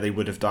 that they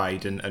would have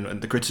died,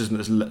 and the criticism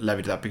that's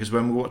levied at that, because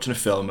when we're watching a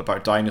film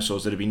about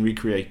dinosaurs that have been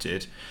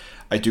recreated,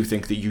 I do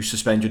think that you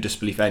suspend your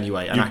disbelief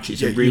anyway, and actually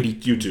it's a really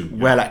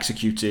well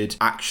executed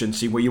action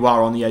scene where you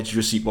are on the edge of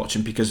your seat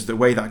watching, because the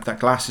way that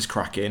glass is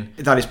cracking,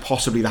 that is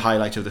possibly the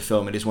highlight of the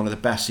film. It is one of the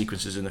best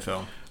sequences in the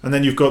film. And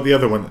then you've got the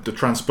other one, the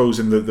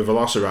transposing the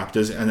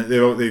velociraptors,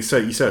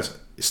 and he says,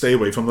 stay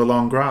away from the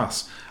long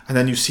grass. And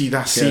then you see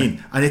that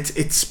scene, and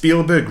it's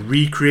Spielberg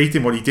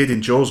recreating what he did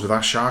in Jaws with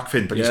that shark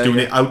fin, but he's doing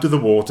it out of the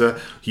water.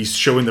 He's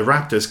showing the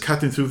raptors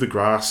cutting through the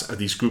grass and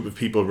these group of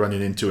people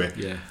running into it.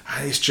 Yeah.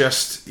 And it's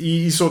just,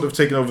 he's sort of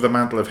taken over the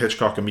mantle of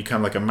Hitchcock and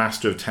become like a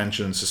master of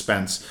tension and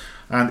suspense.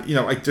 And,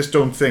 I just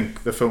don't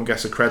think the film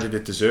gets the credit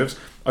it deserves.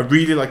 I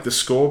really like the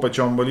score by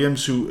John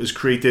Williams, who has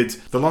created...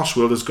 The Lost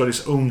World has got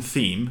its own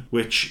theme,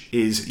 which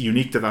is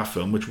unique to that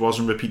film, which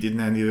wasn't repeated in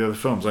any of the other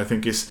films. I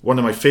think it's one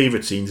of my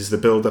favourite scenes is the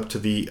build-up to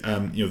the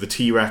the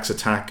T-Rex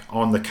attack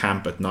on the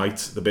camp at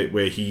night, the bit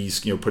where he's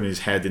putting his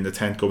head in the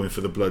tent, going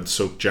for the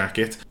blood-soaked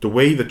jacket. The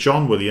way that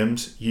John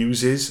Williams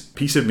uses a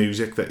piece of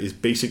music that is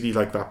basically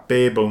like that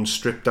bare-bones,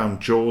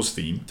 stripped-down Jaws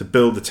theme to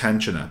build the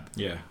tension up.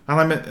 Yeah. And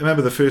I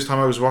remember the first time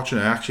I was watching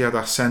it, I actually had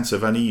that sense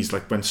of unease,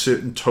 like when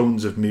certain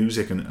tones of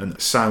music and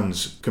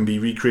sounds can be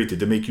recreated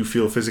to make you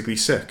feel physically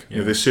sick.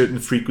 There's certain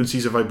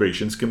frequencies of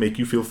vibrations can make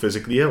you feel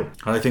physically ill.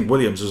 And I think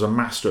Williams was a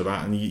master of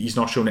that, and he's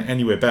not shown it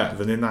anywhere better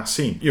than in that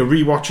scene.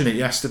 Rewatching it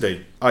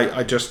yesterday,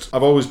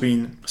 I've always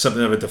been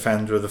something of a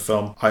defender of the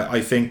film.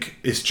 I think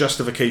its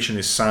justification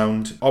is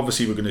sound.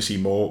 Obviously, we're going to see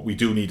more. We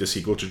do need a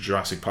sequel to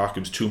Jurassic Park.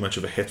 It was too much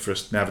of a hit for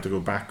us never to go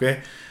back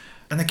there.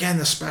 And again,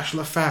 the special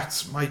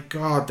effects, my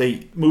God,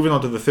 moving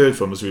on to the third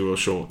film as we will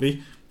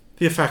shortly,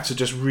 the effects are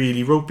just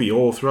really ropey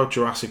all throughout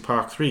Jurassic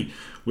Park 3.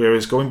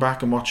 Whereas going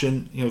back and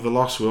watching, The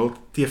Lost World,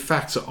 the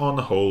effects are on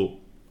the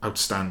whole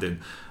outstanding.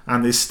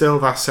 And there's still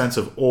that sense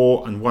of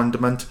awe and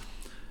wonderment.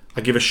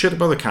 I give a shit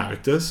about the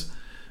characters.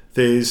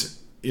 There's,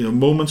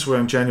 moments where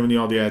I'm genuinely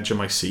on the edge of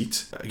my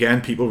seat.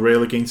 Again, people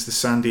rail against the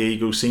San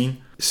Diego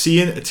scene.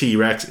 Seeing a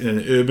T-Rex in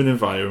an urban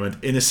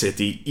environment in a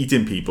city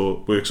eating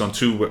people works on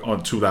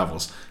two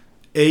levels.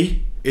 A,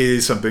 it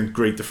is something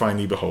great to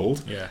finally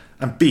behold. Yeah.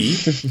 And B,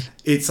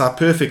 it's that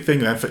perfect thing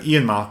then for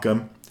Ian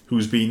Malcolm,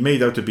 who's been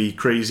made out to be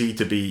crazy,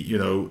 to be,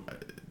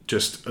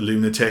 just a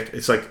lunatic.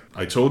 It's like,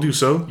 I told you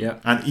so. Yeah.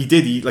 And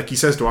he like he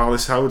says to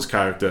Alice Howard's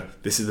character,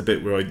 this is the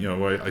bit where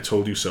I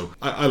told you so.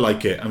 I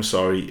like it. I'm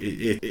sorry.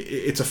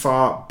 It's a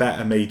far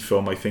better made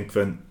film, I think,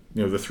 than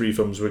the three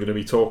films we're going to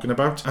be talking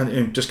about.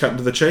 And just cutting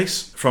to the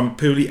chase, from a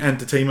purely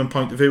entertainment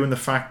point of view, and the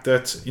fact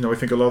that, I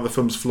think a lot of the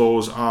film's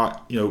flaws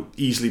are,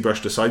 easily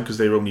brushed aside because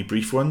they're only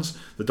brief ones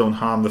that don't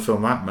harm the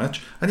film that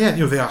much. And yeah,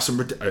 there are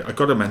some, I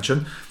got to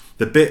mention,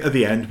 the bit at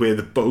the end where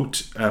the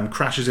boat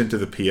crashes into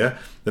the pier,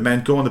 the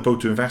men go on the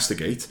boat to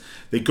investigate,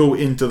 they go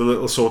into the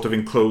little sort of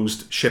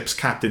enclosed ship's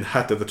captain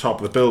hut at the top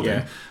of the building.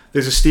 Yeah.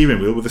 There's a steering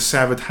wheel with a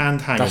severed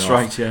hand hanging off. That's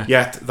right, yeah.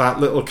 Yet that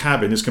little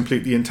cabin is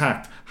completely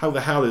intact. How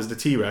the hell is the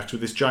T-Rex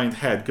with this giant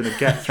head going to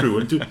get through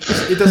and do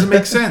it? Doesn't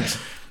make sense.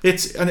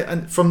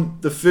 And from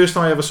the first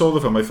time I ever saw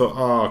the film, I thought,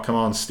 oh, come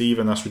on,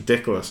 Steven, that's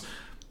ridiculous.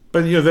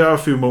 But there are a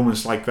few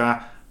moments like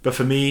that. But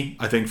for me,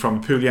 I think from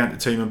a purely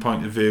entertainment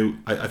point of view,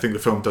 I think the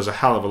film does a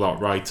hell of a lot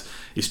right.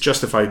 It's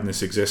justified in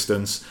its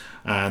existence.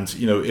 And,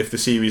 if the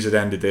series had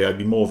ended there, I'd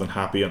be more than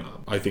happy. And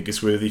I think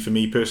it's worthy for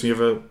me personally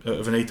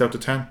of an 8 out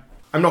of 10.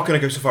 I'm not going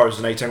to go so far as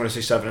an 8. I'm going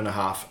to say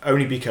 7.5.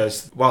 Only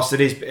because whilst it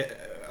is,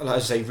 as I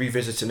say,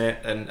 revisiting it,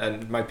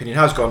 and my opinion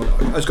has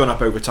gone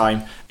up over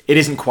time, it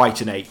isn't quite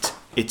an 8.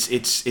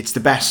 It's the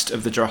best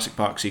of the Jurassic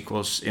Park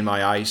sequels in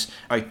my eyes.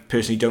 I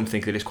personally don't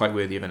think that it's quite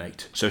worthy of an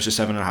 8. So it's a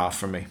 7.5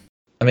 from me.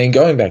 I mean,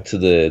 going back to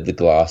the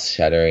glass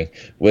shattering,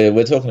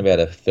 we're talking about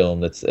a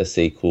film that's a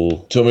sequel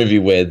to a movie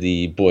where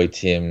the boy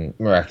Tim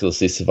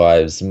miraculously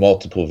survives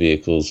multiple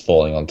vehicles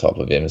falling on top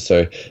of him.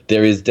 So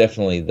there is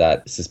definitely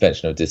that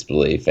suspension of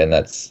disbelief, and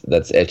that's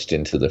etched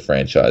into the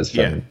franchise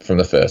from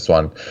the first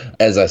one.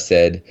 As I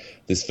said,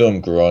 this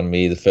film grew on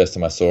me. The first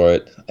time I saw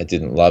it, I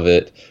didn't love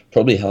it.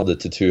 Probably held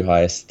it to too high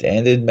a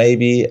standard,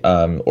 maybe,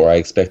 or I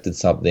expected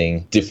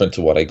something different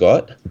to what I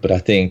got. But I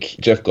think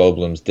Jeff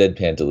Goldblum's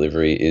deadpan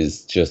delivery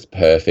is just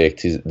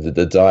perfect.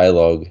 The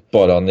dialogue,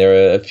 spot on.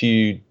 There are a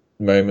few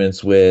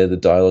moments where the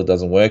dialogue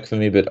doesn't work for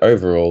me, but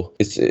overall,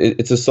 it's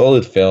a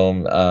solid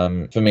film.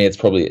 For me, it's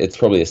probably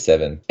a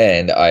 7.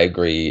 And I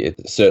agree,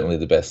 it's certainly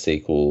the best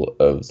sequel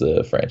of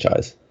the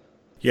franchise.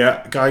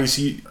 Yeah, guys,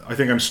 I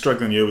think I'm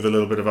struggling here with a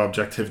little bit of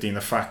objectivity in the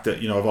fact that,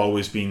 I've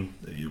always been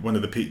one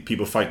of the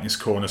people fighting this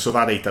corner. So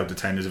that 8 out of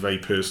 10 is a very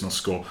personal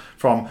score.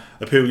 From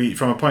a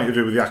point of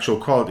view with the actual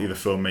quality of the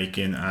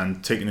filmmaking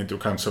and taking into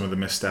account some of the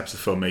missteps the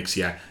film makes,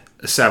 a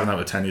 7 out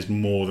of 10 is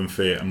more than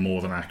fair and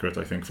more than accurate,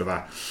 I think, for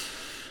that.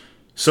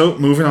 So,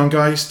 moving on,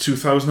 guys,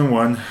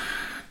 2001...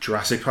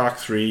 Jurassic Park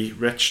 3.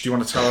 Rich, do you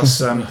want to tell us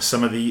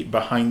some of the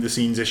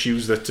behind-the-scenes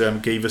issues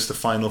that gave us the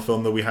final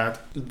film that we had?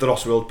 The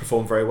Lost World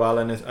performed very well,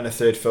 and a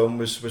third film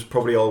was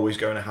probably always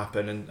going to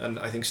happen. And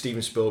I think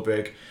Steven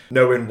Spielberg,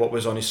 knowing what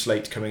was on his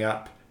slate coming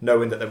up,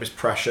 knowing that there was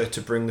pressure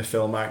to bring the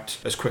film out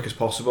as quick as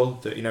possible,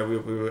 that we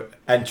were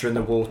entering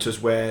the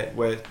waters where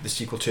the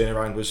sequel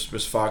turnaround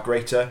was far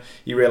greater.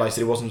 He realised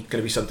that it wasn't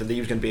going to be something that he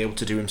was going to be able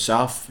to do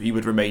himself. He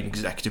would remain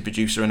executive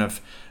producer and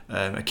have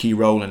a key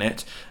role in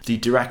it. The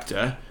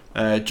director,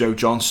 Joe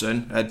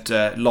Johnson,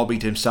 had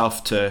lobbied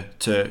himself to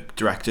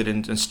direct it,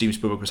 and Steven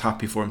Spielberg was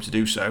happy for him to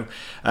do so,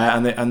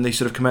 and they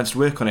sort of commenced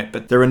work on it.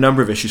 But there were a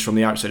number of issues from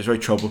the outset. It's a very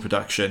troubled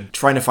production,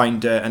 trying to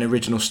find an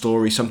original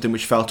story, something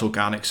which felt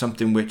organic,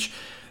 something which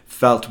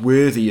felt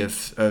worthy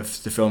of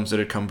the films that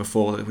had come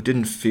before. It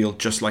didn't feel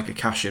just like a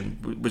cash-in.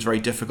 It was very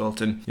difficult,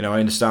 and I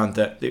understand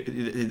that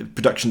the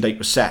production date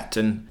was set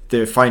and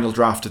the final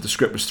draft of the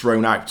script was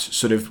thrown out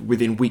sort of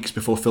within weeks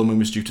before filming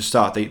was due to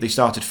start. They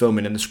started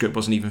filming and the script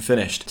wasn't even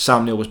finished.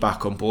 Sam Neill was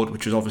back on board,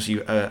 which was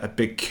obviously a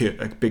big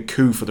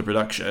coup for the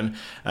production,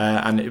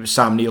 and it was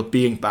Sam Neill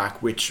being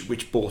back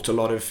which brought a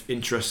lot of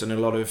interest and a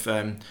lot of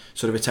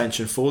sort of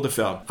attention for the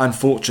film.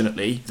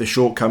 Unfortunately, the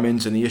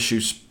shortcomings and the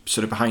issues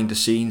sort of behind the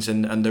scenes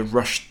and the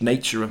rushed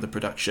nature of the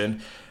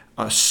production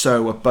are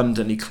so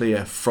abundantly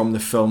clear from the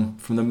film,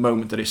 from the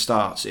moment that it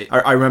starts.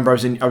 I remember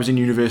I was in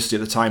university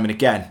at the time, and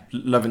again,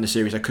 loving the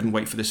series, I couldn't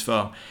wait for this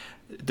film.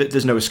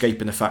 There's no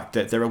escaping the fact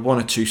that there are one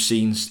or two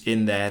scenes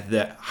in there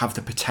that have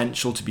the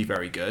potential to be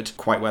very good,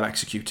 quite well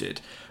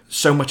executed.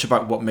 so much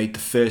about what made the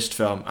first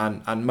film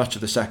and much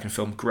of the second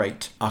film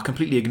great are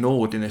completely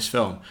ignored in this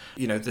film.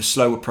 You know, the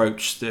slow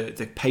approach,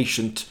 the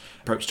patient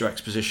approach to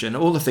exposition,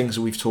 all the things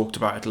that we've talked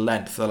about at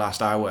length for the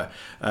last hour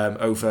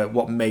over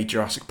what made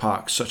Jurassic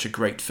Park such a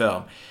great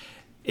film.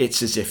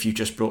 It's as if you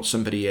just brought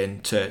somebody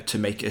in to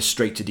make a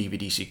straight to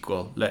DVD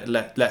sequel.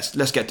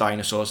 Let's get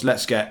dinosaurs,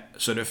 let's get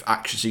sort of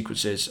action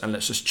sequences, and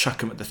let's just chuck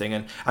them at the thing,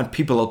 and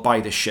people will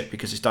buy this shit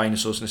because it's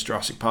dinosaurs and it's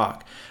Jurassic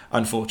Park.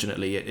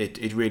 Unfortunately,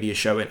 it really is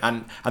showing,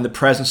 and the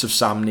presence of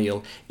Sam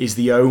Neill is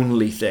the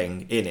only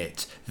thing in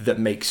it that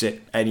makes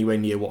it anywhere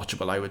near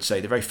watchable, I would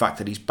say. The very fact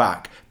that he's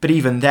back, but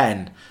even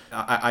then,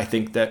 I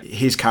think that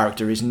his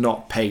character is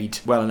not paid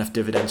well enough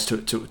dividends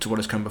to what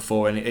has come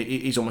before, and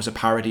he's almost a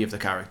parody of the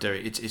character.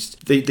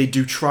 They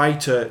do try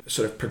to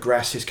sort of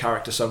progress his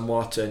character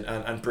somewhat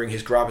and bring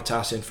his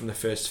gravitas in from the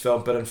first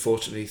film, but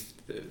unfortunately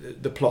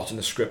the plot and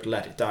the script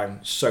let it down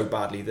so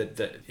badly that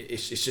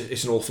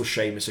it's an awful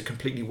shame. It's a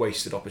completely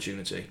wasted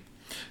opportunity.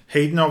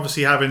 Haydn,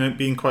 obviously having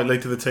been quite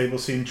late to the table,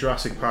 seeing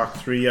Jurassic Park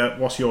 3,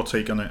 what's your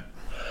take on it?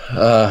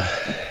 Yeah,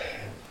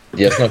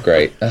 it's not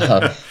great.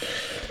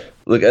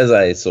 Look, as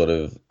I sort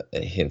of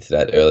hinted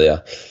at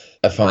earlier,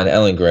 I find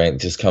Alan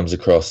Grant just comes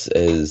across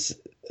as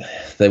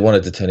they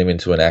wanted to turn him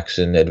into an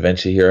action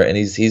adventure hero, and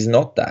he's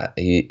not that.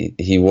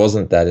 He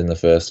wasn't that in the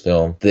first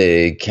film.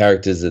 The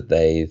characters that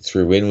they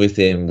threw in with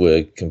him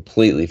were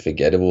completely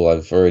forgettable.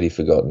 I've already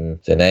forgotten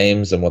their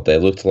names and what they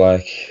looked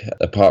like,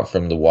 apart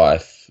from the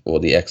wife or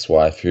the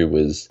ex-wife, who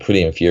was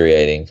pretty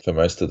infuriating for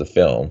most of the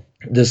film.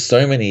 There's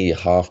so many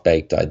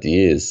half-baked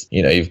ideas.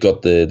 You know, you've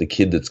got the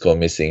kid that's gone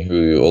missing,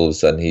 who all of a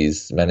sudden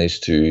he's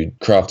managed to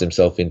craft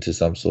himself into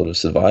some sort of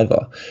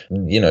survivor.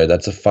 You know,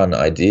 that's a fun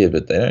idea,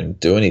 but they don't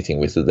do anything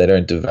with it. They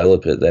don't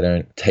develop it. They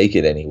don't take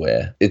it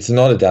anywhere. It's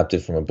not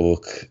adapted from a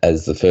book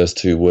as the first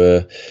two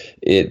were.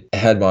 It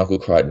had Michael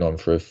Crichton on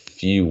for a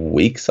few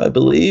weeks, I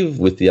believe,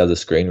 with the other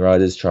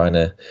screenwriters trying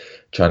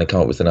to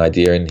come up with an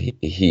idea, and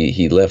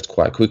he left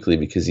quite quickly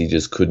because he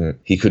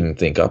couldn't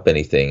think up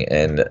anything.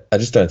 And I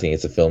just don't think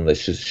it's a film that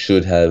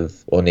should have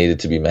or needed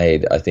to be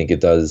made. I think it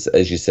does,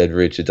 as you said,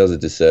 Rich, it does a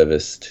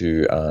disservice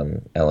to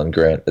Alan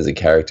Grant as a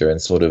character,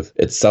 and sort of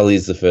it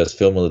sullies the first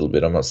film a little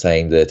bit. I'm not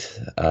saying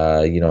that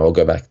I'll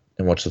go back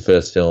and watch the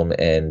first film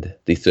and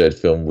the third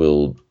film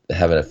will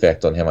have an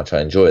effect on how much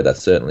I enjoy it.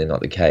 That's certainly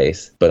not the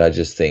case. But I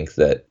just think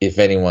that if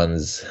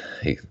anyone's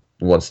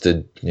wants to,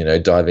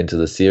 dive into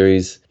the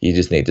series, you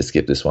just need to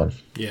skip this one.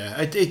 Yeah,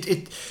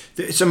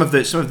 some of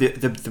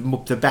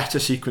the better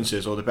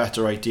sequences or the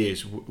better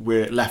ideas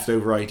were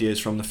leftover ideas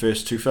from the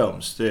first two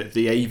films.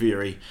 The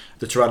aviary,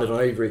 the pteranodon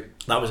aviary,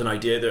 that was an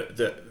idea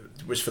that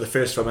was for the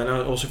first film and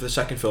also for the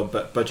second film,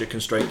 but budget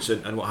constraints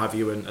and what have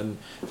you, and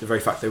the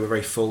very fact they were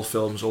very full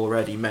films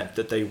already meant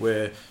that they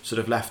were sort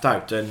of left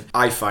out. And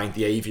I find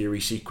the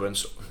aviary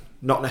sequence,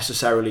 not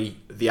necessarily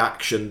the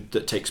action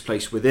that takes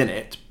place within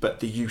it,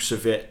 but the use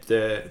of it,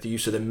 the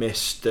use of the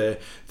mist, the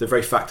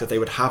very fact that they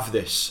would have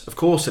this. Of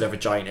course, they'd have a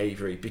giant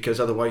aviary because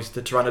otherwise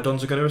the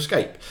pteranodons are going to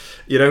escape.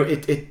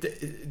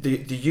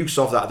 The use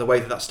of that, the way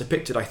that that's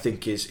depicted, I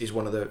think is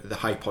one of the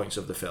high points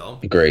of the film.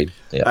 Agreed.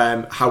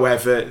 Yeah.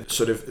 However,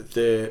 sort of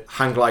the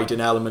hang gliding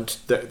element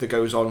that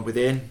goes on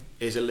within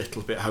is a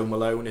little bit Home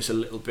Alone. It's a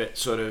little bit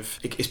sort of,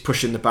 it's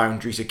pushing the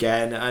boundaries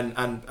again,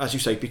 and as you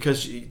say,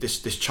 because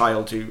this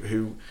child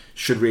who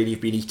should really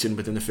have been eaten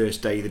within the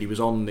first day that he was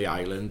on the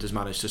island has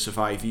managed to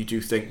survive, you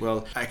do think,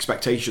 well,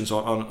 expectations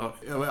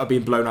are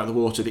being blown out of the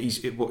water, that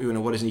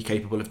what isn't he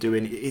capable of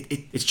doing?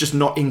 It's just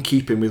not in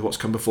keeping with what's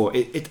come before.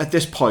 At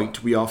this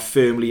point, we are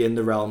firmly in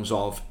the realms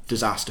of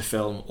disaster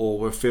film, or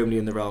we're firmly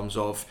in the realms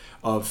of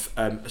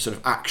sort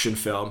of action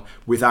film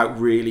without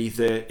really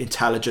the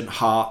intelligent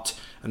heart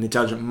and the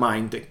intelligent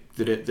mind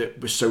that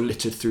was so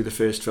littered through the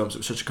first films. It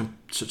was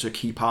such a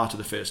key part of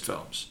the first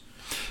films.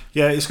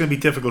 Yeah, it's going to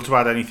be difficult to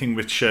add anything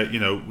which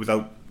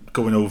without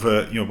going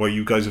over what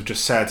you guys have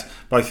just said.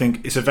 But I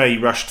think it's a very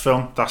rushed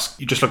film.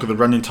 You just look at the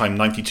running time,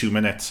 92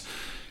 minutes.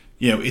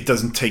 It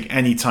doesn't take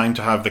any time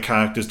to have the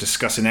characters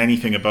discussing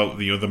anything about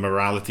the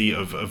morality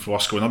of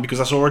what's going on, because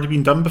that's already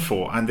been done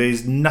before. And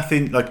there's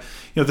nothing like,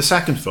 the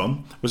second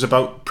film was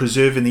about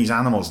preserving these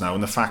animals now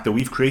and the fact that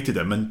we've created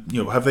them, and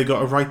have they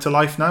got a right to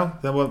life now?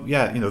 Well,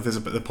 yeah, there's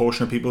a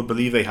portion of people who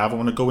believe they have and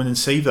want to go in and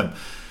save them.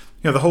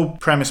 The whole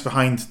premise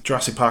behind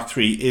Jurassic Park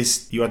 3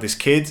 is you had this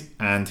kid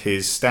and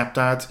his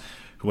stepdad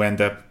who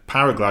end up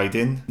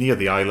paragliding near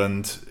the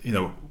island.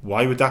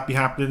 Why would that be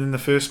happening in the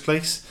first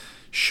place?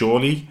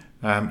 Surely,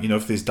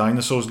 if there's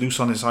dinosaurs loose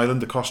on this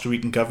island, the Costa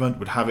Rican government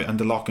would have it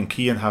under lock and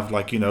key and have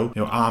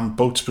armed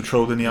boats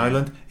patrolling the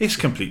island. It's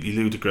completely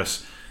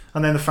ludicrous.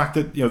 And then the fact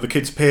that the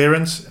kid's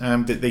parents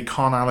they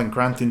con Alan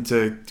Grant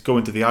into go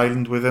into the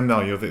island with him.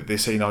 No, they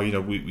say no.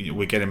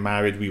 We're getting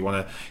married. We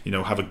want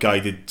to have a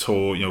guided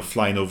tour.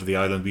 Flying over the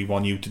island. We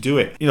want you to do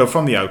it.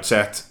 From the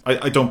outset,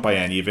 I don't buy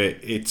any of it.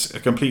 It's a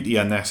completely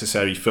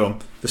unnecessary film.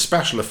 The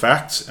special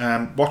effects,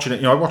 watching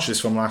it, I watched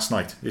this film last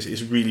night.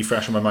 It's really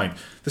fresh on my mind.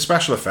 The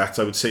special effects,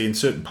 I would say, in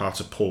certain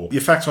parts are poor. The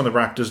effects on the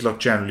raptors look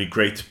generally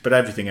great, but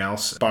everything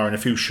else, barring a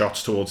few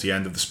shots towards the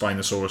end of the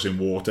Spinosaurus in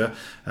water,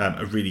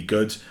 are really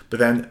good. But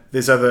then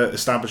there's other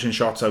establishing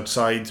shots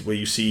outside where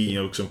you see,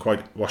 some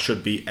quite what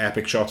should be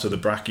epic shots of the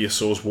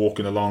brachiosaurs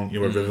walking along, a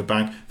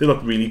riverbank. They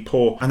look really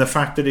poor, and the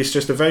fact that it's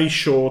just a very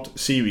short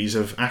series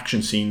of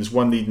action scenes,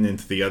 one leading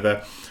into the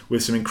other,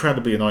 with some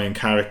incredibly annoying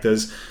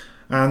characters.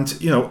 And,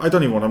 I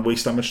don't even want to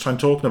waste that much time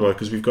talking about it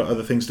because we've got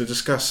other things to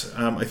discuss.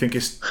 I think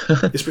it's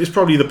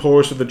probably the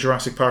poorest of the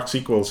Jurassic Park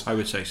sequels. I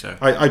would say so.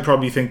 I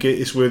probably think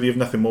it's worthy of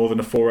nothing more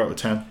than a 4 out of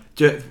 10.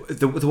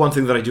 The one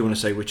thing that I do want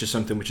to say, which is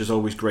something which has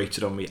always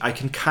grated on me, I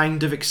can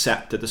kind of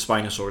accept that the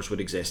Spinosaurus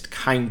would exist,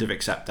 kind of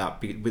accept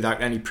that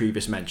without any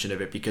previous mention of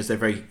it, because they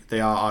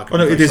are arguably... Oh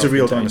no, it is a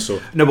real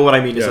dinosaur. No, but what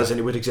I mean is as in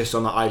it would exist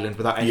on that island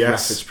without any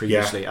reference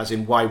previously, yeah. As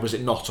in why was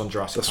it not on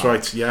Jurassic Park?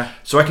 That's right, yeah.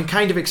 So I can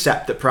kind of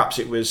accept that perhaps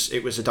it was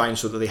a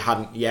dinosaur that they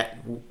hadn't yet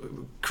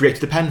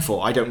created a pen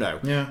for, I don't know.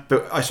 Yeah.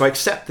 But so I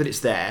accept that it's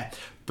there.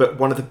 But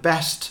one of the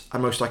best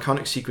and most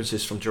iconic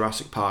sequences from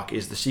Jurassic Park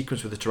is the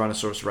sequence with the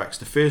Tyrannosaurus Rex.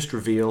 The first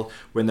reveal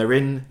when they're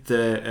in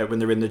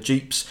the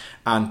jeeps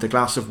and the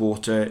glass of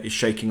water is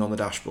shaking on the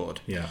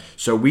dashboard. Yeah.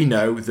 So we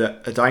know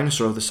that a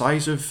dinosaur of the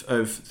size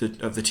of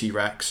the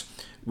T-Rex,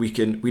 we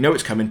know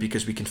it's coming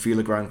because we can feel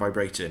the ground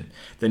vibrating.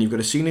 Then you've got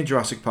a scene in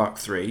Jurassic Park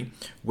 3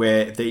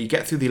 where they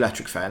get through the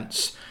electric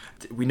fence.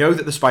 We know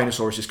that the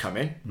Spinosaurus is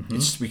coming.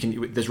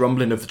 There's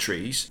rumbling of the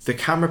trees. The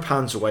camera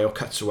pans away or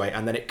cuts away,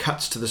 and then it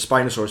cuts to the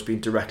Spinosaurus being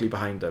directly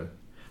behind them.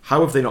 How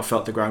have they not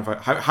felt the ground?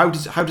 How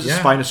does a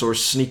Spinosaurus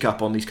sneak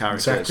up on these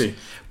characters? Exactly.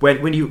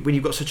 When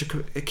you've got such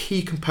a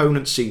key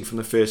component scene from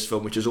the first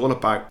film, which is all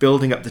about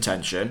building up the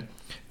tension.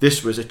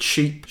 This was a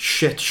cheap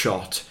shit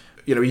shot.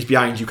 He's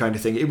behind you kind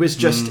of thing. It was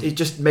just it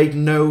just made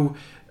no.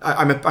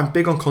 I'm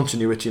big on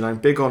continuity, and I'm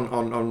big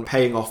on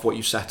paying off what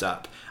you set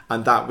up.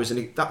 And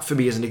that for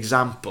me is an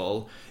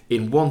example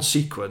in one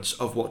sequence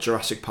of what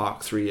Jurassic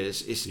Park 3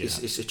 is.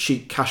 It's a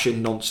cheap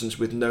cash-in nonsense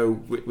with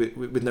no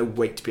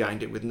weight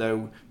behind it, with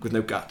no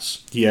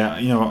guts. Yeah,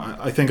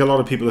 I think a lot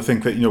of people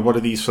think that what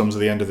are these films at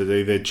the end of the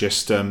day? They're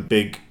just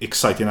big,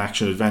 exciting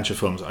action adventure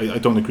films. I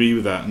don't agree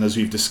with that. And as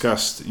we've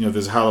discussed,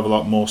 there's a hell of a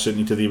lot more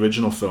certainly to the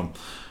original film.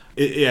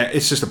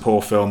 It's just a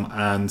poor film,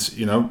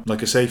 and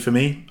like I say, for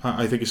me,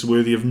 I think it's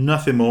worthy of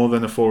nothing more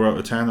than a 4 out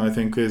of 10. I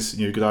think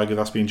you could argue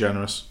that's being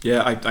generous.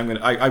 Yeah,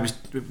 I was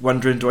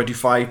wondering, do I do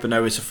 5? But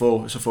no, it's a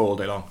 4. It's a 4 all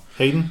day long.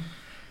 Hayden,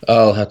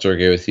 I'll have to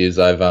agree with you.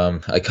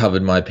 I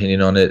covered my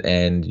opinion on it,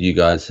 and you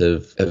guys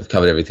have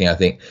covered everything. I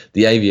think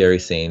the aviary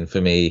scene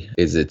for me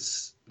is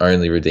its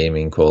only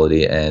redeeming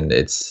quality, and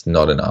it's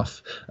not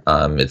enough.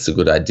 It's a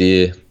good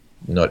idea,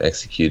 not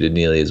executed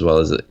nearly as well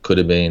as it could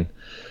have been.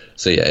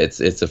 So yeah,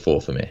 it's a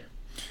 4 for me.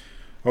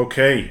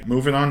 Okay,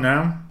 moving on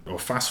now, or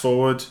fast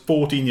forward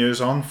 14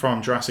 years on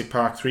from Jurassic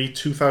Park 3,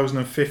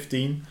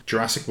 2015,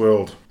 Jurassic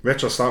World.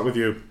 Rich, I'll start with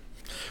you.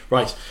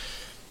 Right,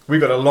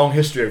 we've got a long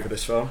history over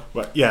this film.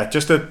 Well, yeah,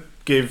 just to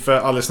give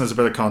our listeners a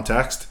bit of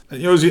context,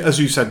 as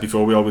you said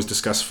before, we always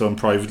discuss film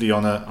privately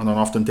on an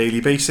often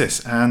daily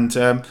basis, and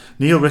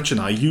Neil, Rich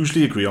and I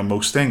usually agree on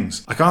most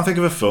things. I can't think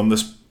of a film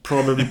that's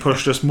probably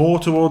pushed us more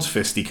towards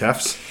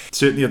fisticuffs,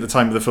 certainly at the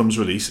time of the film's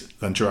release,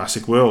 than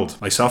Jurassic World.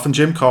 Myself and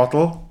Jim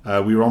Cottle,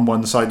 we were on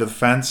one side of the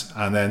fence,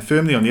 and then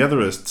firmly on the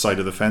other side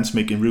of the fence,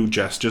 making rude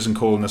gestures and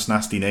calling us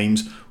nasty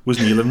names, was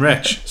Neil and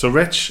Rich. So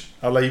Rich,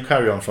 I'll let you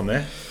carry on from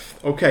there.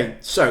 Okay,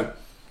 so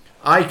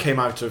I came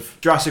out of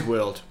Jurassic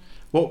World.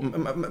 Well,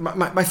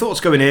 my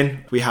thoughts going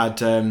in, we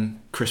had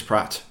Chris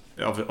Pratt,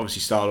 obviously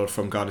Star-Lord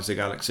from Guardians of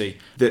the Galaxy.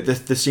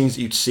 The scenes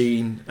that you'd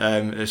seen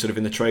sort of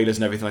in the trailers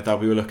and everything like that,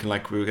 we were looking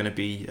like we were going to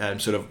be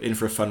sort of in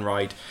for a fun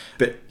ride.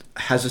 But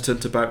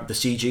hesitant about the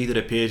CG that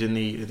appeared in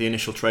the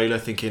initial trailer,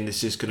 thinking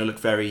this is going to look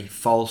very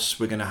false.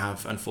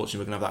 Unfortunately,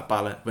 we're going to have that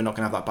balance. We're not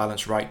going to have that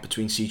balance right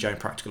between CGI and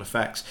practical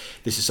effects.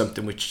 This is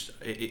something which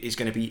is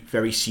going to be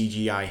very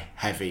CGI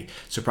heavy.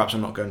 So perhaps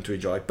I'm not going to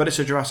enjoy. But it's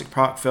a Jurassic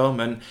Park film,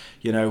 and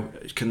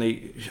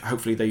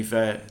hopefully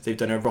they've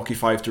done a Rocky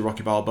V to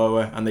Rocky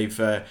Balboa, and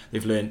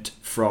they've learnt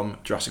from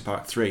Jurassic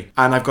Park 3.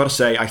 And I've got to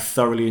say, I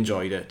thoroughly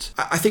enjoyed it.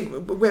 I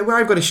think where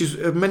I've got issues,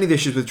 many of the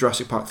issues with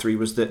Jurassic Park 3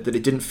 was that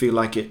it didn't feel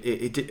like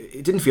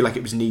it didn't feel like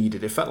it was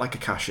needed. It felt like a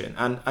cash-in.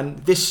 And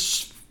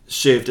this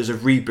served as a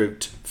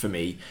reboot for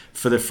me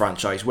for the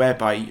franchise,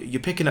 whereby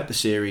you're picking up the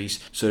series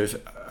sort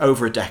of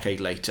over a decade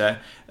later.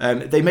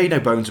 They made no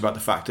bones about the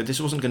fact that this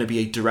wasn't going to be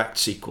a direct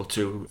sequel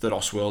to The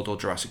Lost World or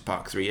Jurassic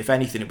Park 3. If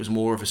anything, it was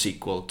more of a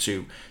sequel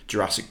to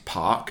Jurassic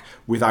Park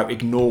without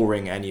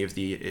ignoring any of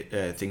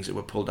the things that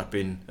were pulled up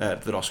in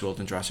The Lost World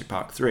and Jurassic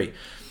Park 3.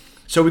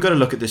 So we've got to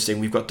look at this thing.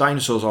 We've got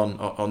dinosaurs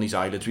on these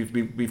islands.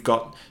 We've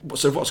got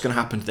what's going to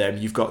happen to them.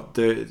 You've got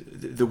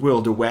the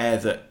world aware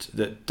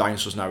that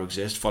dinosaurs now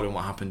exist, following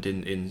what happened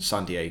in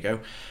San Diego.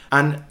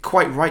 And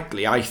quite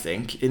rightly, I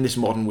think, in this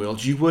modern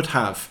world, you would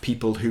have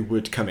people who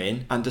would come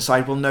in and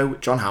decide, well, no,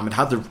 John Hammond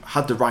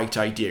had the right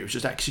idea. It was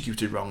just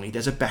executed wrongly.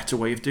 There's a better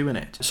way of doing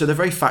it. So the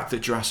very fact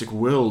that Jurassic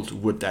World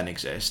would then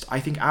exist, I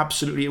think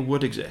absolutely it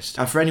would exist.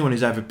 And for anyone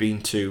who's ever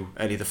been to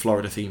any of the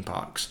Florida theme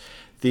parks,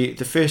 the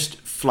first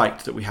flight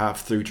that we have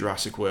through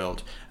Jurassic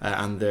World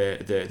and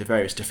the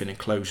various different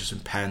enclosures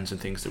and pens and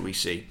things that we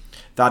see,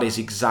 that is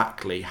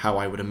exactly how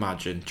I would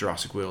imagine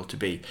Jurassic World to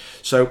be.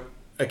 So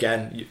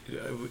again,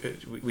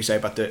 we say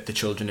about the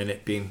children in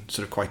it being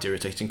sort of quite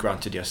irritating.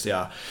 Granted, yes, they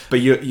are.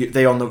 But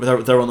they're on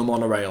the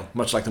monorail,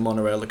 much like the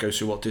monorail that goes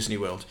through Walt Disney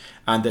World,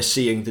 and they're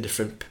seeing the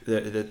different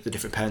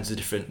pens, the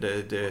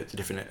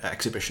different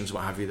exhibitions,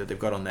 what have you, that they've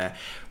got on there.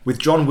 With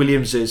John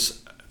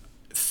Williams's.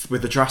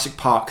 With the Jurassic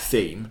Park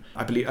theme,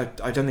 I believe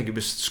I don't think it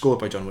was scored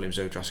by John Williams,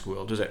 Jurassic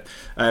World, was it?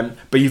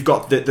 But you've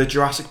got the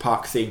Jurassic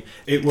Park theme.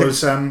 It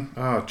was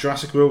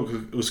Jurassic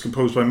World was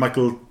composed by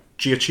Michael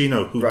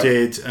Giacchino, who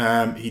did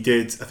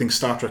I think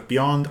Star Trek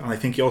Beyond, and I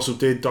think he also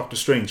did Doctor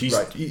Strange.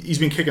 He's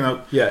been kicking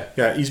out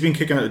he's been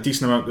kicking out a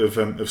decent amount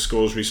of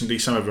scores recently.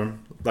 Some of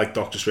them, like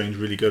Doctor Strange,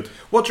 really good.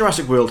 What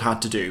Jurassic World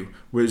had to do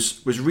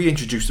was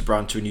reintroduce the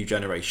brand to a new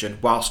generation,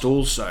 whilst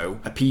also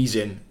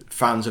appeasing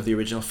fans of the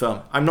original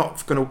film. I'm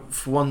not going to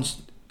for one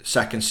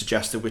second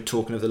suggest that we're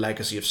talking of the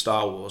legacy of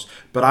Star Wars,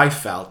 but I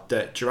felt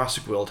that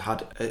Jurassic World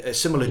had a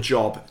similar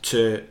job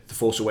to The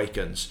Force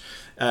Awakens.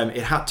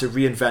 It had to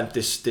reinvent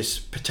this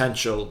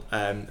potential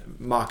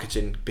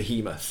marketing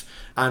behemoth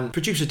and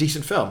produce a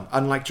decent film,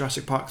 unlike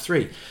Jurassic Park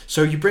 3.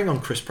 So you bring on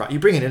Chris Pratt, you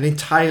bring in an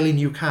entirely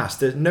new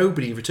cast.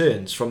 Nobody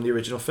returns from the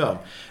original film.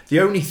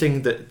 The only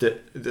thing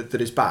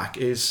that is back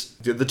is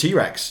the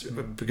T-Rex,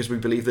 because we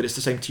believe that it's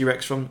the same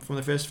T-Rex from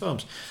the first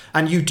films.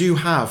 And you do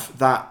have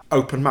that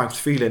open-mouthed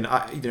feeling.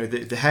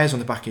 The hairs on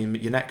the back of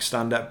your neck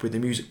stand up with the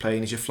music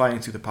playing as you're flying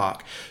through the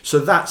park. So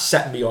that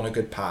set me on a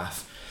good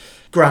path.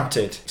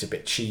 Granted, it's a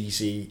bit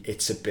cheesy,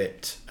 it's a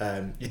bit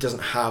it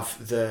doesn't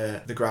have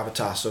the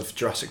gravitas of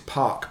Jurassic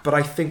Park, but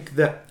I think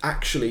that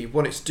actually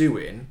what it's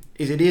doing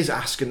is it is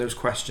asking those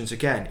questions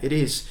again.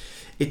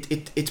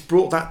 It's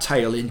brought that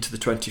tale into the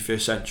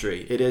 21st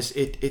century.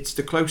 It's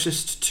the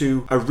closest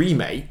to a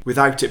remake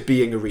without it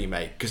being a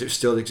remake, because it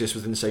still exists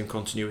within the same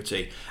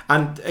continuity.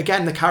 And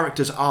again, the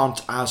characters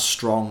aren't as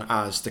strong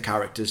as the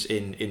characters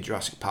in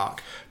Jurassic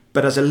Park,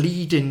 but as a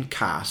leading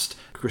cast,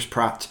 Chris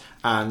Pratt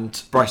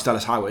and Bryce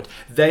Dallas Howard,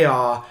 they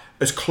are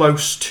as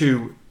close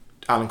to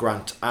Alan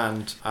Grant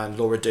and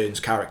Laura Dern's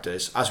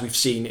characters as we've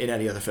seen in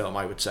any other film,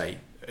 I would say,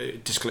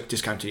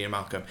 discounting Ian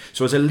Malcolm.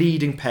 So as a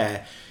leading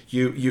pair,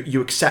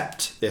 you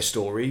accept their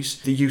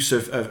stories. The use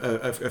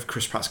of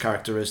Chris Pratt's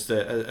character as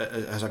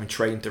having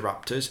trained the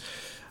raptors.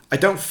 I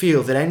don't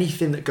feel that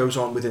anything that goes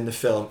on within the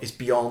film is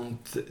beyond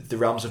the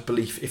realms of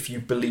belief if you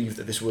believe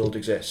that this world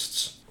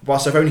exists.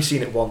 Whilst I've only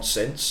seen it once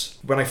since,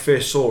 when I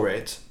first saw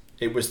it,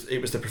 it was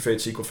the preferred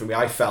sequel for me.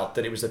 I felt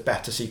that it was a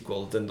better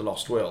sequel than The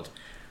Lost World.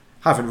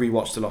 Having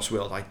rewatched The Lost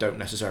World, I don't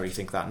necessarily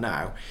think that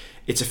now.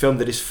 It's a film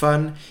that is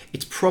fun.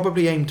 It's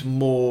probably aimed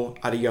more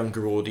at a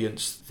younger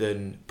audience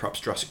than perhaps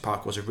Jurassic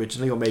Park was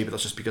originally, or maybe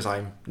that's just because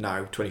I'm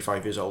now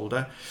 25 years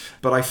older.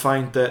 But I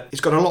find that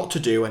it's got a lot to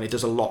do and it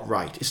does a lot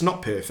right. It's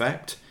not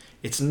perfect.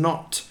 It's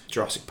not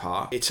Jurassic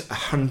Park. It's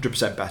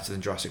 100% better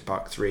than Jurassic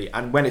Park 3.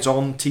 And when it's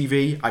on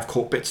TV, I've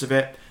caught bits of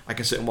it. I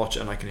can sit and watch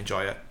it and I can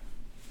enjoy it.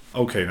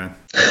 Okay then.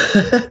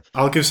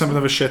 I'll give something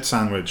of a shit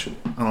sandwich, and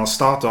I'll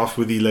start off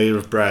with the layer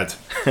of bread.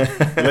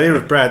 The layer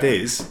of bread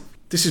is,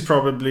 this is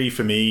probably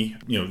for me,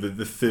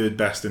 the third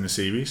best in the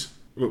series.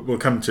 We'll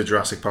come to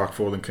Jurassic Park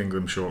Fallen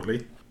Kingdom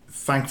shortly.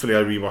 Thankfully, I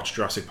rewatched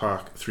Jurassic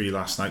Park 3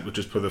 last night, which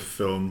has put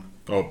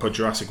put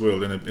Jurassic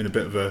World in a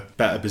bit of a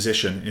better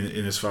position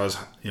in as far as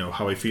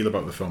how I feel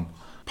about the film.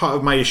 Part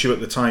of my issue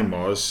at the time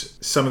was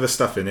some of the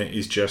stuff in it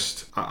is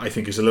just, I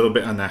think, is a little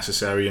bit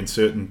unnecessary, and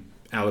certain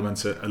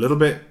elements are a little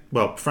bit,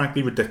 well,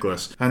 frankly,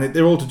 ridiculous. And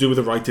they're all to do with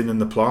the writing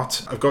and the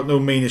plot. I've got no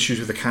main issues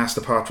with the cast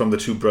apart from the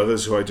two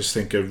brothers, who I just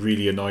think are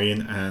really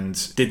annoying.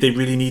 And did they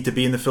really need to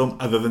be in the film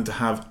other than to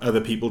have other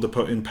people to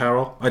put in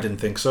peril? I didn't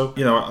think so.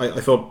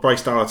 I thought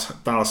Bryce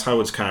Dallas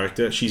Howard's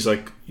character, she's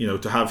like,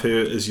 to have her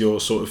as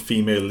your sort of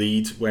female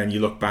lead when you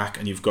look back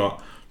and you've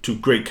got two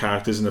great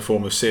characters in the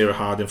form of Sarah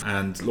Harding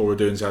and Laura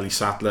Dern's Ellie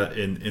Sattler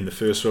in the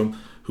first film,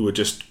 who are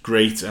just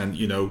great, and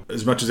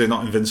as much as they're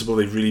not invincible,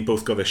 they've really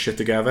both got their shit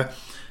together.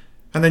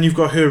 And then you've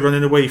got her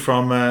running away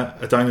from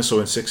a dinosaur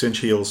in 6-inch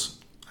heels,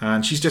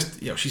 and she's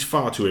just she's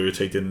far too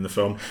irritating in the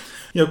film.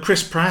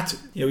 Chris Pratt,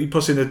 he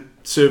puts in a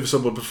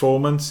serviceable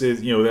performance.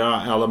 There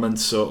are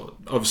elements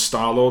of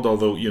Star-Lord,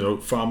 although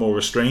far more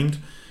restrained.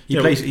 He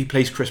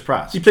plays Chris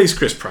Pratt. He plays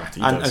Chris Pratt.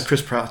 And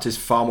Chris Pratt is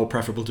far more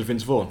preferable to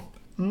Vince Vaughn.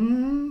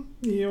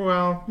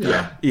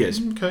 Yeah, he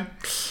is. Okay.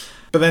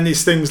 But then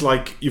there's things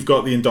like you've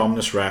got the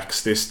Indominus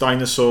Rex, this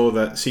dinosaur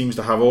that seems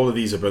to have all of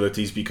these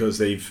abilities because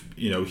he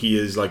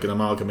is like an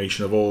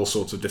amalgamation of all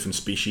sorts of different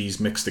species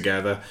mixed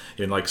together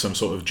in like some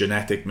sort of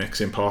genetic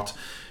mixing pot.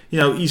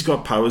 He's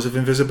got powers of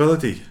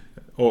invisibility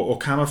or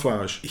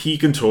camouflage. He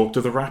can talk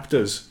to the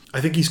raptors.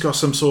 I think he's got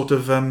some sort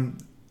of...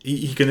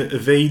 he can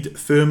evade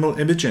thermal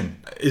imaging.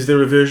 Is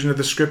there a version of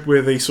the script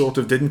where they sort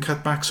of didn't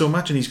cut back so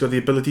much and he's got the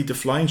ability to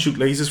fly and shoot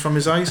lasers from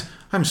his eyes?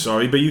 I'm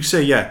sorry, but you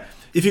say, yeah,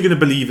 if you're going to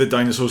believe that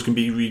dinosaurs can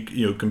be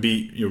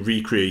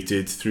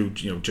recreated through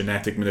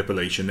genetic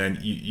manipulation, then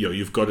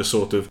you've got to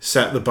sort of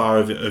set the bar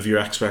of your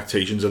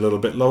expectations a little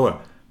bit lower.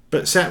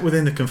 But set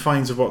within the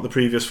confines of what the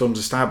previous films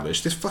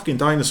established, this fucking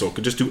dinosaur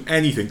could just do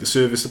anything to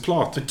service the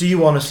plot. But do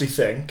you honestly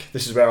think,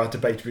 this is where our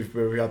debate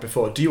where we had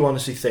before, do you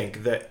honestly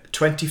think that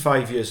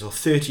 25 years or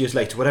 30 years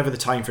later, whatever the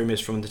time frame is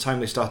from the time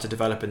they started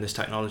developing this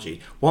technology,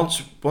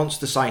 once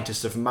the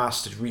scientists have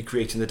mastered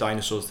recreating the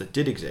dinosaurs that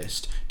did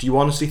exist, do you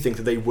honestly think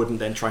that they wouldn't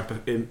then try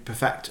and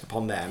perfect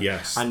upon them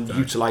and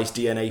utilise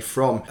DNA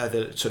from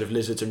other sort of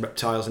lizards and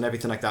reptiles and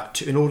everything like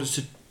that in order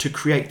to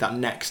create that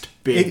next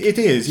big... It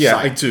is, yeah,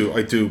 I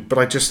do. But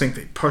I just think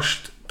they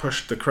pushed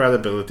the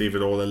credibility of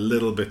it all a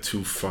little bit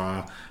too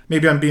far.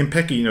 Maybe I'm being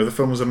picky, the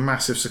film was a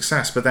massive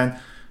success, but then,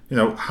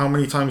 how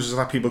many times was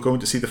that people going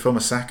to see the film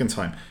a second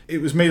time?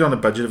 It was made on a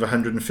budget of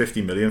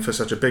 150 million for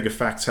such a big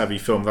effects-heavy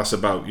film. That's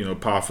about,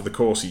 par for the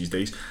course these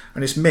days.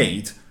 And it's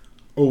made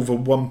over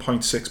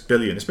 1.6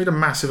 billion. It's made a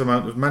massive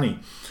amount of money.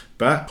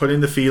 But putting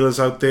the feelers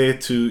out there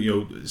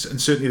to,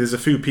 and certainly there's a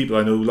few people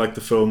I know who liked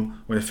the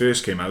film when it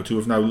first came out who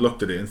have now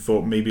looked at it and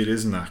thought maybe it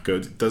isn't that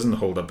good, it doesn't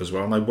hold up as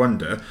well. And I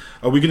wonder,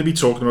 are we going to be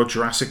talking about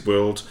Jurassic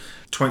World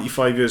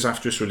 25 years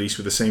after its release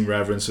with the same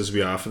reverence as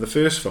we are for the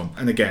first film?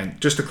 And again,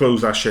 just to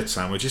close that shit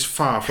sandwich, it's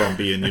far from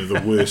being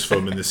the worst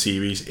film in the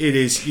series. It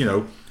is,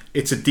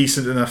 it's a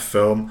decent enough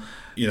film.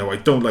 I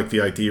don't like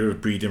the idea of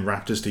breeding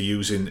raptors to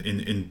use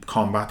in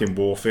combat, in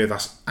warfare.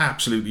 That's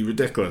absolutely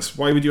ridiculous.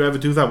 Why would you ever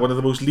do that? One of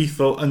the most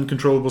lethal,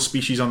 uncontrollable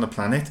species on the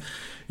planet.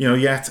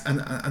 Yet,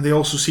 and they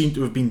also seem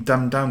to have been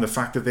dumbed down. The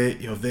fact that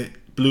they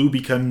Blue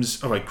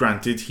becomes, alright,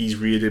 granted, he's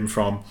reared him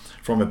from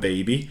a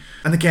baby.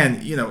 And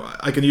again,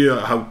 I can hear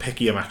how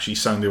picky I'm actually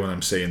sounding when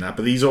I'm saying that,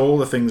 but these are all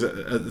the things that,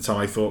 at the time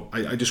I thought,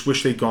 I just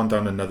wish they'd gone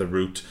down another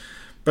route.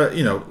 But,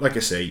 like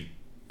I say,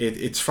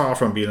 it's far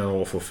from being an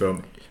awful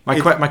film.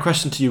 My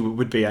question to you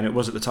would be, and it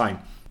was at the time,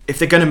 if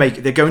they're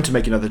going to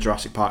make another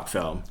Jurassic Park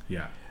film,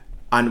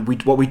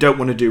 and what we don't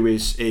want to do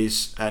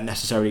is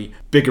necessarily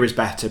bigger is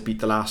better, beat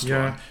the last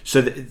one.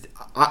 So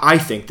I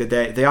think that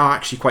they are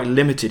actually quite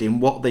limited in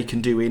what they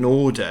can do in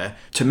order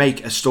to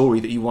make a story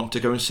that you want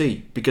to go and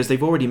see, because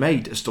they've already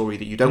made a story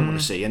that you don't want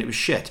to see, and it was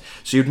shit.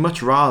 So you'd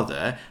much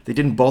rather they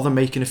didn't bother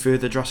making a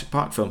further Jurassic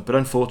Park film, but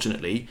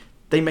unfortunately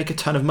they make a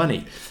ton of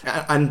money.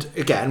 And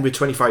again, we're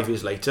 25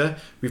 years later,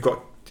 we've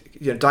got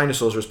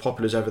dinosaurs are as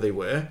popular as ever they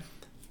were.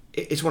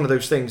 It's one of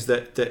those things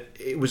that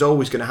it was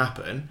always going to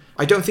happen.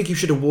 I don't think you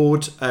should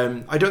award.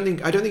 I don't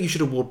think you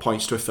should award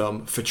points to a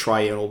film for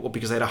trying or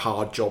because they had a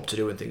hard job to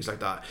do and things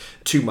like that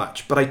too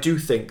much. But I do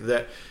think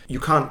that you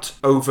can't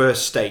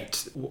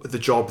overstate the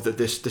job that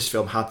this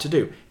film had to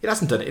do. It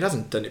hasn't done it. It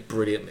hasn't done it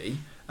brilliantly.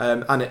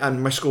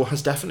 And my score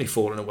has definitely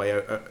fallen away,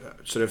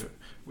 sort of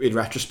in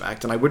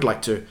retrospect, and I would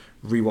like to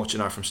rewatch it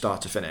now from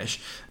start to finish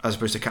as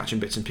opposed to catching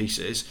bits and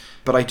pieces.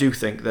 But I do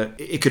think that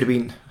it could have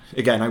been,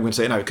 again, I'm going to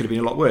say it now, it could have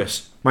been a lot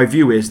worse. My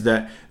view is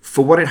that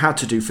for what it had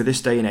to do for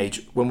this day and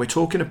age, when we're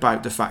talking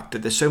about the fact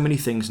that there's so many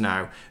things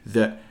now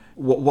that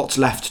what's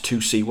left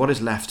to see, what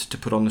is left to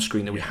put on the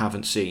screen that we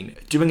haven't seen,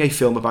 doing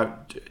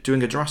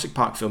a Jurassic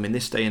Park film in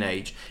this day and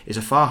age is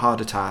a far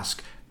harder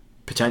task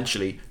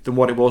potentially than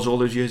what it was all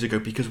those years ago,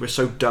 because we're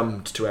so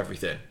dumbed to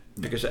everything,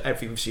 because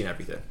we've seen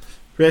everything.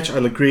 Rich,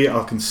 I'll agree.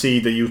 I'll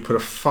concede that you've put a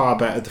far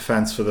better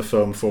defence for the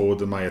film forward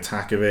than my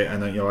attack of it,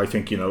 and I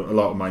think a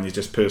lot of mine is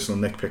just personal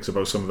nitpicks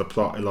about some of the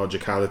plot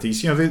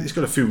illogicalities. It's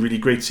got a few really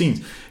great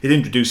scenes. It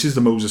introduces the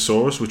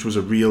Mosasaurus, which was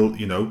a real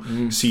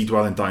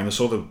sea-dwelling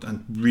dinosaur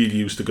and really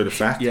used to good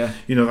effect. Yeah.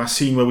 That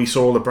scene where we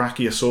saw the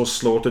Brachiosaurus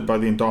slaughtered by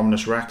the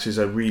Indominus Rex is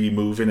a really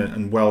moving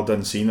and well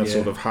done scene that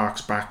sort of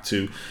harks back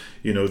to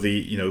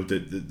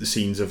the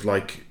scenes of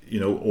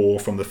awe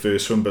from the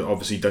first one, but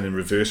obviously done in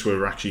reverse, where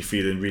we're actually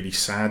feeling really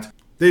sad.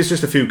 There's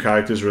just a few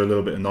characters who are a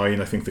little bit annoying.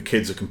 I think the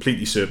kids are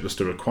completely surplus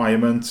to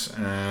requirement.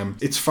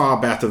 It's far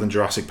better than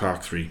Jurassic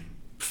Park 3.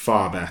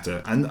 Far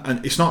better.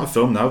 And it's not a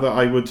film now that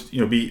I would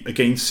be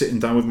against sitting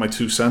down with my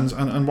two sons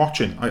and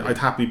watching. I'd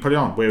happily put it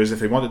on. Whereas if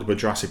they wanted to put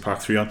Jurassic Park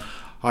 3 on,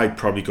 I'd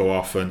probably go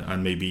off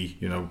and maybe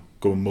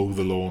go and mow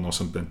the lawn or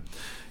something.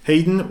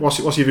 Haydn, what's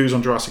your views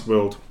on Jurassic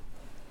World?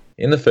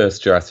 In the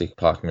first Jurassic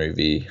Park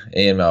movie,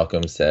 Ian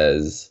Malcolm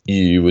says,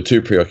 you were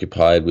too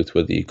preoccupied with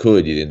whether you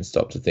could, you didn't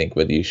stop to think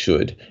whether you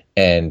should.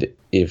 And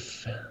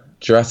if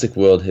Jurassic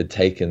World had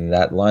taken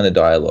that line of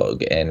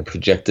dialogue and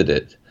projected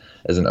it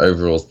as an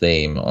overall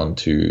theme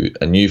onto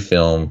a new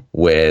film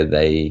where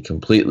they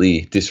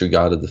completely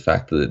disregarded the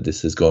fact that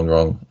this has gone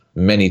wrong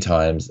many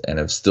times and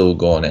have still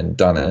gone and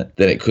done it,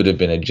 then it could have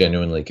been a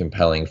genuinely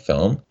compelling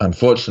film.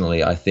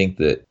 Unfortunately, I think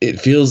that it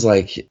feels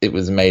like it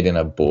was made in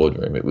a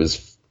boardroom.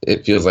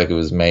 It feels like it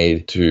was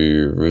made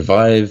to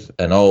revive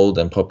an old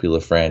and popular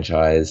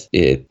franchise.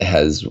 It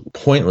has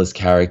pointless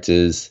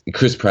characters.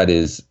 Chris Pratt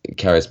is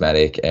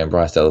charismatic and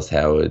Bryce Dallas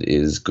Howard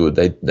is good.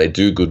 They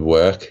do good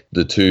work.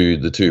 The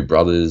two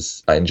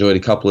brothers, I enjoyed a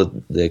couple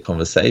of their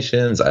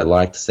conversations. I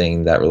liked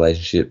seeing that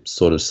relationship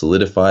sort of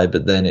solidify,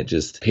 but then it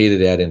just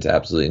petered out into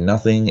absolutely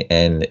nothing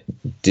and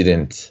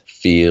didn't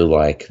feel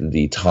like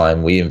the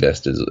time we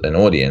invested as an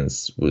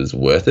audience was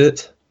worth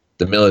it.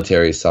 The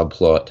military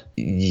subplot,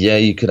 yeah,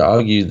 you could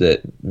argue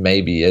that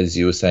maybe, as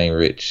you were saying,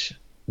 Rich,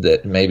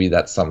 that maybe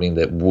that's something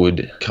that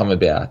would come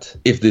about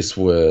if this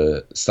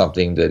were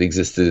something that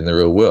existed in the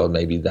real world.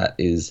 Maybe that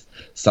is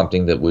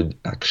something that would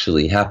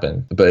actually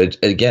happen. But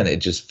again,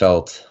 it just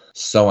felt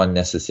so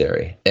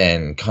unnecessary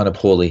and kind of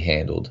poorly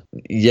handled.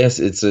 Yes,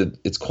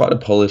 it's quite a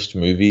polished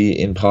movie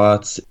in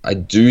parts. I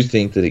do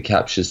think that it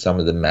captures some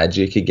of the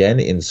magic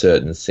again in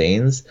certain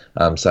scenes,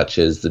 such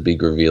as the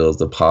big reveal of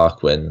the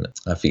park when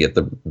I forget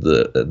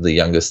the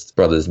youngest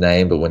brother's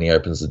name, but when he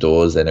opens the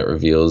doors and it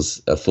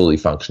reveals a fully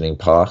functioning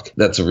park.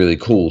 That's really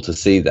cool to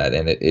see that,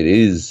 and it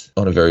is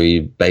on a very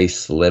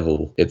base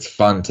level. It's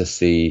fun to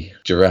see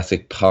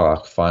Jurassic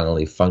Park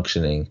finally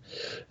functioning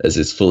as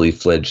this fully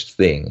fledged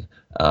thing.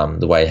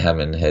 The way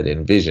Hammond had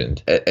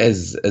envisioned.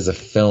 As a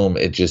film,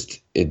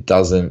 it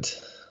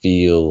doesn't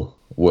feel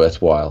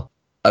worthwhile.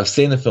 I've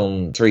seen the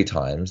film 3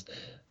 times.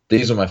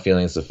 These were my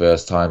feelings the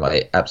first time.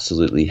 I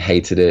absolutely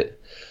hated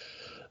it.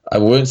 I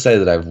won't say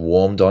that I've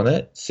warmed on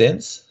it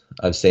since.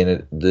 I've seen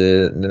it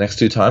the next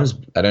 2 times.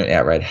 I don't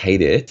outright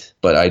hate it,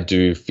 but I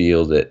do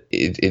feel that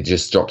it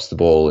just drops the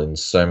ball in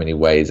so many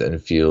ways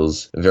and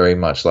feels very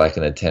much like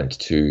an attempt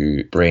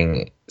to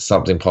bring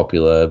something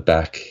popular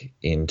back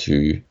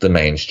into the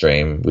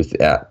mainstream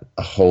without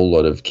a whole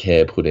lot of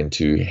care put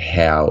into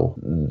how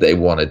they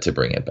wanted to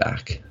bring it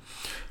back.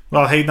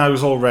 Well, Haydn, I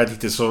was all ready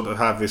to sort of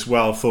have this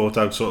well thought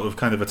out sort of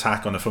kind of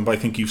attack on the film, but I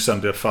think you've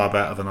summed it up far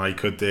better than I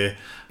could there.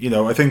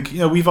 I think,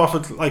 we've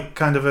offered like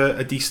kind of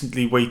a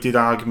decently weighted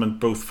argument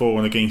both for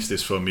and against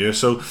this film here.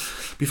 So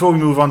before we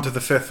move on to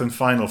the 5th and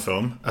final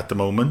film at the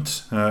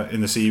moment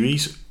in the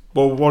series,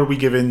 well, what are we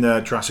giving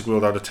Jurassic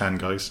World out of 10,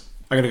 guys?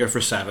 I'm going to go for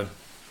a 7.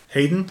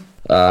 Haydn?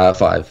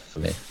 5 for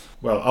me.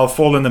 Well, I'll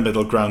fall in the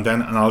middle ground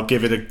then, and I'll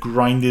give it a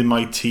grind in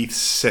my teeth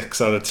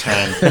 6 out of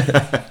 10.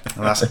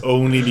 And that's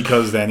only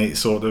because then it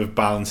sort of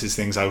balances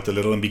things out a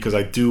little, and because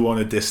I do want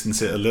to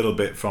distance it a little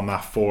bit from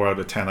that 4 out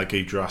of 10 I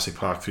gave Jurassic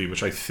Park 3,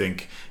 which I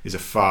think is a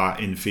far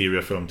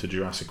inferior film to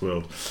Jurassic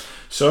World.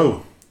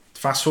 So,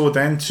 fast forward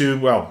then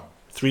to,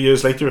 3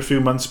 years later, a few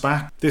months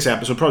back. This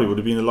episode probably would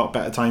have been a lot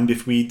better timed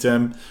if we'd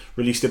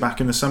released it back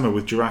in the summer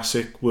with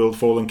Jurassic World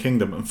Fallen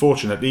Kingdom.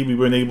 Unfortunately, we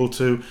weren't able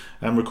to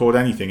record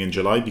anything in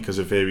July because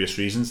of various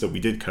reasons that we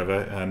did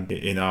cover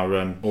in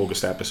our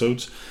August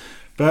episodes.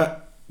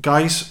 But,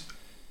 guys,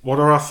 what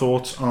are our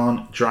thoughts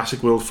on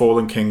Jurassic World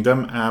Fallen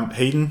Kingdom?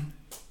 Haydn,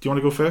 do you want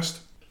to go first?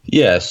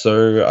 Yeah,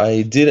 so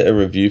I did a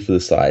review for the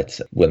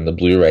site when the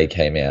Blu-ray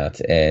came out,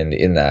 and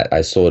in that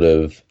I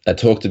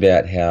talked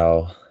about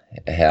how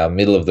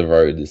middle of the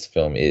road this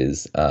film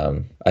is.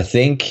 I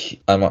think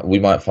we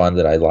might find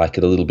that I like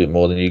it a little bit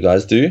more than you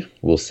guys do.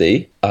 We'll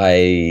see.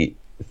 I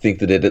think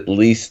that it at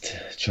least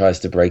tries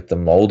to break the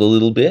mold a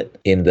little bit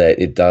in that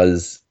it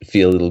does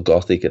feel a little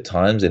gothic at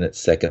times in its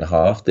second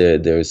half.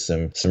 There is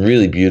some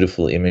really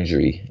beautiful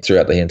imagery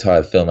throughout the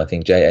entire film. I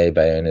think J.A.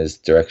 Bayona's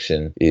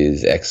direction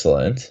is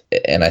excellent,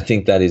 and I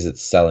think that is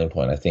its selling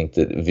point. I think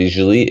that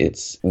visually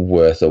it's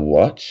worth a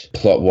watch.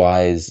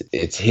 Plot-wise,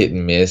 it's hit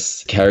and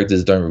miss.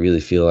 Characters don't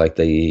really feel like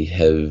they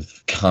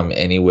have come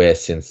anywhere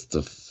since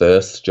the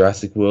first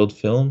Jurassic World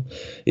film.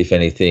 If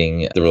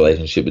anything, the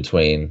relationship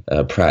between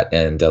Pratt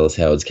and Dallas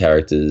Howard's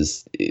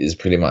characters is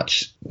pretty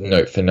much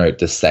note for note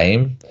the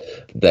same.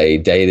 They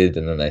dated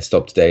and then they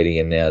stopped dating,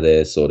 and now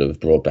they're sort of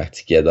brought back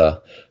together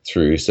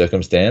through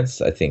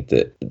circumstance. I think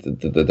that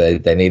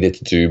they needed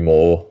to do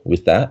more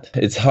with that.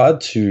 It's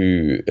hard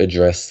to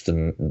address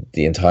the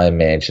entire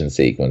mansion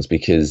sequence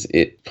because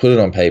put it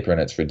on paper and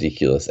it's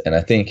ridiculous. And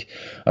I think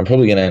I'm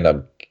probably going to end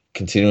up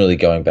continually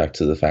going back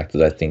to the fact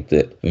that I think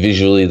that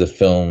visually the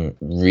film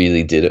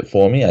really did it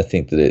for me. I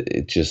think that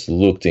it just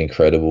looked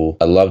incredible.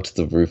 I loved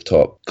the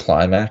rooftop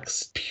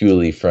climax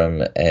purely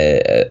from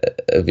a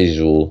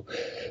visual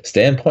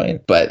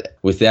standpoint, but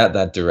without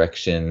that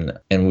direction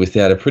and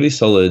without a pretty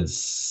solid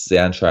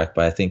soundtrack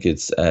by I think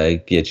it's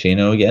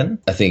Giacchino again,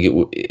 I think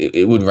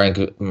it would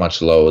rank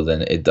much lower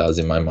than it does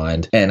in my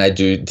mind. And I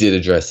did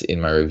address in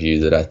my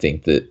review that I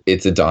think that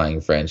it's a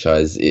dying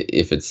franchise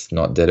if it's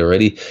not dead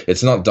already.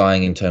 It's not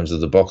dying in terms of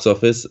the box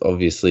office.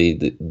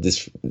 Obviously,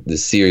 this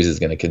series is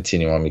going to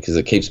continue on because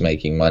it keeps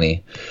making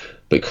money.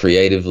 But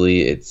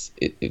creatively,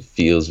 it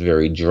feels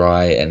very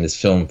dry, and this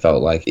film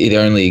felt like it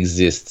only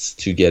exists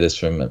to get us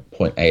from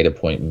point A to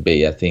point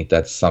B. I think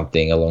that's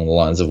something along the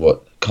lines of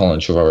what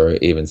Colin Trevorrow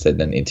even said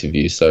in an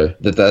interview. So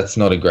that's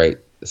not a great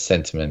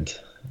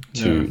sentiment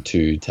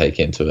to take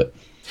into it.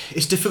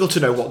 It's difficult to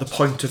know what the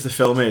point of the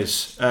film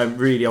is,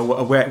 really,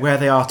 or where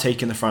they are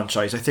taking the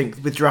franchise. I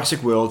think with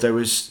Jurassic World, there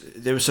was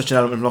such an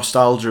element of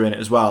nostalgia in it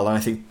as well, and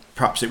I think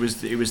perhaps it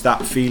was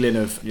that feeling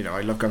of, you know,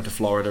 I love going to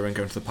Florida and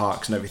going to the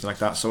parks and everything like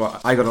that, so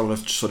I got a lot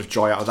of sort of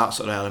joy out of that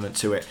sort of element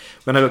to it.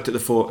 When I looked at the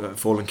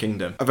Fallen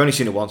Kingdom, I've only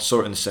seen it once,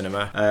 saw it in the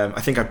cinema. I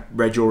think I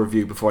read your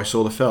review before I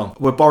saw the film.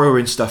 We're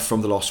borrowing stuff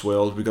from The Lost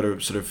World. We've got to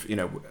sort of, you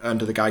know,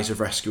 under the guise of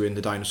rescuing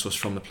the dinosaurs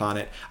from the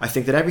planet. I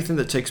think that everything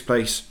that takes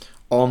place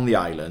on the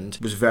island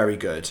was very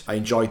good. I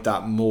enjoyed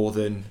that more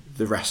than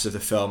the rest of the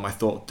film. I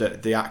thought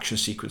that the action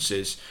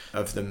sequences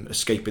of them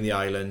escaping the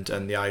island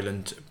and the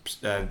island,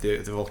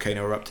 the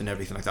volcano erupting and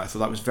everything like that, I thought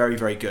that was very,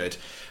 very good.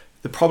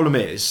 The problem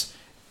is,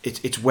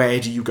 it's where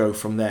do you go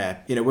from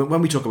there? You know,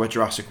 when we talk about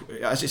Jurassic,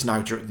 as it's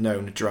now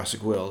known,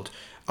 Jurassic World,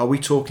 are we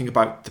talking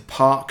about the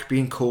park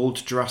being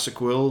called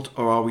Jurassic World,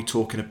 or are we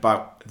talking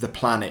about the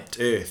planet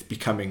Earth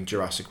becoming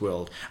Jurassic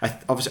World?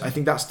 Obviously, I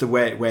think that's the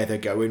where they're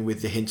going,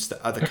 with the hints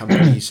that other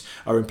companies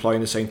are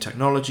employing the same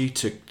technology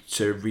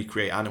to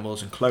recreate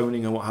animals and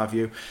cloning and what have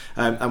you.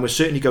 And we're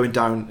certainly going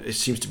down, it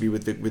seems to be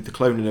with the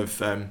cloning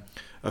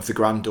of the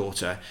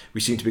granddaughter,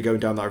 we seem to be going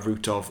down that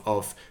route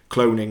of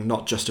cloning,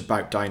 not just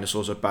about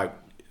dinosaurs, about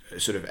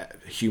sort of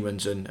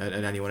humans and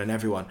anyone and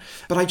everyone.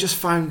 But I just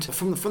found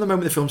from the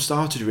moment the film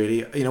started,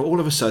 really, you know, all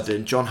of a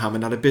sudden John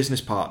Hammond had a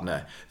business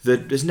partner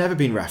that has never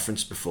been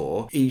referenced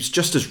before. He's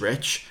just as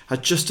rich,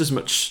 had just as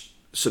much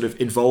sort of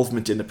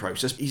involvement in the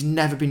process. He's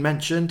never been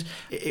mentioned.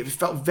 It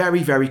felt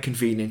very, very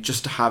convenient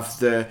just to have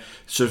the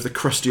sort of the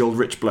crusty old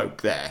rich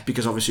bloke there,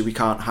 because obviously we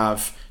can't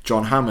have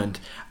John Hammond,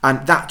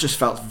 and that just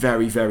felt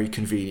very, very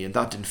convenient.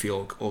 That didn't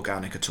feel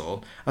organic at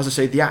all. As I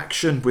say, the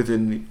action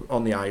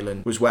on the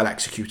island was well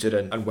executed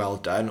and well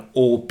done,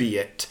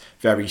 albeit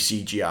very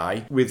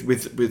CGI,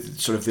 with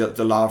sort of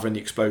the lava and the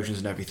explosions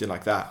and everything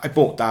like that. I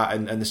bought that,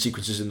 and the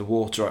sequences in the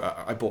water,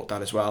 I bought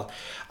that as well.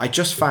 I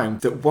just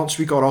found that once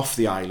we got off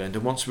the island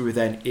and once we were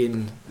then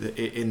in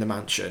the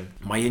mansion,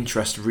 my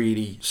interest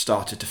really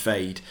started to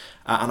fade.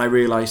 And I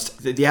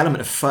realised that the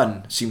element of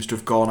fun seems to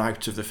have gone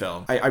out of the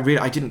film.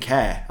 I didn't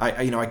care.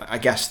 I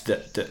guessed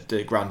that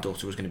the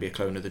granddaughter was going to be a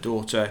clone of the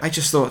daughter. I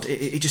just thought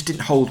it just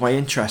didn't hold my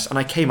interest, and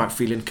I came out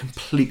feeling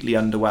completely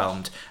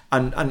underwhelmed.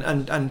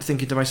 And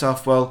thinking to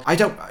myself, well,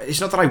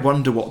 it's not that I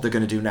wonder what they're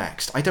going to do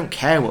next. I don't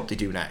care what they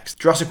do next.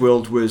 Jurassic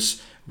World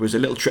was a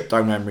little trip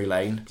down memory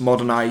lane,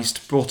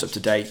 modernised, brought up to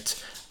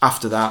date.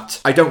 After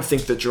that, I don't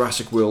think that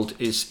Jurassic World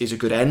is a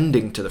good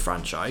ending to the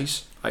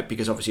franchise, right?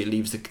 Because obviously it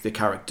leaves the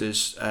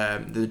characters,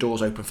 the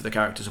doors open for the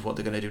characters of what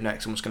they're going to do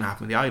next and what's going to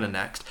happen with the island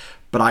next.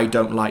 But I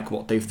don't like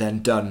what they've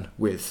then done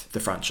with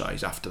the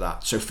franchise after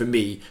that. So for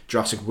me,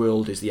 Jurassic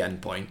World is the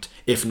end point,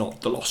 if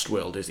not The Lost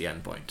World is the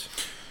end point.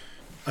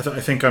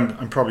 I think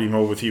I'm probably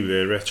more with you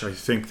there, Rich. I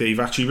think they've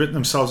actually written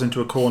themselves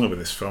into a corner with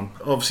this film.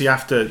 Obviously,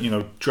 after, you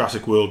know,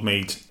 Jurassic World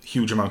made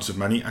huge amounts of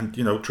money, and,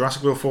 you know,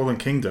 Jurassic World Fallen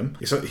Kingdom,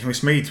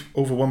 it's made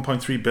over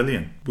 1.3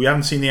 billion. We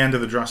haven't seen the end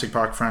of the Jurassic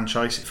Park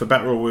franchise. For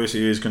better or worse,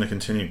 it is going to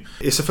continue.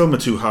 It's a film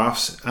of two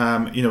halves.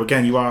 You know,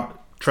 again, you are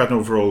treading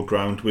over old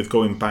ground with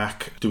going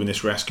back, doing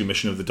this rescue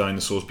mission of the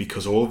dinosaurs,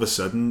 because all of a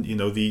sudden,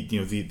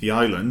 the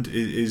island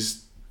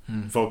is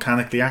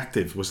volcanically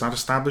active. Was that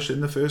established in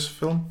the first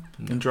film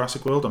in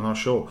Jurassic World? I'm not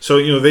sure. So,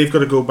 you know, they've got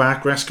to go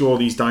back, rescue all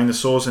these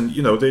dinosaurs, and,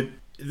 you know,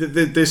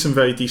 there's some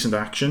very decent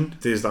action.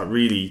 There's that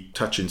really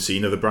touching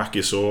scene of the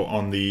brachiosaur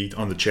on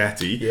the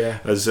jetty,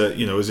 as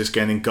as it's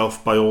getting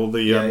engulfed by all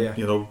the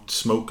you know,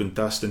 smoke and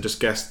dust, and just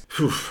gets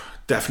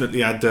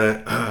definitely had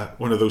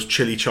one of those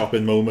chili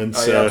chopping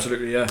moments.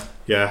 Absolutely,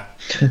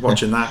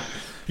 watching that.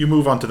 You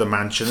move on to the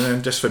mansion, and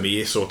then just for me,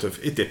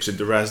 it dips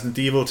into Resident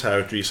Evil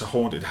territory. It's a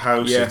haunted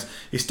house. Yeah.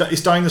 It's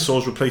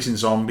dinosaurs replacing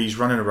zombies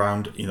running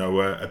around, you know,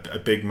 a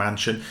big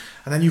mansion,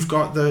 and then you've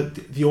got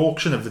the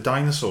auction of the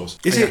dinosaurs.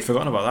 I'd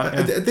forgotten about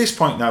that. At this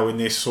point now, in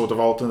this sort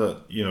of alternate,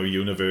 you know,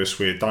 universe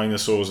where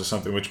dinosaurs are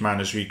something which man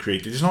has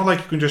recreated, it's not like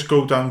you can just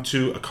go down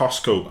to a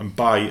Costco and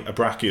buy a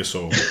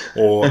brachiosaur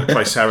or a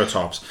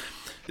triceratops.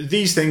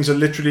 These things are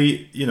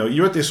literally, you know,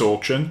 you're at this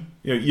auction,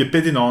 you know, you're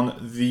bidding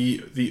on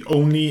the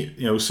only,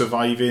 you know,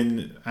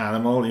 surviving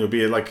animal, you know,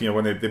 be it like, you know,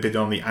 when they're bidding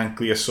on the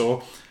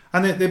ankylosaur,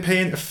 and they're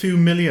paying a few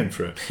million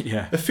for it.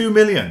 Yeah. A few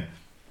million.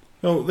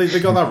 No, they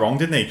got that wrong,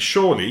 didn't they?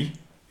 Surely,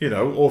 you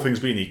know, all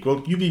things being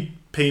equal, you'd be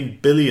paying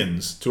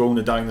billions to own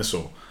a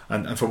dinosaur,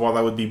 and for what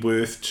that would be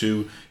worth to,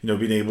 you know,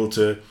 being able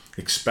to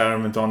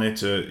experiment on it,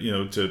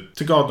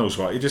 to God knows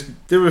what.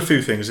 There were a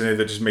few things in it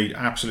that just made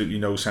absolutely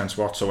no sense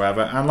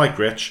whatsoever. And like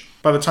Rich,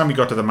 by the time we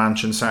got to the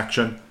mansion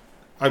section,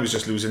 I was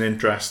just losing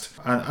interest.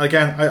 And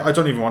again, I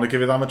don't even want to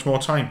give it that much more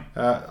time.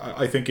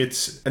 I think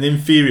it's an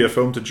inferior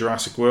film to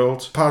Jurassic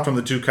World. Apart from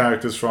the two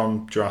characters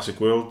from Jurassic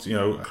World, you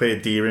know, Claire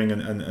Dearing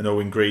and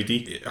Owen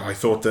Grady, I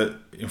thought that,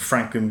 you know,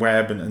 Franklin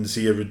Webb and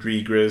Zia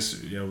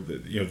Rodriguez,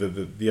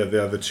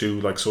 the other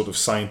two, like, sort of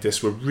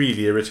scientists, were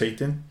really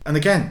irritating. And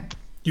again,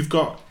 you've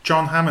got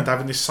John Hammond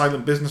having this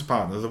silent business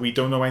partner that we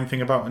don't know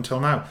anything about until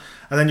now.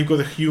 And then you've got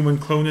the human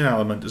cloning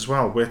element as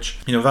well, which,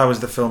 you know, that was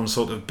the film's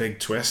sort of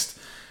big twist.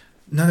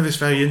 none of it's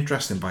very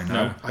interesting by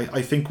now. No.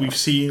 I think we've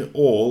seen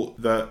all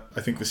that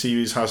I think the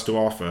series has to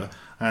offer.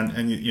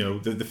 And you know,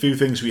 the few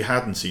things we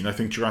hadn't seen, I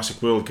think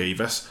Jurassic World gave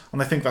us,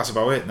 and I think that's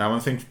about it now.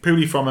 And I think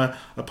purely from a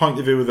point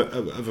of view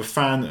of a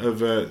fan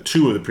of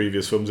two of the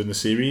previous films in the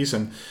series,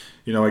 and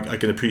you know, I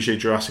can appreciate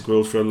Jurassic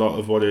World for a lot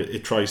of what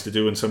it tries to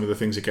do and some of the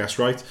things it gets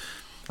right.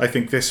 I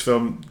think this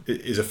film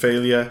is a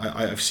failure.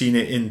 I've seen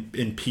it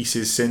in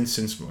pieces since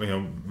you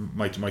know,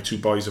 my two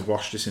boys have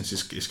watched it since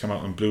it's come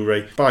out on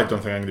Blu-ray, but I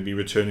don't think I'm going to be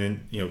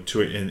returning, you know,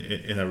 to it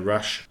in a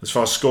rush. As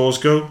far as scores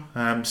go,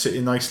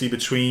 sitting nicely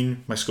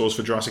between my scores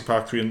for Jurassic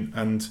Park 3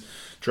 and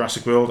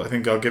Jurassic World. I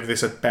think I'll give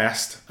this at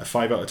best a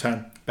 5 out of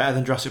 10. Better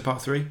than Jurassic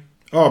Park 3?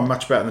 Oh,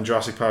 much better than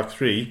Jurassic Park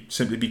 3,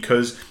 simply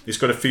because it's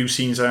got a few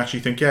scenes I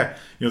actually think, yeah,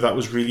 you know, that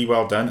was really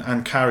well done,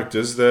 and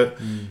characters that,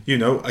 you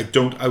know, I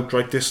don't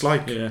outright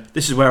dislike. Yeah,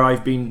 this is where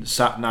I've been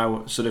sat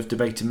now, sort of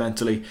debating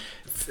mentally,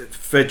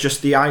 for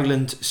just the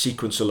island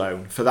sequence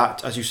alone. For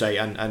that, as you say,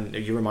 and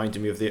you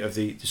reminded me of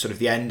the sort of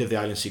the end of the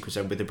island sequence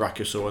then with the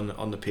brachiosaur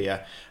on the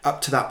pier. Up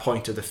to that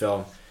point of the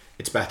film,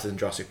 it's better than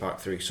Jurassic Park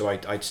 3, so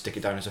I'd stick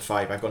it down as a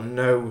 5. I've got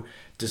no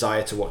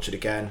desire to watch it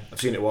again. I've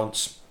seen it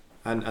once,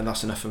 and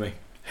that's enough for me.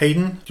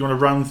 Hayden, do you want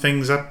to round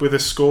things up with a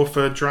score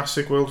for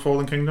Jurassic World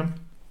Fallen Kingdom?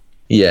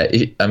 Yeah,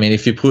 I mean,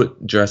 if you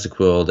put Jurassic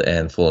World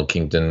and Fallen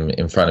Kingdom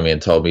in front of me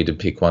and told me to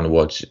pick one to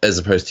watch, as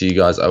opposed to you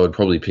guys, I would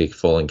probably pick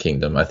Fallen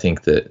Kingdom. I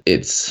think that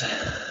it's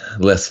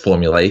less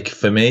formulaic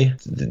for me.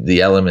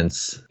 The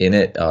elements in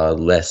it are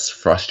less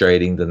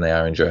frustrating than they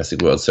are in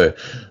Jurassic World. So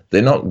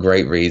they're not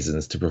great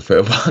reasons to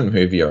prefer one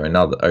movie or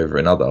another over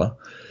another.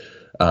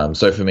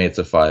 So for me, it's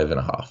a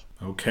 5.5.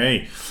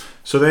 Okay.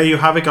 So there you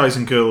have it, guys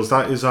and girls.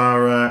 That is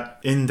our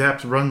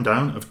in-depth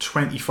rundown of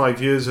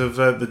 25 years of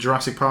the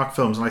Jurassic Park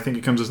films, and I think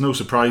it comes as no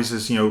surprise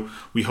as, you know,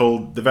 we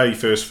hold the very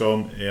first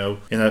film, you know,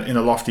 in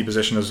a lofty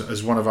position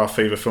as one of our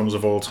favourite films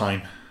of all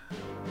time.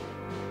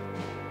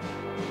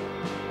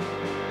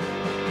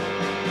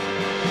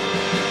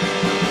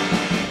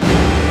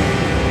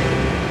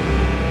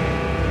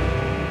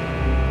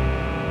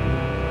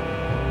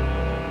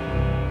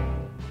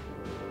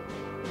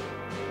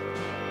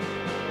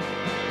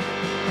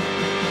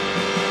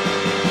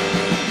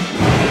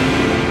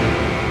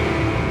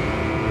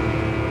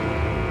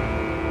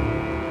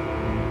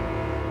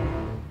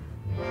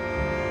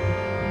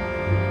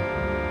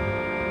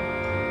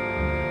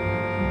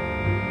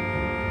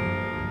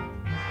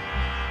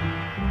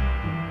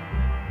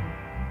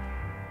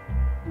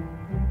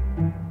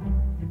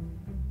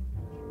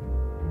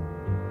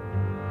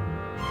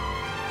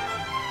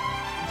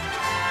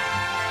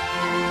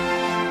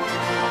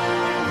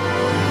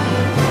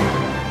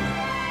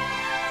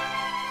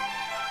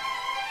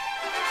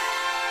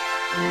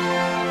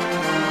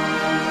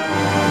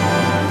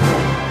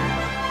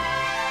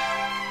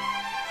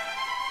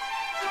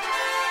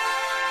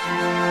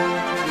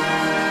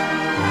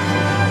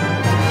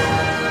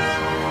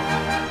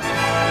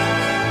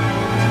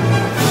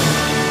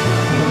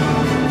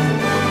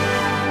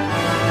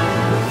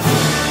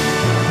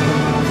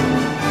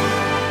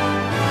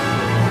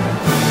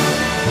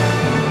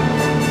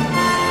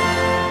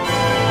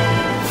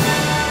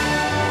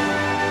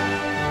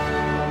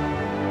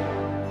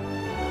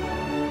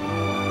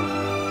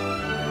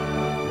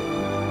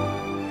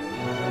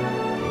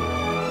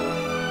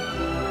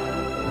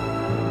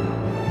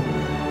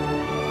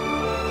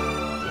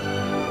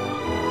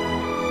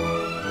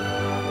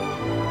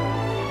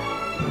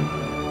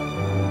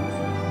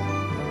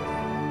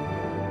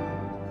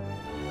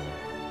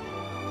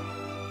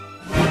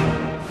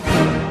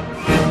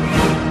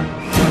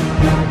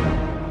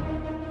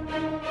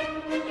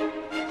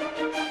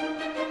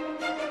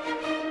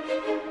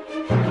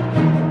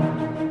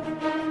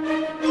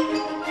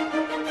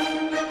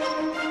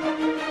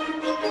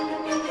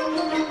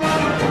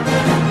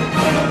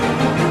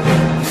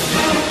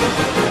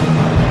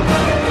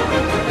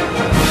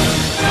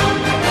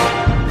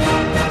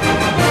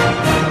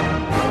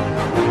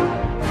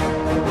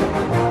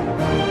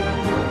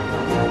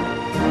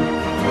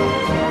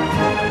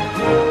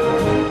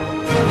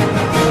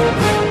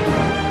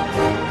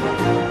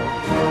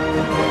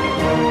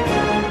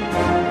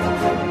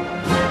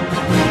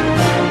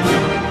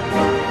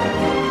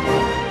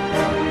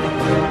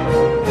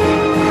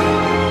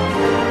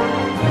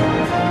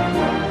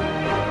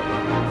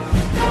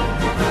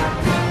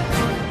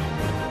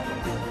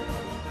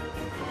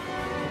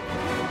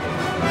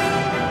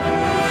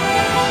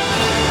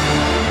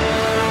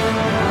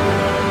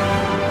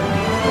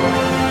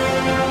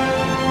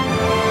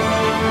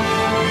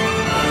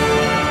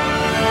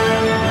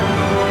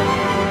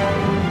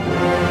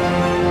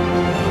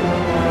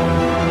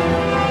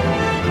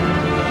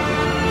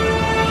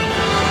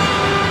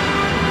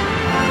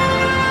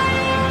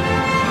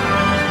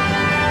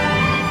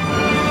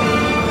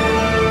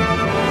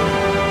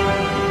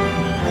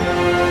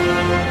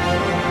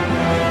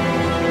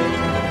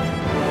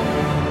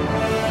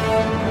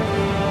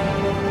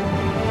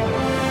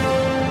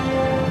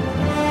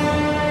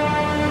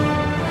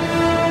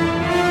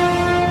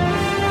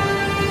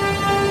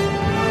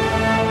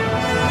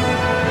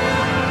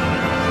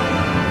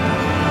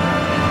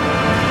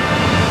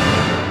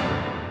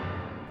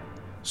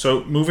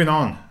 So moving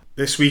on,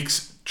 this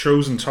week's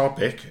chosen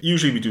topic,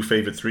 usually we do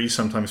favourite 3s,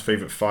 sometimes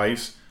favourite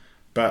 5s,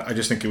 but I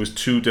just think it was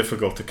too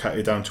difficult to cut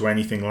it down to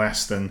anything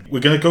less than... We're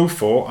going to go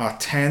for our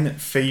 10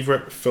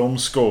 favourite film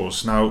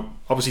scores. Now,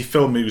 obviously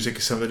film music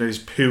is something that is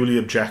purely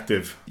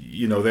objective.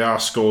 You know, there are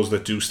scores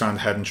that do stand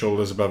head and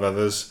shoulders above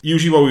others.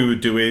 Usually what we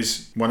would do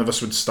is, one of us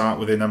would start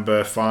with a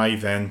number 5,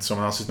 then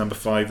someone else's number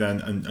 5,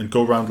 then and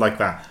go around like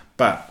that.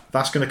 But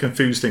that's going to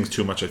confuse things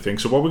too much, I think.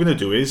 So what we're going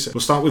to do is,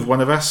 we'll start with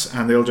one of us,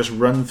 and they'll just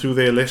run through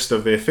their list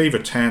of their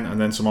favourite 10, and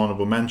then some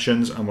honourable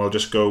mentions, and we'll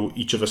just go,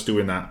 each of us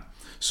doing that.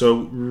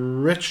 So,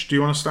 Rich, do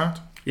you want to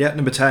start? Yeah,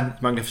 number 10,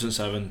 Magnificent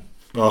Seven.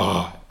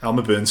 Oh,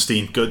 Elmer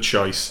Bernstein, good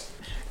choice.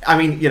 I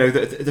mean, you know,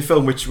 the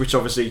film which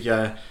obviously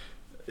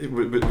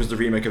was the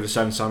remake of The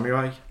Seven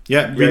Samurai.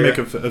 Yeah, remake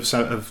of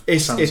Seven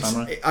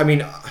Samurai. I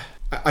mean,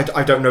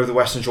 I don't know the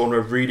Western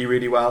genre really,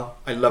 really well.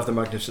 I love The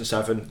Magnificent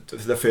Seven.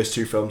 The first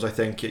 2 films, I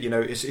think, you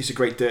know, it's a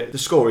great... The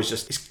score is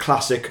just... It's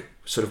classic...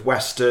 sort of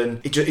Western.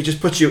 It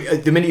just puts you,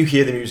 the minute you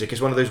hear the music,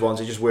 it's one of those ones,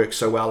 it just works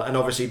so well. And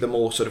obviously the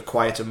more sort of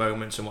quieter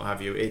moments and what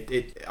have you,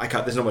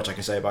 there's not much I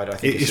can say about it. I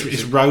think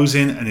it's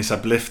rousing and it's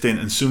uplifting,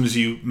 and as soon as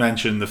you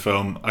mention the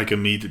film, I can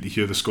immediately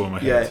hear the score in my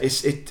head. Yeah,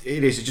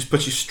 it just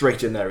puts you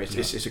straight in there.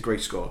 It's a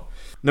great score.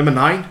 Number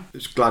 9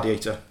 is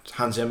Gladiator. It's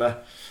Hans Zimmer.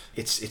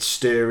 It's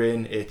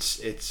stirring.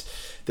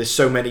 There's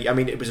so many. I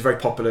mean, it was a very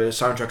popular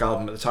soundtrack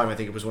album at the time. I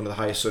think it was one of the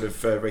highest sort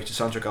of rated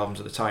soundtrack albums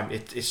at the time.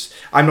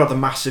 I'm not a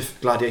massive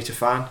Gladiator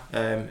fan.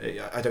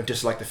 I don't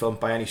dislike the film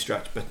by any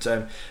stretch, but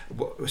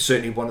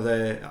certainly one of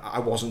the. I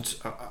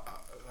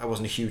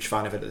wasn't a huge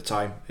fan of it at the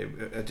time.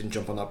 I didn't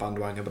jump on that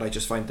bandwagon, but I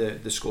just find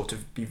the score to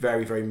be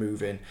very, very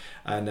moving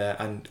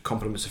and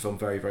complements the film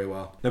very, very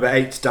well. Number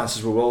 8,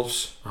 Dances with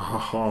Wolves.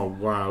 Oh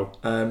wow!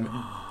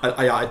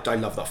 I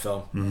love that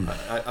film.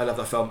 I love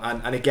that film,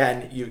 and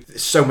again,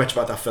 so much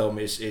about that film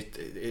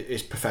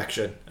is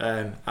perfection,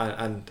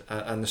 and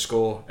the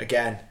score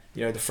again.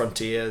 You know, the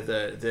frontier,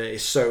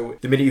 the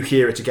minute you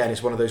hear it again,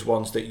 it's one of those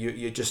ones that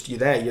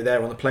you're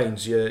there on the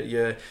plains,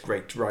 you're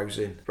great,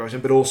 rousing,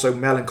 but also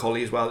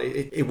melancholy as well.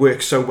 It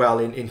works so well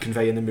in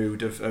conveying the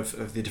mood of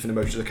the different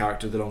emotions of the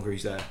character the longer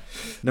he's there.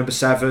 Number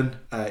 7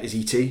 is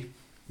E.T.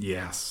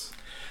 Yes.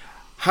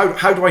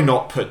 How do I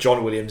not put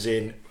John Williams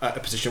in a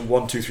position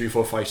 1, 2, 3,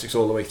 4, 5, 6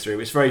 all the way through?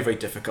 It's very, very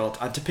difficult.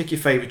 And to pick your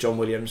favourite John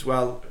Williams,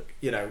 well,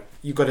 you know,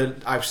 you've got to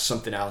out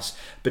something else.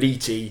 But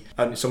E.T.,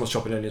 and someone's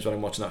chopping onions when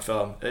I'm watching that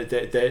film,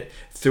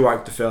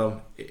 throughout the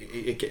film,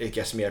 it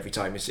gets me every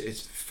time.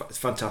 It's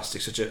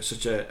fantastic, such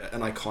an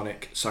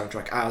iconic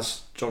soundtrack,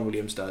 as John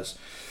Williams does.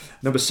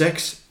 Number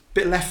 6,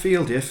 bit left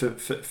field here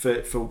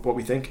for what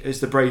we think, is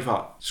the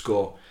Braveheart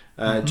score.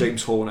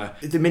 James Horner.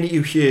 The minute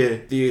you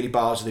hear the early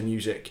bars of the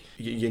music,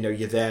 you know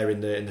you're there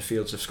in the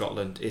fields of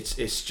Scotland.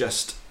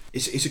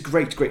 It's a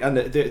great, and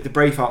the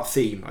Braveheart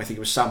theme, I think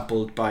it was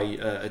sampled by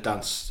a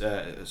dance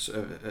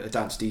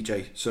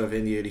DJ sort of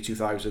in the early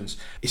 2000s.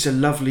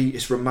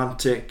 It's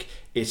romantic,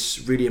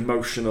 it's really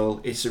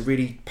emotional, it's a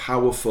really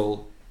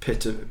powerful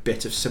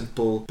bit of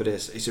simple, but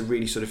it's a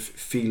really sort of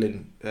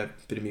feeling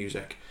bit of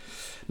music.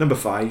 Number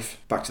 5,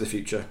 Back to the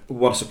Future.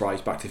 What a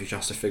surprise! Back to the Future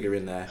has to figure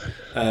in there.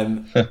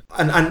 And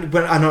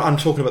when I'm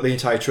talking about the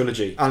entire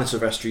trilogy, Alan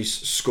Silvestri's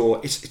score,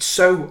 it's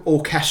so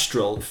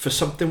orchestral for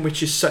something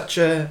which is such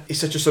a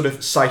sort of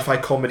sci-fi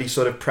comedy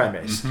sort of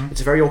premise. Mm-hmm.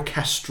 It's a very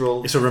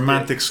orchestral. It's a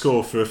romantic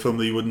score for a film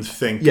that you wouldn't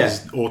think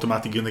is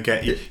automatically going to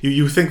get you.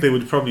 You think they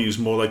would probably use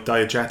more like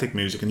diegetic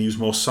music and use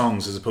more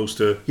songs as opposed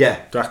to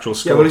the actual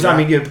score. Yeah, well,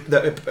 I mean,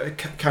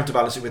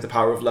 counterbalance it with The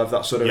Power of Love,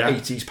 that sort of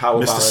 80s power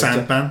ballad. Mr.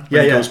 Sandman,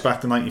 when it goes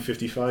back to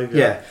 1955.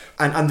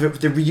 And the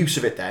reuse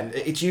of it then,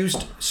 it's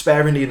used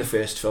sparingly in the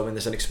first film and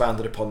then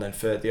expanded upon then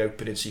for the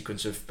opening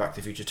sequence of Back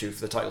to the Future 2 for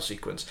the title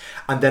sequence,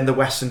 and then the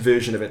Western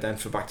version of it then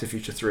for Back to the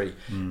Future 3.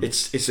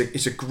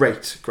 It's a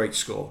great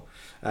score,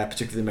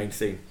 particularly the main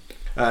theme.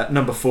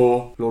 Number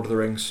 4, Lord of the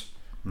Rings.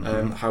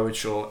 Howard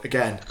Shore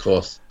again, of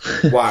course.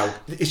 Wow,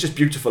 it's just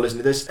beautiful, isn't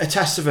it? There's a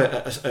test of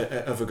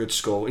a good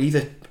score.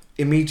 Either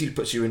immediately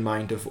puts you in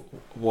mind of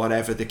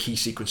whatever the key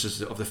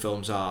sequences of the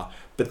films are,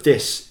 but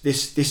this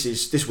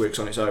works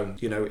on its own.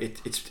 You know,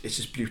 it's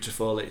just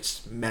beautiful.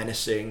 It's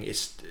menacing.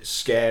 It's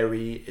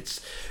scary.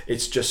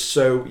 It's just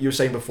so. You were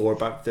saying before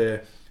about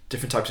the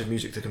different types of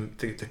music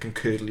that can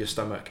curdle your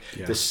stomach.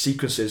 Yeah. The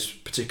sequences,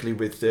 particularly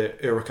with the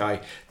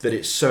Uruk-hai, that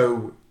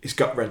it's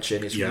gut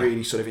wrenching. It's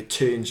really sort of, it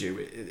turns you.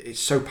 It's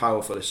so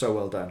powerful. It's so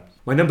well done.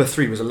 My number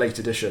 3 was a late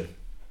addition,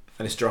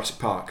 and it's Jurassic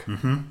Park.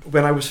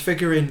 When I was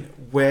figuring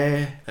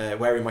where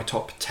in my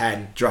top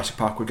 10 Jurassic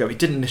Park would go, it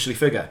didn't initially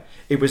figure.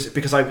 It was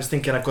because I was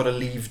thinking I've got to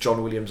leave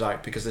John Williams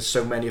out because there's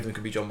so many of them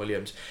could be John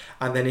Williams.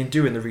 And then in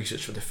doing the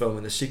research for the film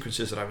and the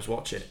sequences that I was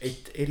watching,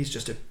 it is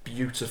just a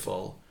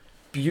beautiful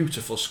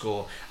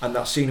score. And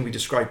that scene we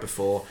described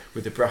before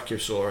with the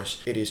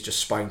Brachiosaurus, it is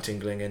just spine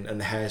tingling and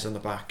the hairs on the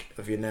back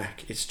of your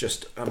neck. It's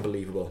just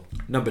unbelievable.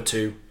 Number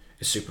 2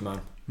 is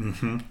Superman.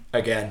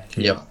 Again.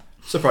 Yep.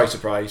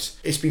 Surprise.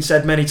 It's been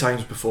said many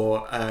times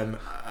before, and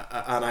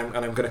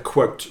I'm going to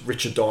quote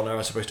Richard Donner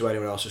as opposed to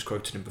anyone else who's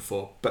quoted him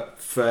before. But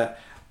for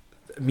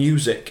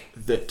music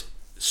that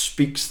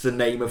speaks the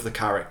name of the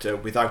character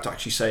without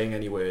actually saying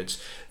any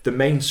words. The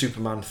main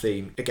Superman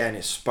theme, again,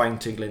 it's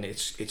spine-tingling.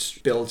 It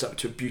builds up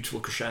to a beautiful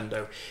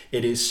crescendo.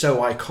 It is so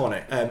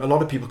iconic. A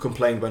lot of people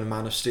complained when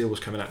Man of Steel was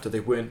coming out that they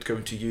weren't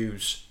going to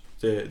use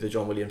the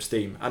John Williams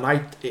theme, and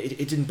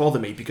it didn't bother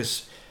me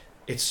because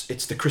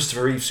it's the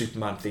Christopher Reeve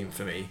Superman theme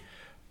for me.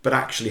 But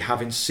actually,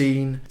 having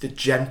seen the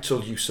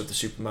gentle use of the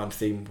Superman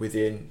theme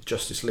within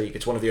Justice League,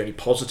 it's one of the only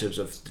positives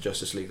of the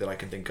Justice League that I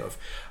can think of.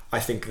 I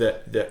think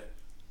that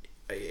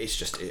it's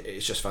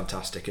just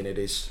fantastic, and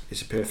it's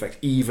a perfect.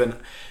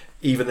 Even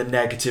the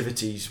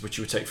negativities which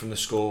you would take from the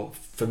score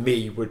for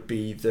me would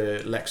be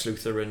the Lex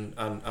Luthor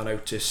and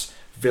Otis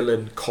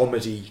villain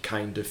comedy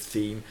kind of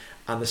theme,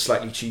 and the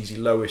slightly cheesy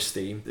Lois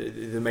theme.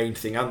 The main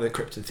thing and the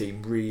Crichton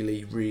theme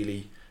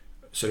really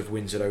sort of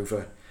wins it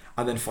over.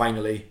 And then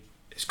finally,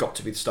 it's got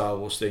to be the Star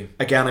Wars theme.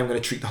 Again, I'm going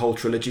to treat the whole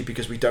trilogy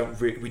because we don't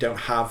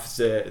have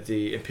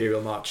the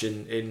Imperial March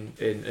in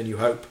A New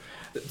Hope.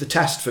 The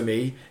test for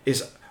me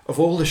is, of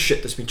all the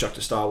shit that's been chucked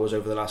at Star Wars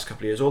over the last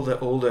couple of years, all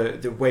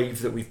the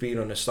wave that we've been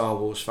on as Star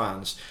Wars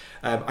fans,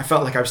 I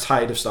felt like I was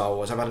tired of Star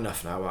Wars. I've had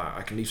enough now.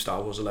 I can leave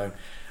Star Wars alone.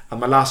 And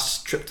my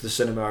last trip to the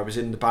cinema, I was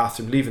in the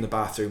bathroom, leaving the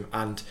bathroom,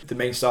 and the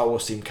main Star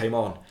Wars theme came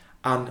on.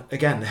 And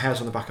again, the hairs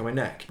on the back of my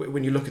neck.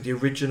 When you look at the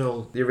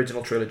original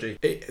trilogy,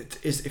 it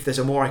is, if there's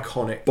a more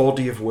iconic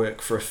body of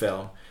work for a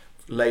film,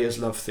 Leia's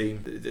love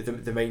theme,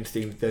 the main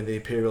theme, then the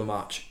Imperial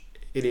March,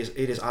 it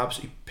is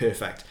absolutely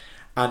perfect.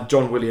 And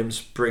John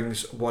Williams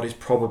brings what is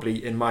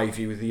probably, in my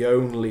view, the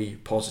only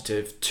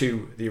positive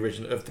to the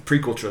original of the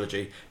prequel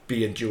trilogy,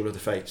 being Duel of the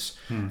Fates.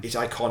 It's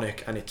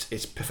iconic and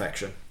it's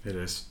perfection. It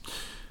is.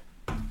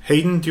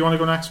 Haydn, do you want to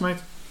go next, mate?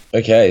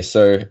 Okay,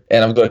 so,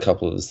 and I've got a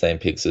couple of the same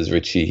picks as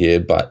Richie here,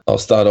 but I'll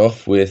start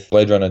off with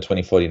Blade Runner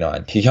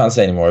 2049. You can't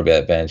say any more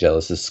about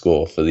Vangelis'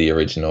 score for the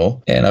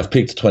original, and I've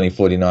picked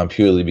 2049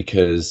 purely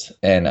because,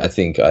 and I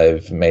think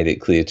I've made it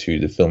clear to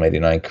the Film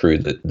 89 crew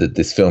that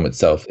this film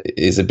itself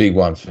is a big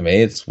one for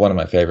me. It's one of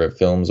my favourite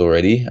films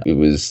already. It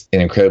was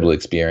an incredible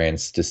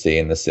experience to see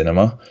in the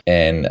cinema,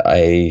 and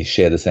I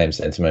share the same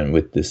sentiment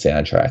with the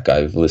soundtrack.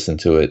 I've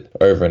listened to it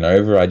over and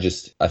over.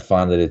 I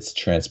find that it's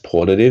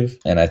transportative,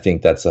 and I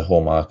think that's a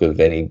hallmark of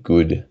any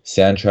good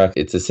soundtrack.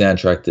 It's a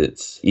soundtrack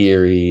that's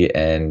eerie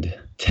and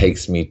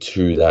takes me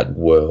to that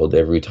world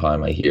every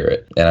time I hear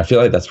it. And I feel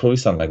like that's probably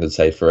something I could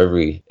say for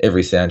every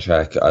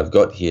soundtrack I've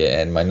got here.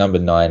 And my number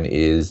 9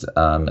 is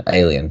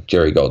Alien,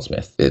 Jerry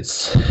Goldsmith.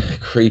 It's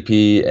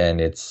creepy and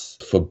it's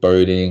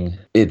foreboding.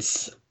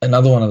 It's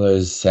another one of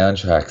those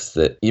soundtracks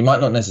that you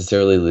might not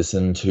necessarily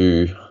listen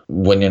to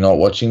when you're not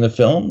watching the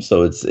film,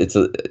 so it's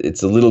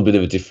a little bit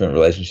of a different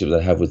relationship that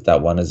I have with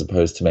that one as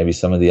opposed to maybe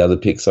some of the other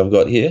picks I've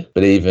got here.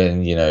 But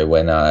even,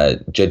 when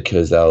Jed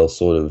Kurzel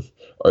sort of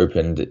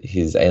opened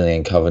his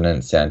Alien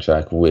Covenant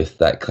soundtrack with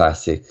that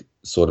classic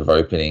sort of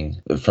opening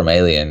from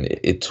Alien,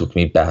 it took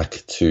me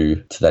back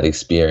to that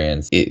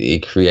experience.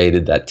 It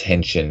created that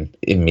tension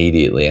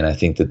immediately, and I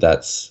think that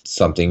that's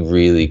something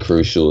really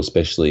crucial,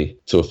 especially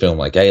to a film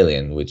like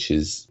Alien, which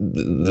is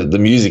the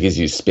music is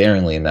used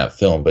sparingly in that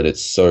film, but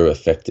it's so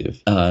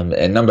effective.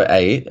 And number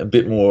 8, a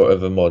bit more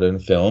of a modern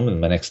film,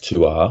 and my next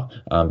 2 are,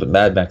 but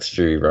Mad Max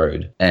Fury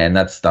Road, and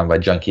that's done by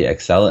Junkie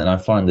XL, and I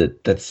find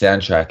that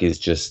soundtrack is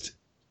just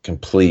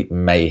complete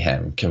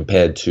mayhem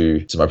compared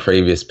to my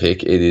previous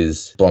pick. It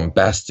is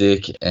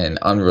bombastic and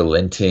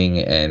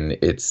unrelenting, and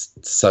it's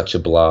such a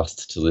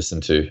blast to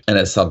listen to. And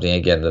it's something,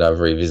 again, that I've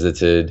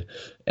revisited,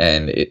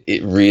 and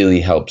it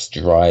really helps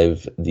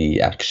drive the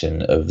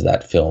action of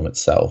that film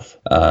itself.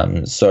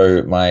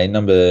 So my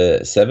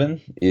number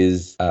 7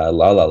 is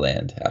La La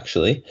Land,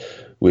 actually,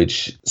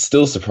 which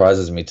still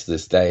surprises me to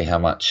this day how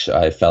much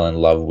I fell in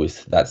love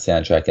with that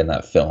soundtrack and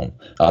that film.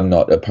 I'm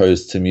not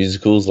opposed to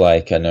musicals.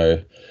 Like, I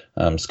know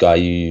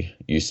Skye,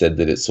 you said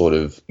that it sort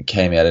of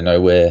came out of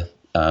nowhere,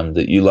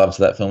 that you loved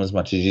that film as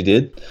much as you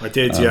did. I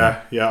did,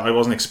 yeah. I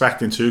wasn't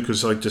expecting to,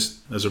 because I just,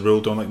 as a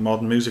rule, don't like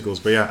modern musicals.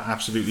 But yeah,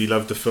 absolutely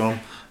loved the film,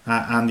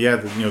 and yeah,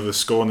 the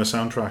score and the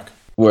soundtrack.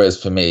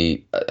 Whereas for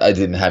me, I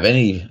didn't have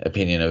any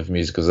opinion of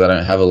musicals. I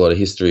don't have a lot of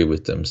history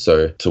with them.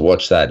 So to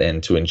watch that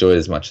and to enjoy it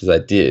as much as I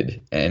did,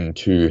 and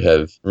to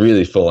have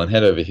really fallen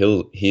head over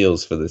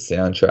heels for the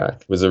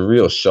soundtrack, was a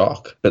real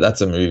shock. But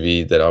that's a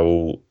movie that I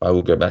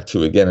will go back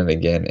to again and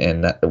again.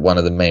 And one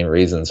of the main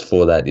reasons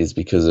for that is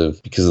because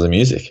of the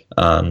music.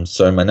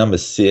 So my number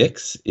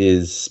 6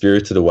 is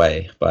Spirited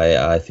Away by,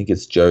 I think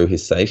it's Joe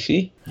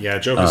Hisaishi. Yeah,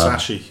 Joe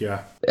Hisaishi,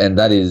 yeah. And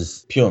that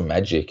is pure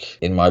magic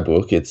in my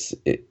book. It's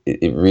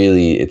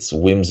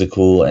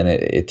whimsical, and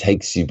it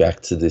takes you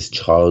back to this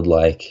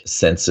childlike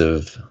sense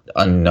of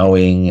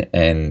unknowing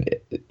and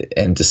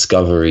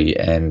discovery.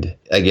 And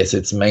I guess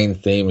its main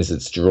theme is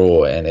its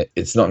draw, and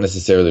it's not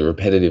necessarily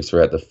repetitive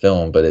throughout the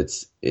film, but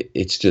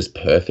it's just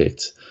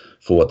perfect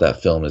for what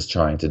that film is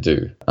trying to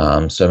do.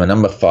 So my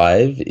number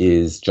 5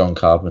 is John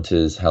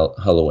Carpenter's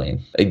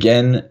Halloween.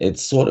 Again,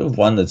 it's sort of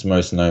one that's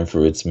most known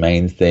for its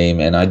main theme,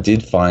 and I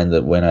did find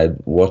that when I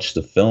watched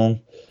the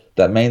film,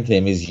 that main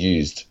theme is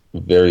used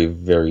very,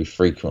 very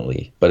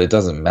frequently, but it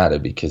doesn't matter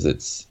because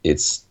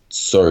it's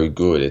so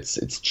good.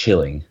 It's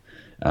chilling.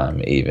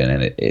 Even,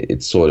 and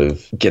it sort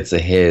of gets the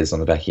hairs on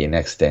the back of your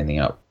neck standing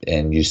up,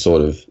 and you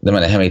sort of, no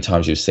matter how many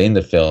times you've seen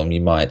the film,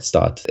 you might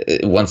start,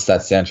 once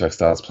that soundtrack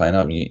starts playing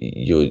up,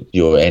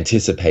 you're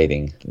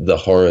anticipating the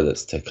horror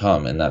that's to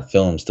come, and that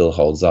film still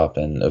holds up,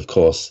 and of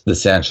course the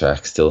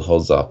soundtrack still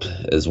holds up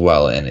as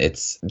well. And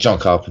it's John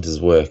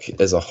Carpenter's work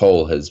as a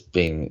whole has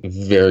been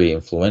very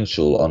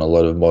influential on a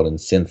lot of modern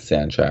synth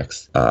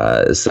soundtracks,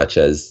 such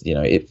as, you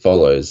know, It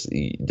Follows.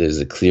 There's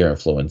a clear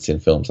influence in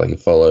films like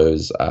It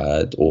Follows,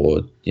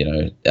 or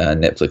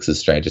Netflix's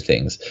Stranger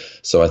Things.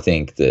 So I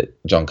think that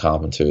John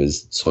Carpenter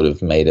has sort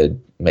of made an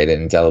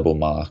indelible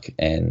mark,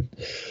 and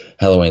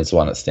Halloween's the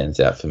one that stands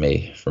out for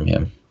me from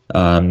him.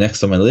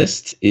 Next on my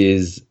list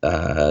is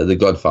the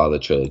Godfather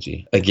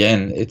trilogy.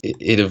 Again,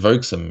 it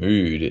evokes a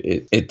mood.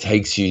 It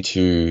takes you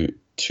to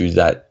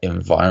that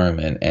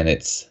environment, and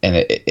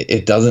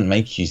it doesn't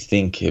make you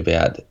think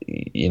about,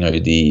 you know,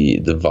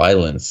 the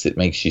violence. It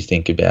makes you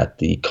think about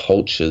the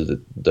culture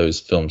that those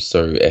films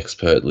so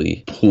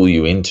expertly pull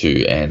you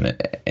into, and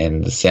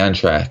the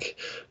soundtrack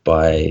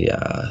by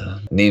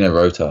Nino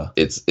Rota.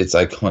 It's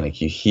iconic.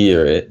 You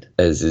hear it,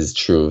 as is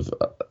true of,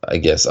 I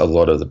guess, a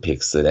lot of the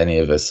picks that any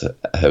of us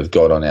have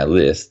got on our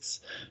lists.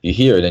 You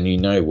hear it and you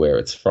know where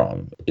it's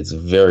from. It's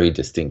very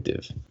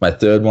distinctive. My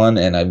third one,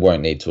 and I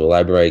won't need to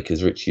elaborate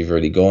because Richie, you've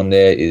already gone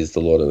there, is the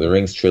Lord of the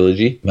Rings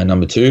trilogy. My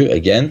number 2,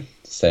 again,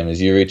 same as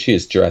you, Richie,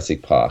 is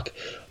Jurassic Park.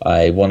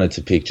 I wanted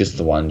to pick just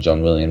the one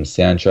John Williams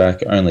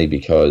soundtrack, only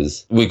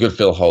because we could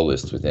fill a whole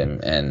list with him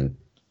and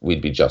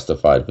we'd be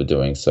justified for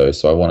doing so.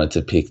 So I wanted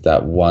to pick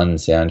that one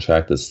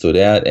soundtrack that stood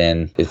out,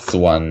 and it's the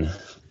one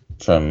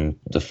from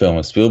the film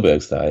of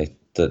Spielberg's day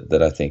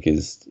that I think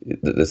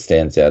that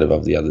stands out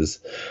above the others.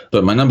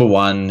 But my number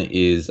 1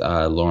 is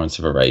Lawrence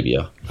of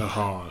Arabia.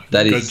 That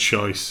good is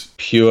choice.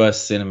 Pure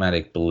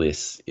cinematic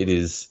bliss. It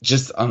is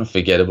just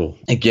unforgettable.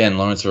 Again,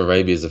 Lawrence of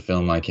Arabia is a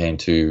film I came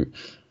to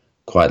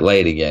quite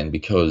late again,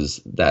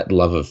 because that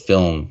love of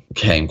film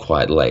came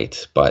quite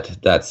late. But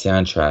that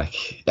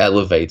soundtrack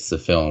elevates the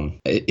film.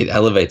 It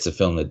elevates a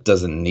film that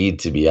doesn't need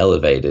to be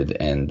elevated,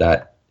 and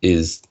that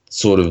is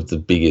sort of the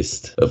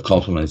biggest of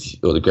compliments,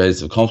 or the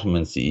greatest of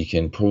compliments, that you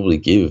can probably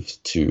give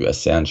to a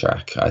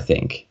soundtrack, I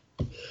think.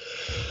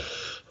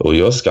 All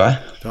yours, Skye.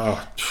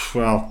 Oh,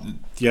 well,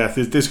 yeah,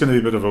 there's going to be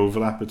a bit of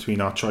overlap between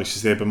our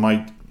choices there, but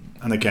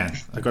and again,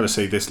 I've got to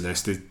say, this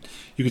list,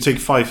 you could take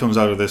 5 films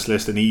out of this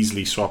list and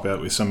easily swap it out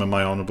with some of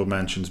my honourable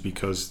mentions,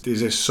 because there's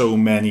just so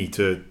many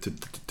to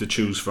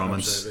choose from.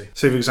 Absolutely. And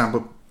say, for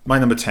example, my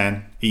number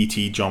 10,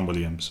 E.T., John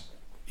Williams.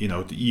 You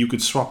know, you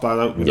could swap that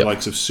out with the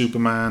likes of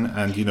Superman,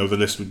 and, you know, the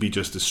list would be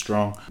just as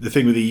strong. The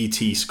thing with the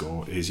E.T.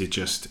 score is it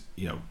just,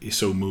 you know, it's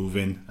so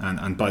moving,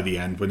 and by the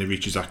end, when it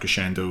reaches that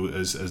crescendo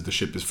as the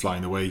ship is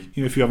flying away,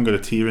 you know, if you haven't got a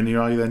tear in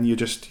your eye, then you're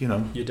just, you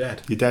know, you're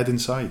dead. You're dead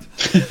inside.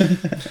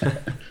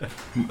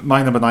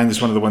 My number 9 is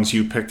one of the ones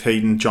you picked,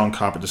 Haydn, John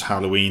Carpenter's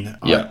Halloween.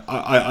 Yeah.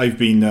 I've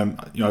been,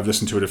 you know, I've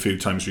listened to it a few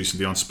times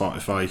recently on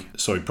Spotify,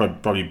 so I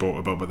probably brought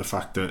about by the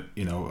fact that,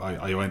 you know,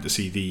 I went to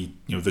see the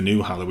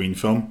new Halloween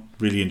film.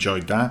 Really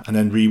enjoyed that, and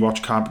then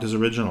rewatch Carpenter's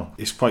original.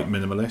 It's quite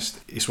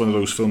minimalist. It's one of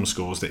those film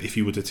scores that if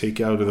you were to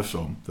take it out of the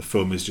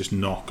film is just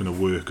not going to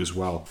work as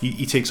well.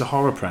 He takes a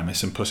horror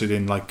premise and puts it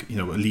in, like, you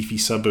know, a leafy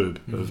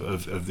suburb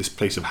of this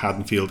place of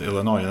Haddonfield,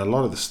 Illinois, and a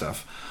lot of the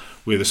stuff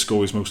where the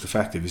score is most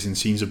effective is in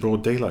scenes of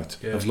broad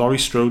daylight, of Laurie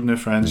Strode and her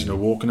friends, you know,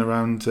 walking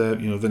around,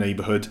 you know, the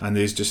neighbourhood, and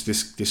there's just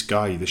this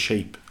guy, the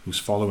shape, who's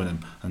following him,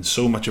 and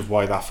so much of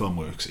why that film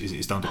works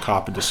is down to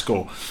Carpenter's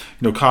score.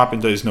 You know,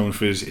 Carpenter is known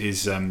for his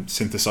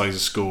synthesizer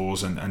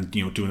scores and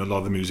you know, doing a lot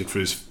of the music for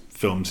his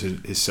films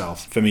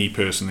himself. For me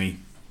personally,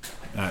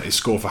 his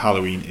score for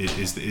Halloween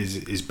is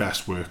his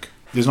best work.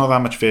 There's not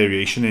that much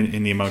variation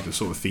in the amount of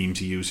sort of themes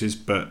he uses,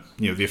 but,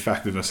 you know, the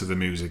effectiveness of the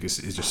music is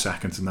just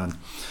second to none.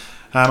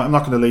 I'm not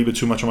going to labour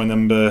too much on my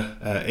number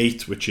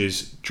 8, which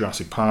is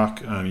Jurassic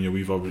Park. You know,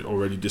 we've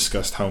already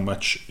discussed how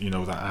much, you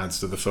know, that adds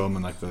to the film,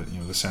 and like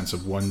the sense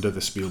of wonder that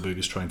Spielberg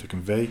is trying to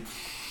convey.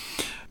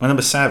 My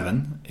number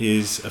 7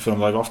 is a film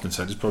that I've often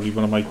said is probably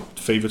one of my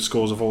favourite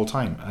scores of all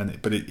time,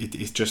 but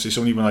it's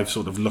only when I've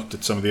sort of looked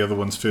at some of the other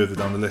ones further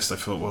down the list I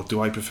thought, well,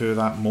 do I prefer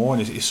that more?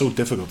 And it's so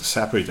difficult to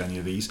separate any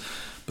of these.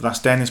 But that's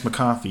Dennis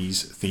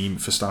McCarthy's theme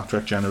for Star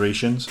Trek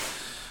Generations.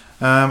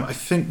 I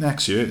think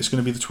next year it's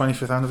going to be the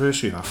 25th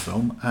anniversary of that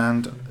film,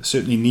 and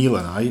certainly Neil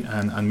and I,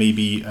 and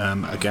maybe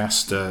a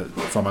guest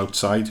from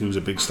outside who's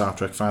a big Star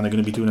Trek fan, are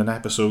going to be doing an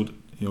episode,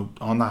 you know,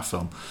 on that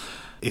film.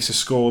 It's a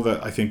score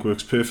that I think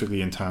works perfectly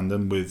in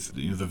tandem with,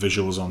 you know, the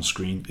visuals on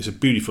screen. It's a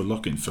beautiful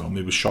looking film.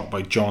 It was shot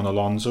by John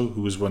Alonzo,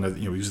 who was one of,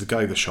 you know, he was the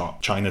guy that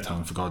shot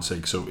Chinatown, for God's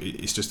sake. So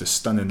it's just a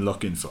stunning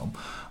looking film.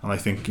 And I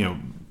think, you know,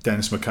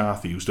 Dennis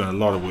McCarthy, who's done a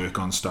lot of work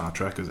on Star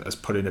Trek, has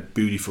put in a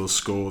beautiful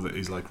score that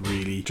is like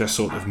really just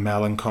sort of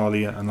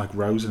melancholy and like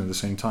rousing at the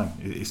same time.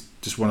 It's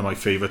just one of my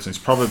favourites, and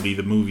it's probably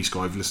the movie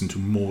score I've listened to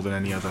more than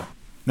any other.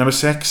 Number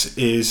 6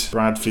 is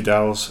Brad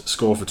Fiedel's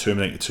score for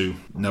Terminator 2.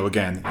 Now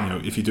again, you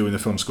know, if you're doing the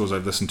film scores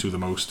I've listened to the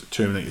most,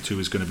 Terminator 2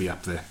 is going to be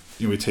up there.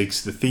 It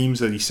takes the themes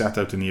that he set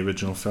out in the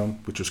original film,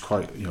 which was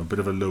quite, a bit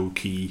of a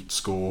low-key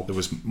score. There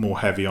was more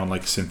heavy on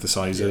like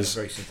synthesizers.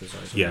 Yeah, very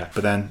synthesizer. Yeah,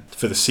 but then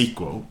for the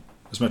sequel,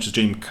 as much as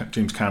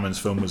James Cameron's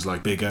film was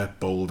like bigger,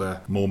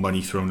 bolder, more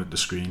money thrown at the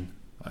screen,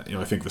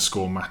 I think the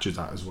score matches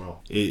that as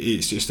well.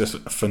 It's just a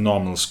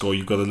phenomenal score.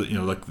 You've got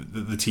like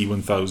the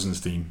T-1000's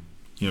theme.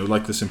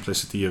 Like the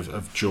simplicity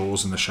of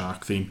Jaws and the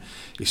shark theme.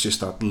 It's just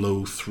that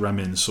low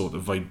thrumming sort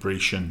of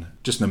vibration.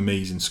 Just an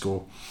amazing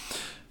score.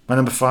 My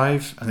number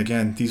 5, and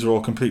again, these are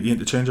all completely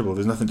interchangeable.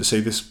 There's nothing to say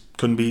this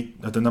couldn't be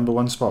at the number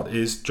 1 spot,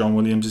 is John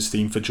Williams'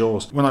 theme for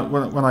Jaws. When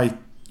I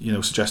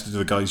suggested to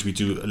the guys we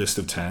do a list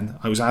of 10,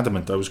 I was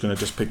adamant I was going to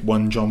just pick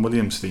one John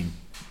Williams theme.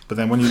 But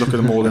then when you look at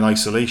them all in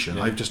isolation,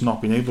 I've just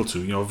not been able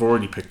to. I've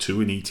already picked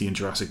 2 in E.T. and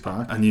Jurassic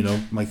Park,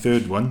 and my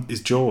third one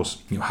is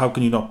Jaws. How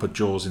can you not put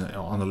Jaws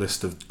on a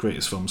list of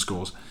greatest film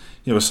scores?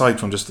 Aside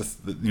from just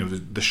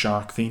the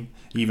shark theme,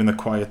 even the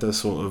quieter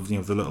sort of,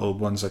 the little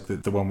ones like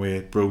the one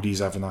where Brody's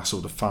having that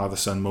sort of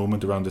father-son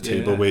moment around the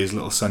table where his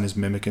little son is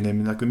mimicking him,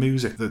 and like the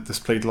music that's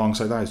played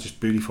alongside that is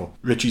just beautiful.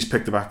 Richie's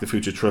picked the Back to the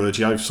Future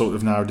trilogy. I've sort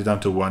of narrowed it down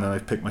to 1, and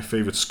I've picked my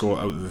favourite score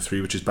out of the 3,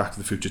 which is Back to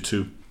the Future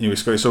 2.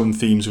 It's got its own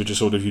themes which are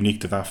sort of unique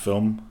to that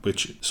film,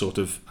 which sort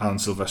of Alan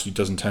Silvestri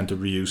doesn't tend to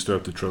reuse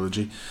throughout the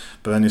trilogy.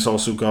 But then it's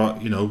also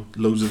got,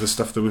 loads of the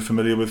stuff that we're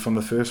familiar with from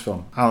the first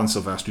film. Alan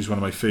Silvestri is one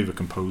of my favourite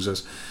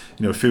composers.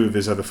 A few of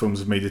his other films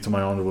have made it to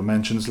my honourable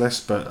mentions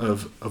list, but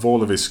of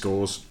all of his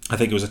scores, I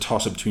think it was a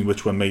toss-up between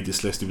which one made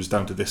this list. It was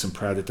down to this and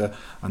Predator,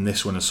 and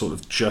this one has sort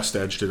of just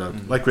edged it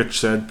out. Like Rich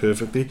said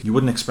perfectly, you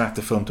wouldn't expect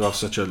a film to have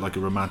such a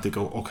romantic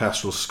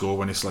orchestral score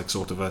when it's like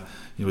sort of a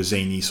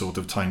zany sort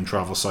of time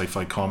travel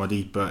sci-fi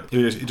comedy, but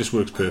it just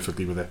works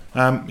perfectly with it.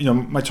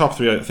 My top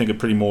 3 I think are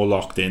pretty more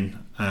locked in.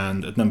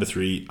 And at number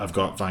 3, I've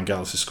got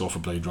Vangelis' score for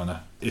Blade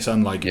Runner. It's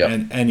unlike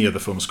any other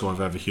film score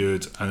I've ever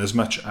heard. And as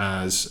much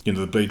as,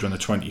 the Blade Runner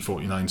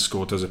 2049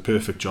 score does a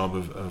perfect job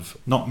of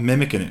not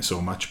mimicking it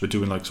so much, but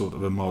doing like sort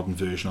of a modern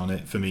version on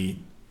it, for me,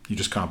 you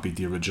just can't beat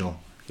the original.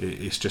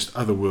 It's just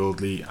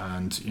otherworldly.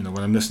 And,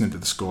 when I'm listening to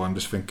the score, I'm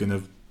just thinking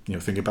of,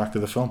 thinking back to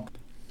the film.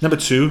 Number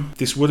 2,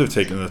 this would have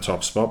taken the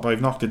top spot, but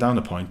I've knocked it down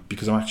a point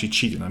because I'm actually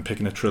cheating. I'm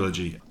picking a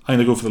trilogy. I'm going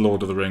to go for The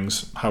Lord of the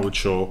Rings, Howard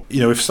Shore.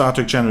 If Star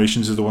Trek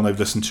Generations is the one I've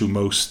listened to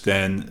most,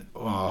 then,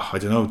 I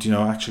don't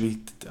know. Actually,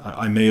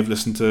 I may have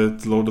listened to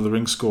The Lord of the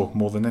Rings score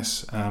more than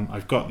this.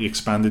 I've got the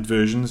expanded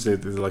versions. They're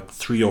like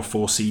 3 or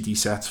 4 CD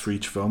sets for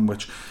each film,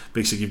 which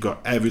basically you've got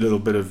every little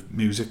bit of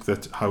music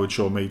that Howard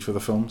Shore made for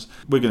the films.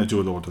 We're going to do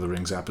a Lord of the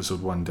Rings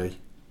episode one day.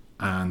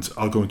 And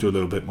I'll go into a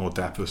little bit more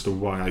depth as to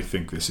why I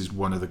think this is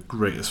one of the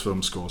greatest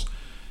film scores.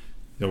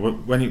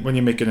 When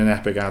you're making an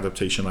epic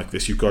adaptation like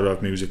this, you've got to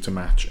have music to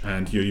match.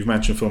 And you've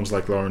mentioned films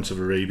like Lawrence of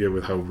Arabia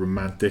with how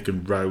romantic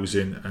and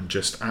rousing and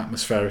just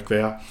atmospheric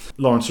they are.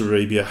 Lawrence of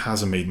Arabia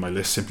hasn't made my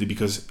list simply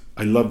because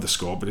I love the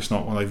score, but it's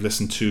not one I've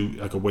listened to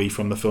like away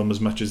from the film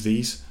as much as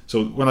these.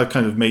 So when I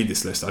kind of made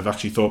this list, I've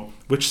actually thought,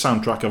 which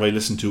soundtrack have I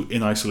listened to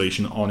in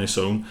isolation on its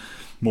own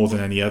more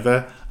than any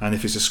other? And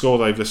if it's a score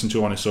that I've listened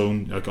to on its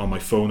own, like on my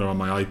phone or on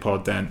my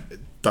iPod, then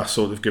that's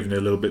sort of given it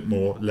a little bit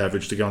more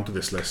leverage to get onto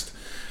this list.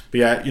 But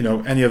yeah,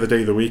 any other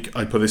day of the week,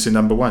 I'd put this in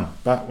number 1.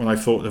 But when I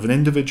thought of an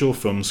individual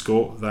film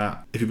score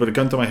that, if you put a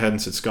gun to my head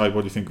and said, Skye,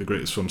 what do you think the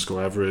greatest film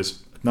score ever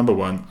is? Number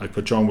 1, I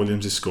put John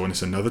Williams' score, and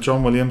it's another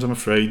John Williams, I'm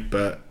afraid,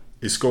 but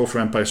his score for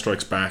Empire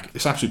Strikes Back,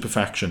 it's absolute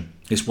perfection.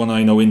 It's one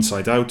I know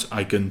inside out.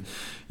 I can,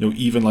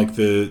 even like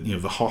the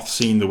Hoth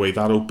scene, the way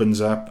that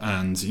opens up,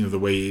 and the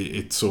way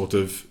it sort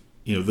of,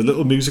 the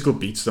little musical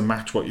beats that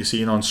match what you're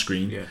seeing on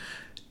screen. Yeah.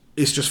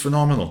 It's just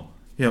phenomenal.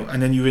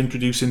 And then you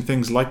introduce in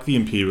things like the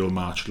Imperial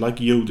March, like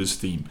Yoda's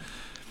theme.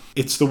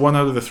 It's the one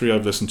out of the 3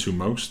 I've listened to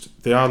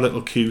most. There are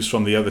little cues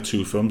from the other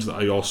 2 films that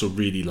I also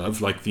really love,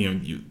 like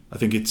I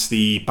think it's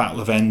the Battle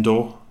of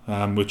Endor,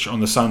 which on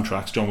the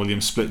soundtracks John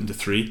Williams split into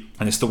 3,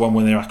 and it's the one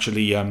when they're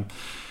actually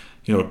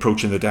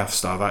approaching the Death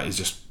Star. That is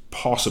just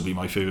possibly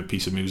my favourite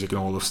piece of music in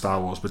all of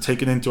Star Wars. But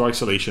taken into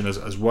isolation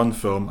as one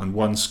film and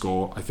one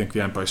score, I think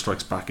The Empire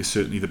Strikes Back is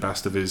certainly the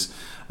best of his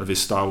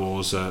Star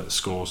Wars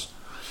scores.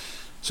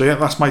 So yeah,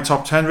 that's my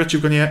top 10. Rich,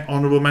 you've got any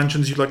honourable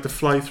mentions you'd like to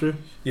fly through?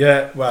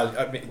 Yeah, well,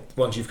 I mean,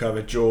 ones you've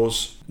covered: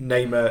 Jaws,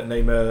 name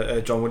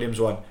a John Williams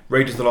one.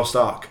 Raiders of the Lost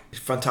Ark,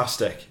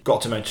 fantastic.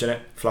 Got to mention it.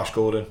 Flash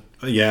Gordon.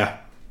 Yeah.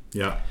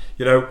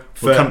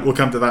 We'll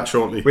come to that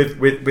shortly.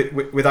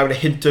 Without a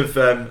hint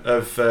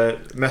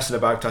of messing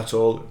about at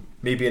all.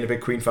 Me being a big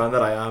Queen fan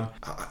that I am,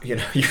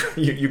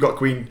 you got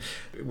Queen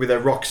with a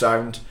rock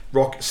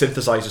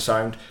synthesizer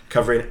sound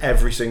covering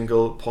every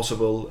single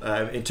possible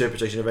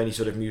interpretation of any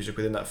sort of music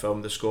within that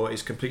film. The score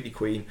is completely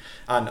Queen,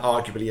 and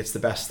arguably it's the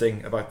best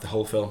thing about the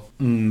whole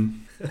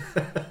film.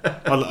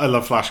 I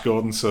love Flash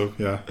Gordon, so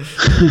yeah.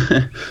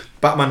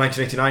 Batman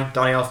 1989,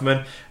 Danny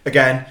Elfman.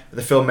 Again,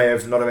 the film may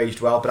have not aged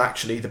well, but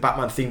actually the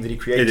Batman theme that he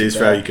created, it is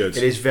very good.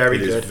 It is very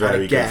good. Is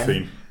very good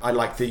theme. I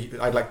like the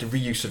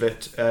reuse of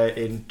it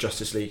in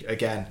Justice League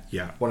again.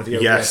 Yeah, one of the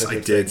yes, I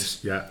did.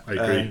 things. Yeah, I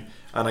agree.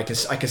 And I can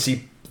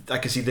see I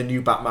can see the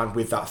new Batman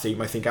with that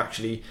theme. I think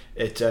actually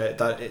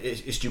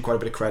it's due quite a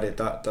bit of credit,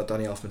 that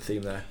Danny Elfman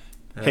theme there.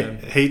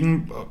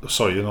 Hayden,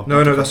 sorry, you're not.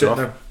 No, that's it.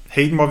 No.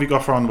 Hayden, what have you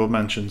got for honourable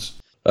mentions?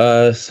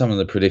 Some of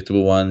the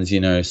predictable ones,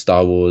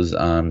 Star Wars,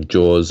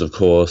 Jaws, of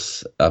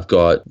course. I've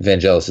got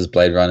Vangelis's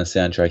Blade Runner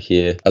soundtrack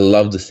here. I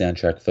love the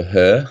soundtrack for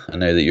Her. I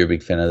know that you're a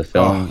big fan of the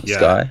film,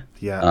 Skye.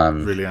 Yeah,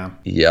 really am.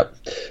 Yep.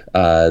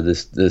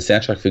 The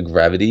soundtrack for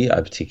Gravity,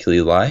 I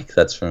particularly like.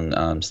 That's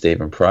from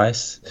Stephen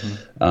Price.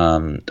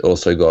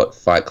 Also got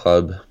Fight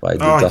Club by the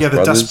Dust Brothers.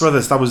 The Dust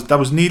Brothers. That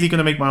was nearly going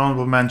to make my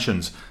honourable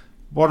mentions.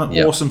 What an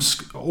awesome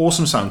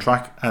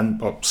soundtrack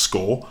and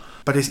score,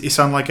 but it's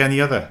unlike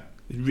any other.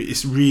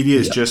 It really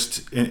is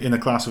just in a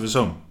class of its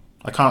own.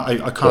 I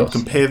can't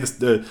compare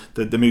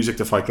the music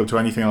to Fight Club to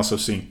anything else I've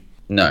seen.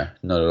 No,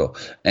 not at all.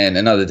 And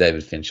another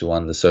David Fincher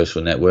one, The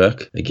Social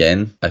Network.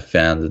 Again, I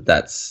found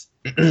that's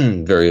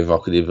very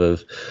evocative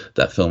of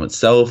that film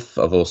itself.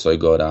 I've also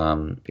got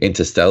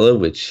Interstellar,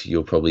 which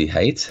you'll probably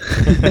hate.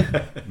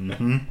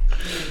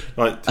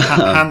 Right,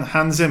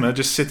 Hans Zimmer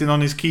just sitting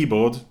on his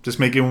keyboard, just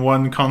making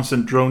one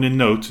constant droning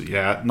note.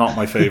 Yeah, not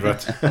my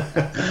favourite.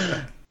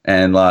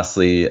 And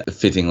lastly,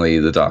 fittingly,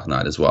 The Dark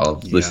Knight as well.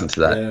 I've listened to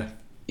that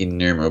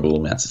innumerable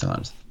amounts of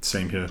times.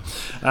 Same here.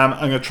 I'm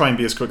going to try and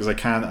be as quick as I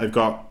can. I've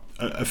got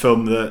a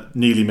film that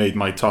nearly made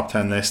my top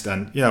 10 list,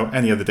 and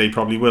any other day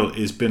probably will,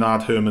 is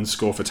Bernard Herrmann's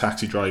score for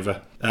Taxi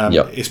Driver.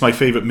 It's my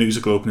favourite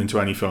musical opening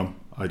to any film.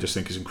 I just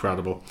think it's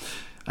incredible.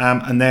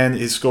 And then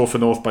his score for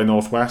North by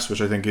Northwest,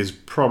 which I think is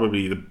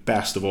probably the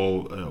best of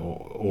all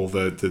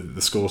the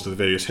scores to the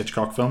various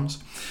Hitchcock films.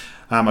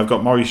 I've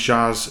got Maurice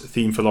Jarre's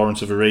theme for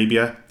Lawrence of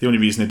Arabia. The only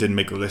reason it didn't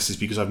make the list is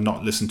because I've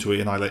not listened to it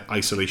in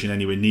isolation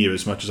anywhere near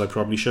as much as I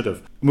probably should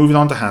have. Moving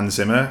on to Hans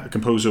Zimmer, a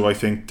composer who I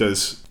think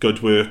does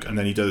good work and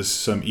then he does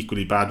some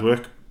equally bad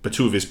work, but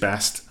two of his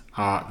best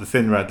are The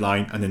Thin Red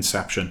Line and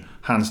Inception.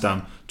 Hands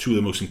down, two of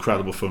the most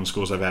incredible film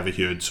scores I've ever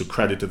heard, so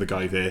credit to the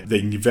guy there.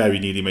 They very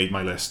nearly made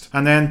my list.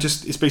 And then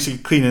it's basically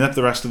cleaning up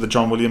the rest of the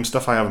John Williams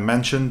stuff I haven't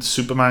mentioned: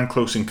 Superman,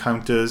 Close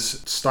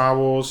Encounters, Star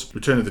Wars,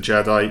 Return of the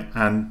Jedi,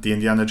 and the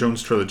Indiana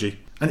Jones trilogy.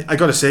 And I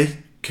gotta say,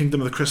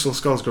 Kingdom of the Crystal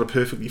Skull's got a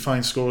perfectly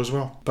fine score as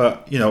well.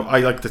 But, I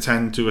like to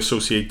tend to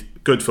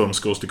associate good film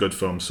scores to good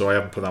films, so I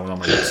haven't put that one on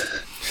my list.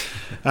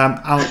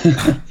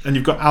 And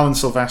you've got Alan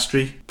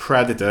Silvestri.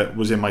 Predator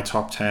was in my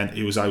top 10.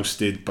 It was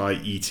ousted by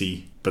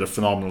E.T., but a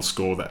phenomenal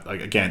score that,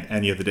 again,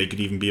 any other day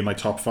could even be in my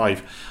top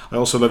 5. I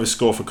also love his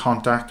score for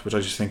Contact, which I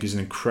just think is an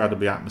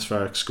incredibly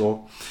atmospheric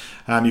score.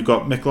 You've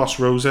got Miklos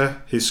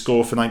Rosa. His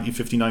score for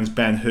 1959's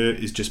Ben-Hur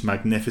is just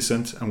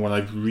magnificent, and one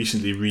I've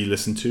recently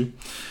re-listened to.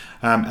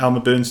 Elmer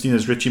Bernstein,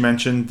 as Richie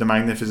mentioned, The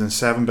Magnificent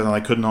Seven, but then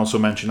I couldn't also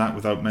mention that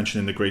without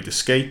mentioning The Great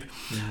Escape.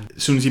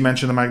 As soon as he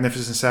mentioned The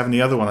Magnificent Seven,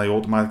 the other one I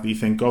automatically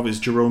think of is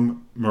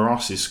Jerome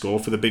Moros's score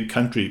for The Big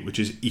Country, which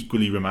is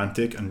equally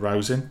romantic and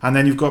rousing. And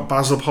then you've got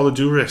Basil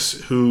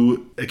Polidouris,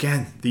 who,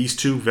 again, these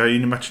two very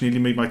much nearly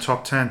made my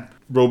top 10.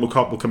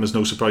 Robocop will come as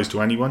no surprise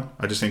to anyone.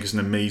 I just think it's an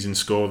amazing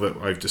score that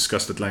I've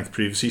discussed at length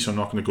previously, so I'm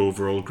not going to go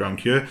over old ground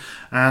here.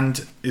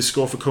 And his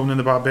score for Conan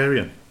the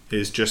Barbarian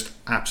is just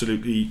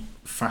absolutely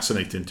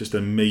fascinating, just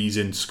an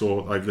amazing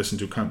score I've listened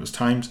to countless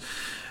times.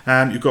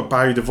 You've got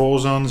Barry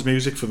DeVorzon's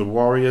music for The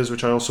Warriors,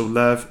 which I also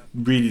love.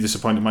 Really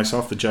disappointed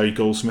myself that Jerry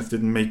Goldsmith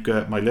didn't make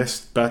my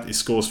list, but his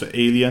scores for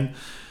Alien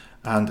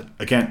and,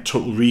 again,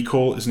 Total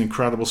Recall is an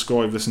incredible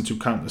score I've listened to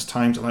countless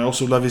times. And I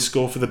also love his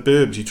score for The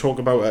Burbs. You talk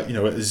about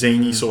a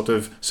zany sort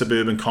of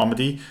suburban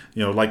comedy,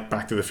 like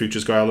Back to the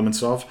Future's got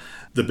elements of.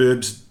 The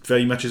Burbs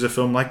very much is a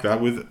film like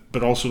that,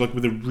 but also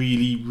with a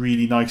really,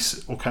 really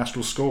nice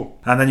orchestral score.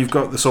 And then you've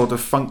got the sort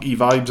of funky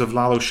vibes of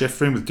Lalo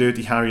Schifrin with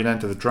Dirty Harry and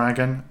Enter the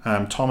Dragon.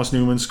 Thomas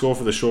Newman's score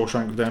for The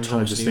Shawshank Redemption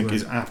I just think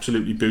is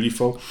absolutely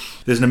beautiful.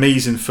 There's an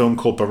amazing film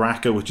called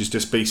Baraka, which is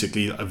just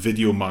basically a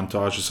video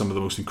montage of some of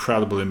the most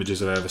incredible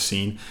images I've ever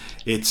seen.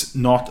 It's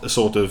not a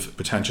sort of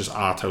pretentious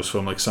art house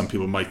film like some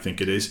people might think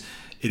it is.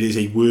 It is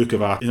a work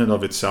of art in and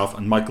of itself,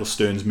 and Michael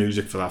Stern's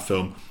music for that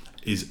film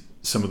is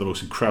some of the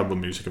most incredible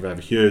music I've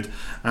ever heard.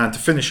 And to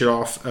finish it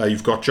off,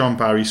 you've got John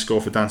Barry's score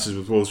for Dances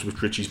with Wolves,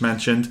 which Richie's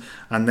mentioned,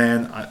 and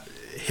then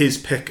his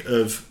pick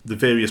of the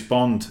various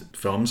Bond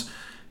films.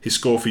 His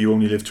score for You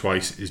Only Live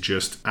Twice is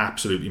just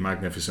absolutely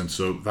magnificent,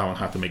 so that one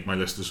had to make my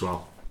list as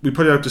well. We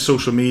put it out to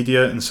social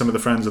media and some of the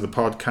friends of the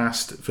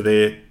podcast for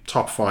their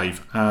top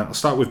 5. I'll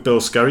start with Bill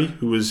Scurry,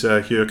 who was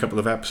here a couple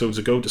of episodes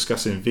ago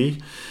discussing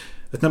V.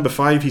 At number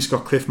 5, he's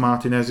got Cliff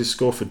Martinez's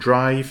score for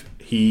Drive.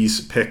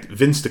 He's picked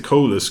Vince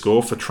DiCola's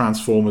score for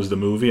Transformers the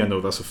movie. I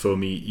know that's a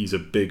film he's a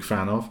big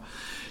fan of.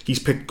 He's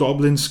picked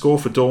Goblin's score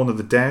for Dawn of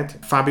the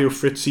Dead, Fabio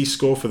Frizzi's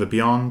score for The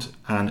Beyond,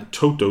 and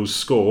Toto's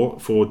score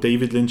for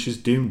David Lynch's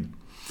Dune.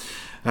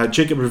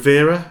 Jacob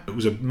Rivera,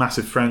 who's a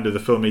massive friend of the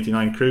Film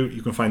 89 crew.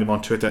 You can find him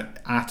on Twitter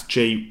at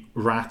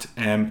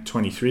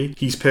JRatM23.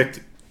 He's picked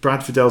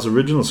Brad Fiddel's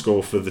original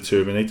score for The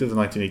Terminator, the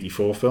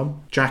 1984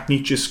 film. Jack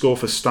Nitzsche's score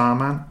for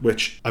Starman,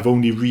 which I've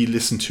only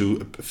re-listened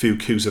to a few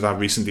cues of that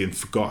recently and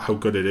forgot how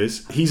good it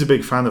is. He's a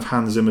big fan of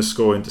Hans Zimmer's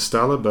score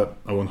Interstellar, but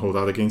I won't hold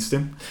that against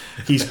him.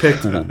 He's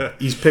picked for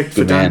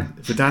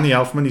Danny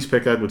Elfman, he's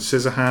picked Edward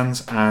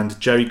Scissorhands, and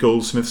Jerry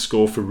Goldsmith's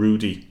score for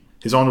Rudy.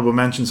 His honourable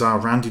mentions are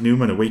Randy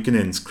Newman,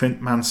 Awakenings,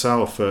 Clint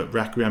Mansell for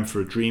Requiem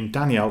for a Dream,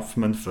 Danny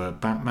Elfman for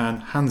Batman,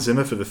 Hans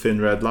Zimmer for The Thin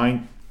Red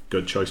Line,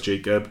 good choice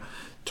Jacob,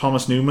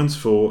 Thomas Newman's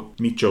for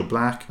Meet Joe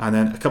Black, and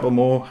then a couple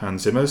more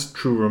Hans Zimmer's,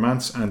 True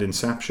Romance and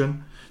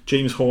Inception,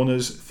 James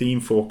Horner's theme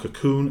for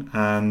Cocoon,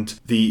 and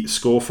the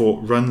score for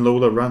Run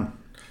Lola Run.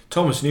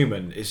 Thomas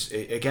Newman is,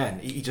 again,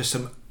 he does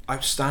some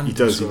outstanding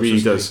scores. He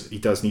really does,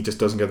 and he just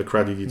doesn't get the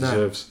credit he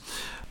deserves.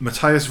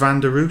 Matthias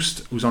van der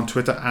Roost, who's on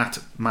Twitter at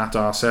Matt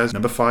R, says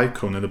number 5,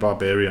 Conan the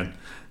Barbarian,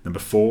 number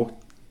 4,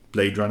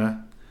 Blade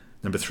Runner,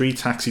 number 3,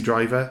 Taxi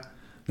Driver,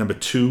 number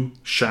 2,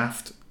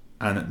 Shaft,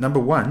 and at number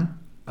 1,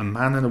 A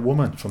Man and a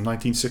Woman from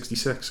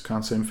 1966.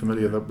 Can't say I'm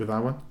familiar with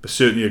that one, but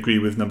certainly agree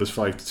with numbers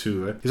 5 to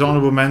 2 there. His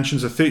honourable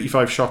mentions are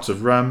 35 Shots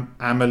of Rum,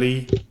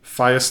 Amelie,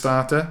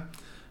 Firestarter,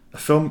 a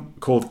film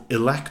called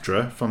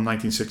Electra from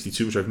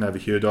 1962, which I've never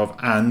heard of,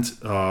 and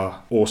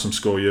awesome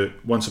score here,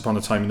 Once Upon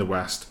a Time in the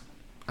West.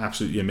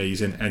 Absolutely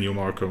amazing, Ennio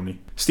Morricone.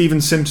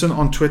 Stephen Simpson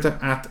on Twitter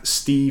at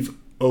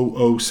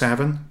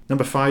Steve007.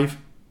 Number 5,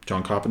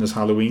 John Carpenter's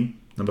Halloween.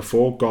 Number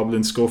 4,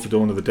 Goblin's score for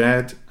Dawn of the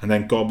Dead. And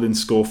then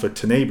Goblin's score for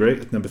Tenebrae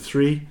at number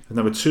 3. At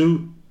number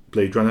 2,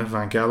 Blade Runner,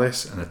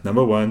 Vangelis. And at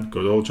number 1,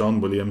 good old John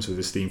Williams with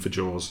his theme for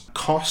Jaws.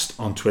 Cost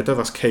on Twitter,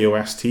 that's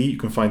Kost. You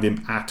can find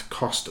him at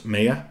Cost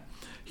Mayer.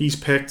 He's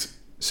picked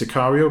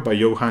Sicario by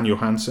Johan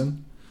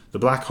Johansson. The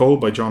Black Hole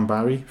by John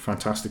Barry,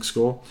 fantastic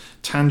score.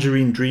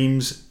 Tangerine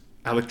Dreams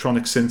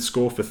electronic synth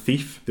score for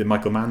Thief, the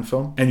Michael Mann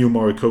film. Ennio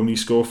Morricone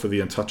score for The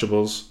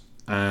Untouchables.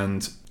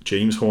 And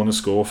James Horner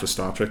score for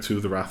Star Trek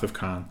II, The Wrath of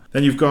Khan.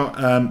 Then you've got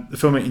the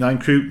Film 89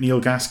 crew. Neil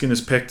Gaskin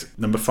has picked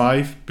number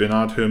 5,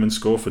 Bernard Herrmann's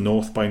score for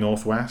North by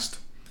Northwest.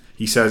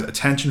 He says, a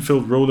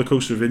tension-filled roller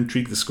coaster of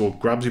intrigue. The score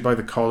grabs you by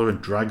the collar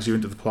and drags you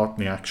into the plot and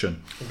the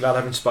action. I'm glad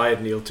I've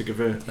inspired Neil to give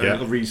a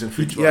little reason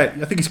for each one. Yeah,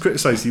 I think he's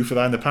criticised you for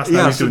that in the past.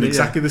 Now he's doing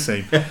exactly the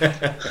same.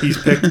 He's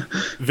picked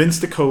Vince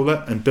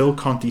DiCola and Bill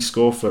Conti's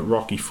score for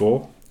Rocky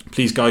IV.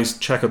 Please, guys,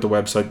 check out the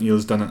website.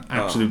 Neil's done an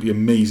absolutely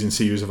amazing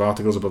series of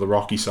articles about the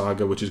Rocky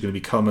saga, which is going to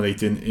be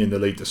culminating in the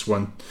latest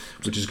one,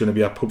 which is going to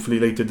be up hopefully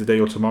later today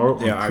or tomorrow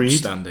on Creed.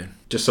 Outstanding.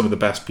 Just some of the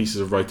best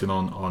pieces of writing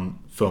on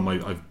film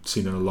I've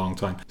seen in a long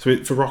time.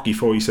 So for Rocky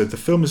IV, he said, the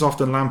film is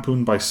often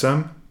lampooned by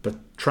some, but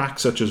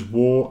tracks such as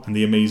War and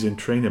the amazing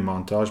training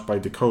montage by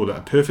DiCola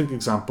are perfect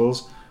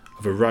examples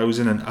of a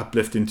rousing and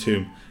uplifting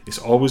tune. It's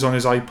always on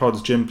his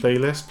iPod's gym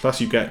playlist, plus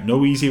you get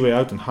No Easy Way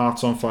Out and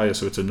Hearts on Fire,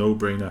 so it's a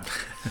no-brainer.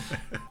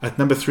 At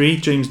number 3,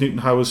 James Newton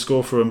Howard's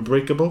score for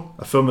Unbreakable,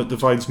 a film that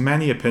divides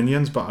many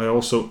opinions, but I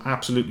also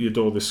absolutely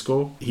adore this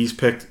score. He's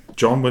picked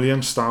John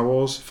Williams' Star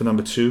Wars for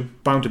number 2,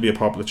 bound to be a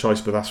popular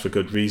choice, but that's for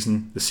good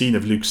reason. The scene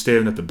of Luke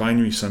staring at the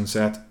binary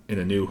sunset in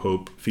A New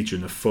Hope,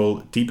 featuring a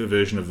full, deeper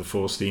version of the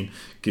Force theme,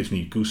 gives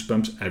me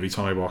goosebumps every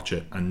time I watch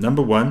it. And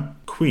number 1,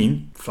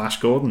 Queen, Flash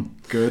Gordon.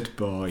 Good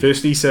boy.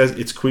 Firstly, he says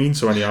it's Queen,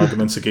 so any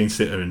arguments against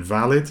it are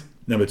invalid.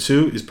 Number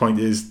 2, his point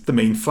is the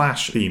main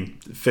Flash theme.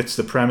 It fits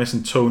the premise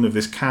and tone of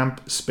this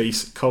camp,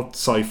 space, cult,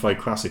 sci-fi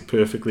classic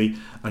perfectly,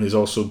 and is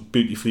also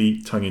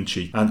beautifully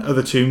tongue-in-cheek. And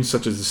other tunes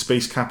such as the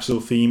Space Capsule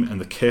theme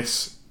and The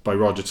Kiss by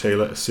Roger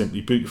Taylor are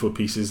simply beautiful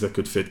pieces that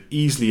could fit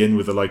easily in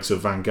with the likes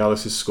of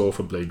Vangelis' score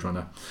for Blade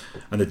Runner,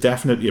 and are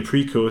definitely a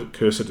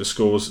precursor to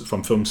scores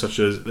from films such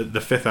as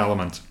The Fifth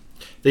Element.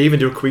 They even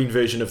do a Queen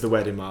version of the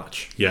Wedding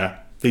March. Yeah,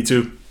 they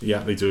do. Yeah,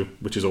 they do,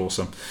 which is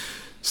awesome.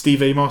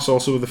 Steve Amos,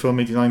 also with the Film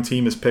 89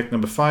 team, has picked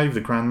number 5,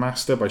 The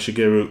Grandmaster by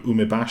Shigeru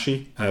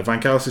Umebashi.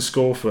 Vangelis'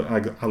 score for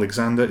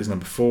Alexander is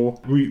number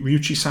 4.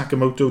 Ryuichi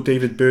Sakamoto,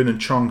 David Byrne and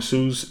Chong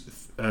Su's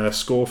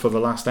score for The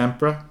Last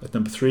Emperor at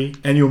number 3.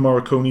 Ennio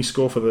Morricone's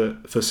score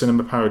for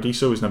Cinema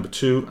Paradiso is number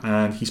 2.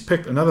 And he's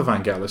picked another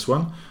Vangelis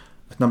one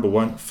at number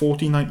 1,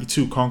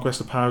 1492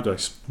 Conquest of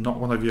Paradise. Not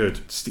one I've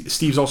heard.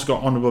 Steve's also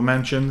got honourable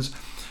mentions.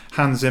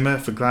 Hans Zimmer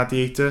for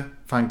Gladiator,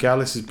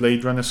 Vangelis'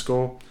 Blade Runner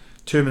score,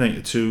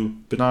 Terminator 2,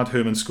 Bernard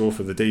Herrmann's score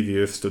for The Day the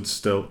Earth Stood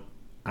Still,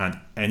 and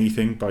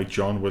Anything by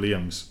John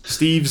Williams.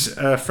 Steve's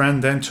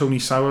friend then, Tony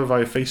Sauer,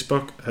 via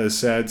Facebook, has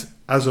said,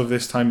 as of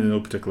this time in no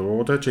particular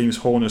order, James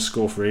Horner's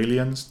score for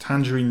Aliens,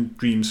 Tangerine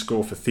Dream's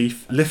score for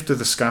Thief, Lift to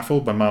the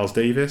Scaffold by Miles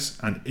Davis,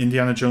 and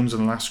Indiana Jones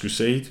and the Last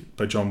Crusade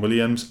by John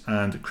Williams,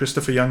 and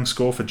Christopher Young's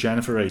score for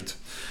Jennifer 8.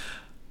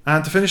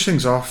 And to finish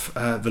things off,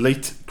 the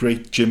late,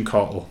 great Jim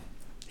Cottle.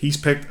 He's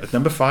picked at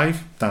number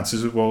 5,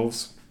 Dances with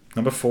Wolves.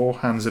 Number 4,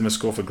 Hans Zimmer's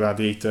score for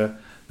Gladiator.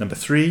 Number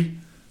 3,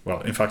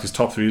 well, in fact, his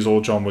top 3 is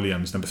all John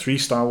Williams. Number 3,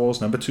 Star Wars.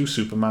 Number 2,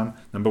 Superman.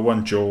 Number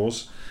 1,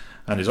 Jaws.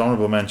 And his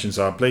honourable mentions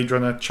are Blade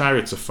Runner,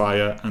 Chariots of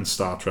Fire, and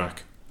Star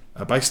Trek.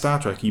 By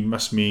Star Trek, he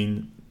must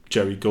mean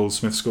Jerry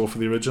Goldsmith's score for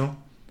the original.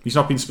 He's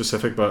not been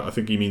specific, but I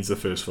think he means the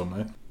first film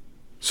there.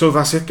 So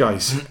that's it,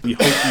 guys. We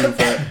hope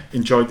you've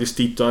enjoyed this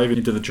deep dive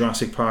into the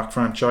Jurassic Park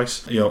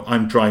franchise.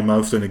 I'm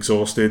dry-mouthed and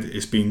exhausted.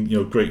 It's been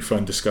great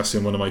fun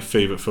discussing one of my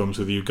favourite films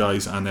with you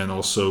guys, and then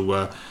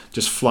also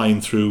just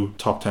flying through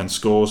top 10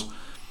 scores.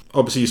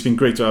 Obviously, it's been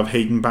great to have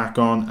Haydn back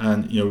on,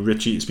 and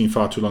Richie, it's been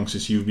far too long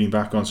since you've been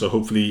back on, so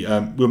hopefully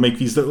we'll make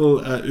these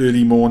little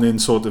early morning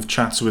sort of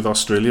chats with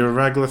Australia a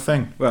regular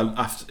thing. Well,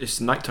 it's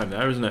nighttime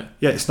there, isn't it?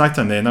 Yeah, it's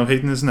nighttime there now,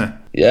 Haydn, isn't it?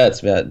 Yeah,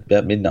 it's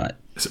about midnight.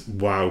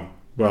 Wow.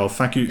 Well,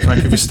 thank you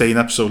for staying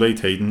up so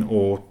late, Haydn,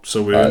 or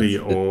so early,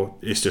 or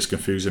it's just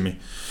confusing me.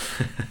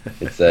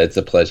 It's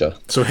a pleasure.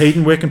 So,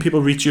 Haydn, where can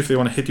people reach you if they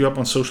want to hit you up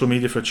on social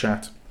media for a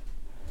chat?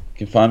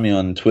 You can find me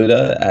on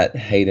Twitter at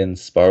Haydn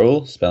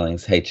Spurrell,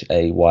 spelling's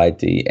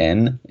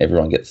Haydn.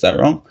 Everyone gets that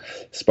wrong.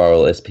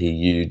 Spurrell,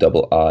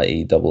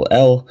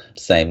 Spurrell.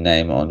 Same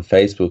name on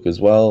Facebook as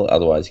well.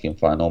 Otherwise, you can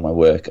find all my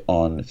work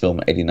on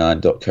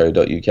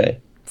film89.co.uk.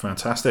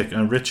 Fantastic.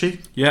 And Richie?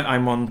 Yeah,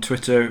 I'm on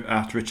Twitter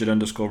at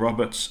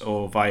Richard_Roberts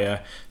or via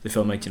the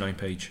Film89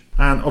 page.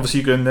 And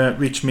obviously you can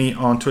reach me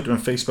on Twitter and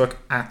Facebook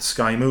at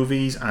Skye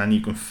Movies, and you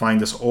can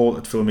find us all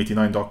at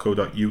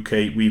film89.co.uk.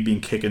 We've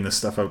been kicking this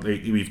stuff out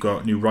lately. We've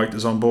got new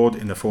writers on board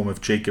in the form of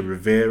Jacob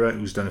Rivera,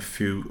 who's done a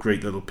few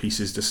great little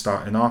pieces to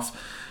starting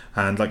off.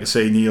 And like I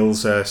say,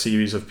 Neil's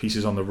series of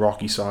pieces on the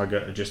Rocky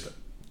saga are just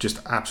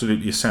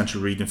absolutely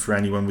essential reading for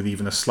anyone with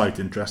even a slight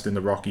interest in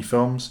the Rocky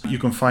films. You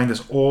can find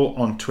us all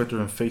on Twitter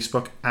and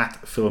Facebook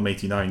at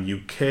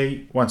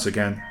Film89UK. Once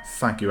again,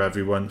 thank you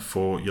everyone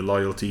for your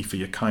loyalty, for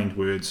your kind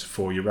words,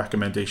 for your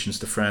recommendations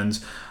to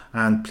friends,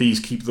 and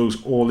please keep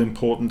those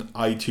all-important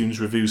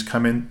iTunes reviews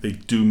coming. They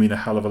do mean a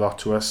hell of a lot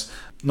to us.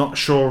 Not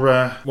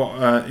sure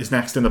what is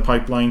next in the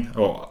pipeline.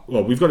 Well,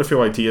 we've got a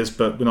few ideas,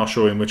 but we're not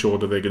sure in which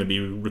order they're going to be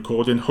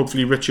recording.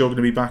 Hopefully Richie are going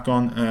to be back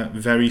on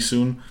very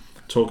soon,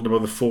 talking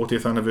about the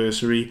 40th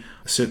anniversary,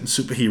 a certain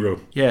superhero.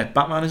 Yeah,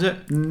 Batman, is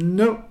it?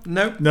 No.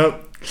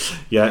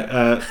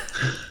 Yeah,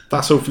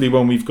 that's hopefully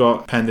one we've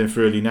got pending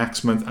for early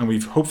next month, and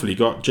we've hopefully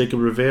got Jacob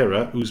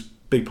Rivera, who's a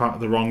big part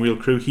of the Wrong Wheel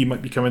crew. He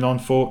might be coming on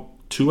for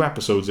 2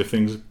 episodes if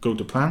things go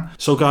to plan.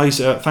 So guys,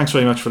 thanks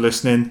very much for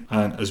listening,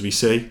 and as we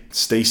say,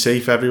 stay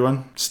safe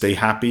everyone, stay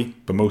happy,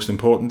 but most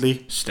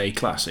importantly, stay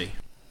classy.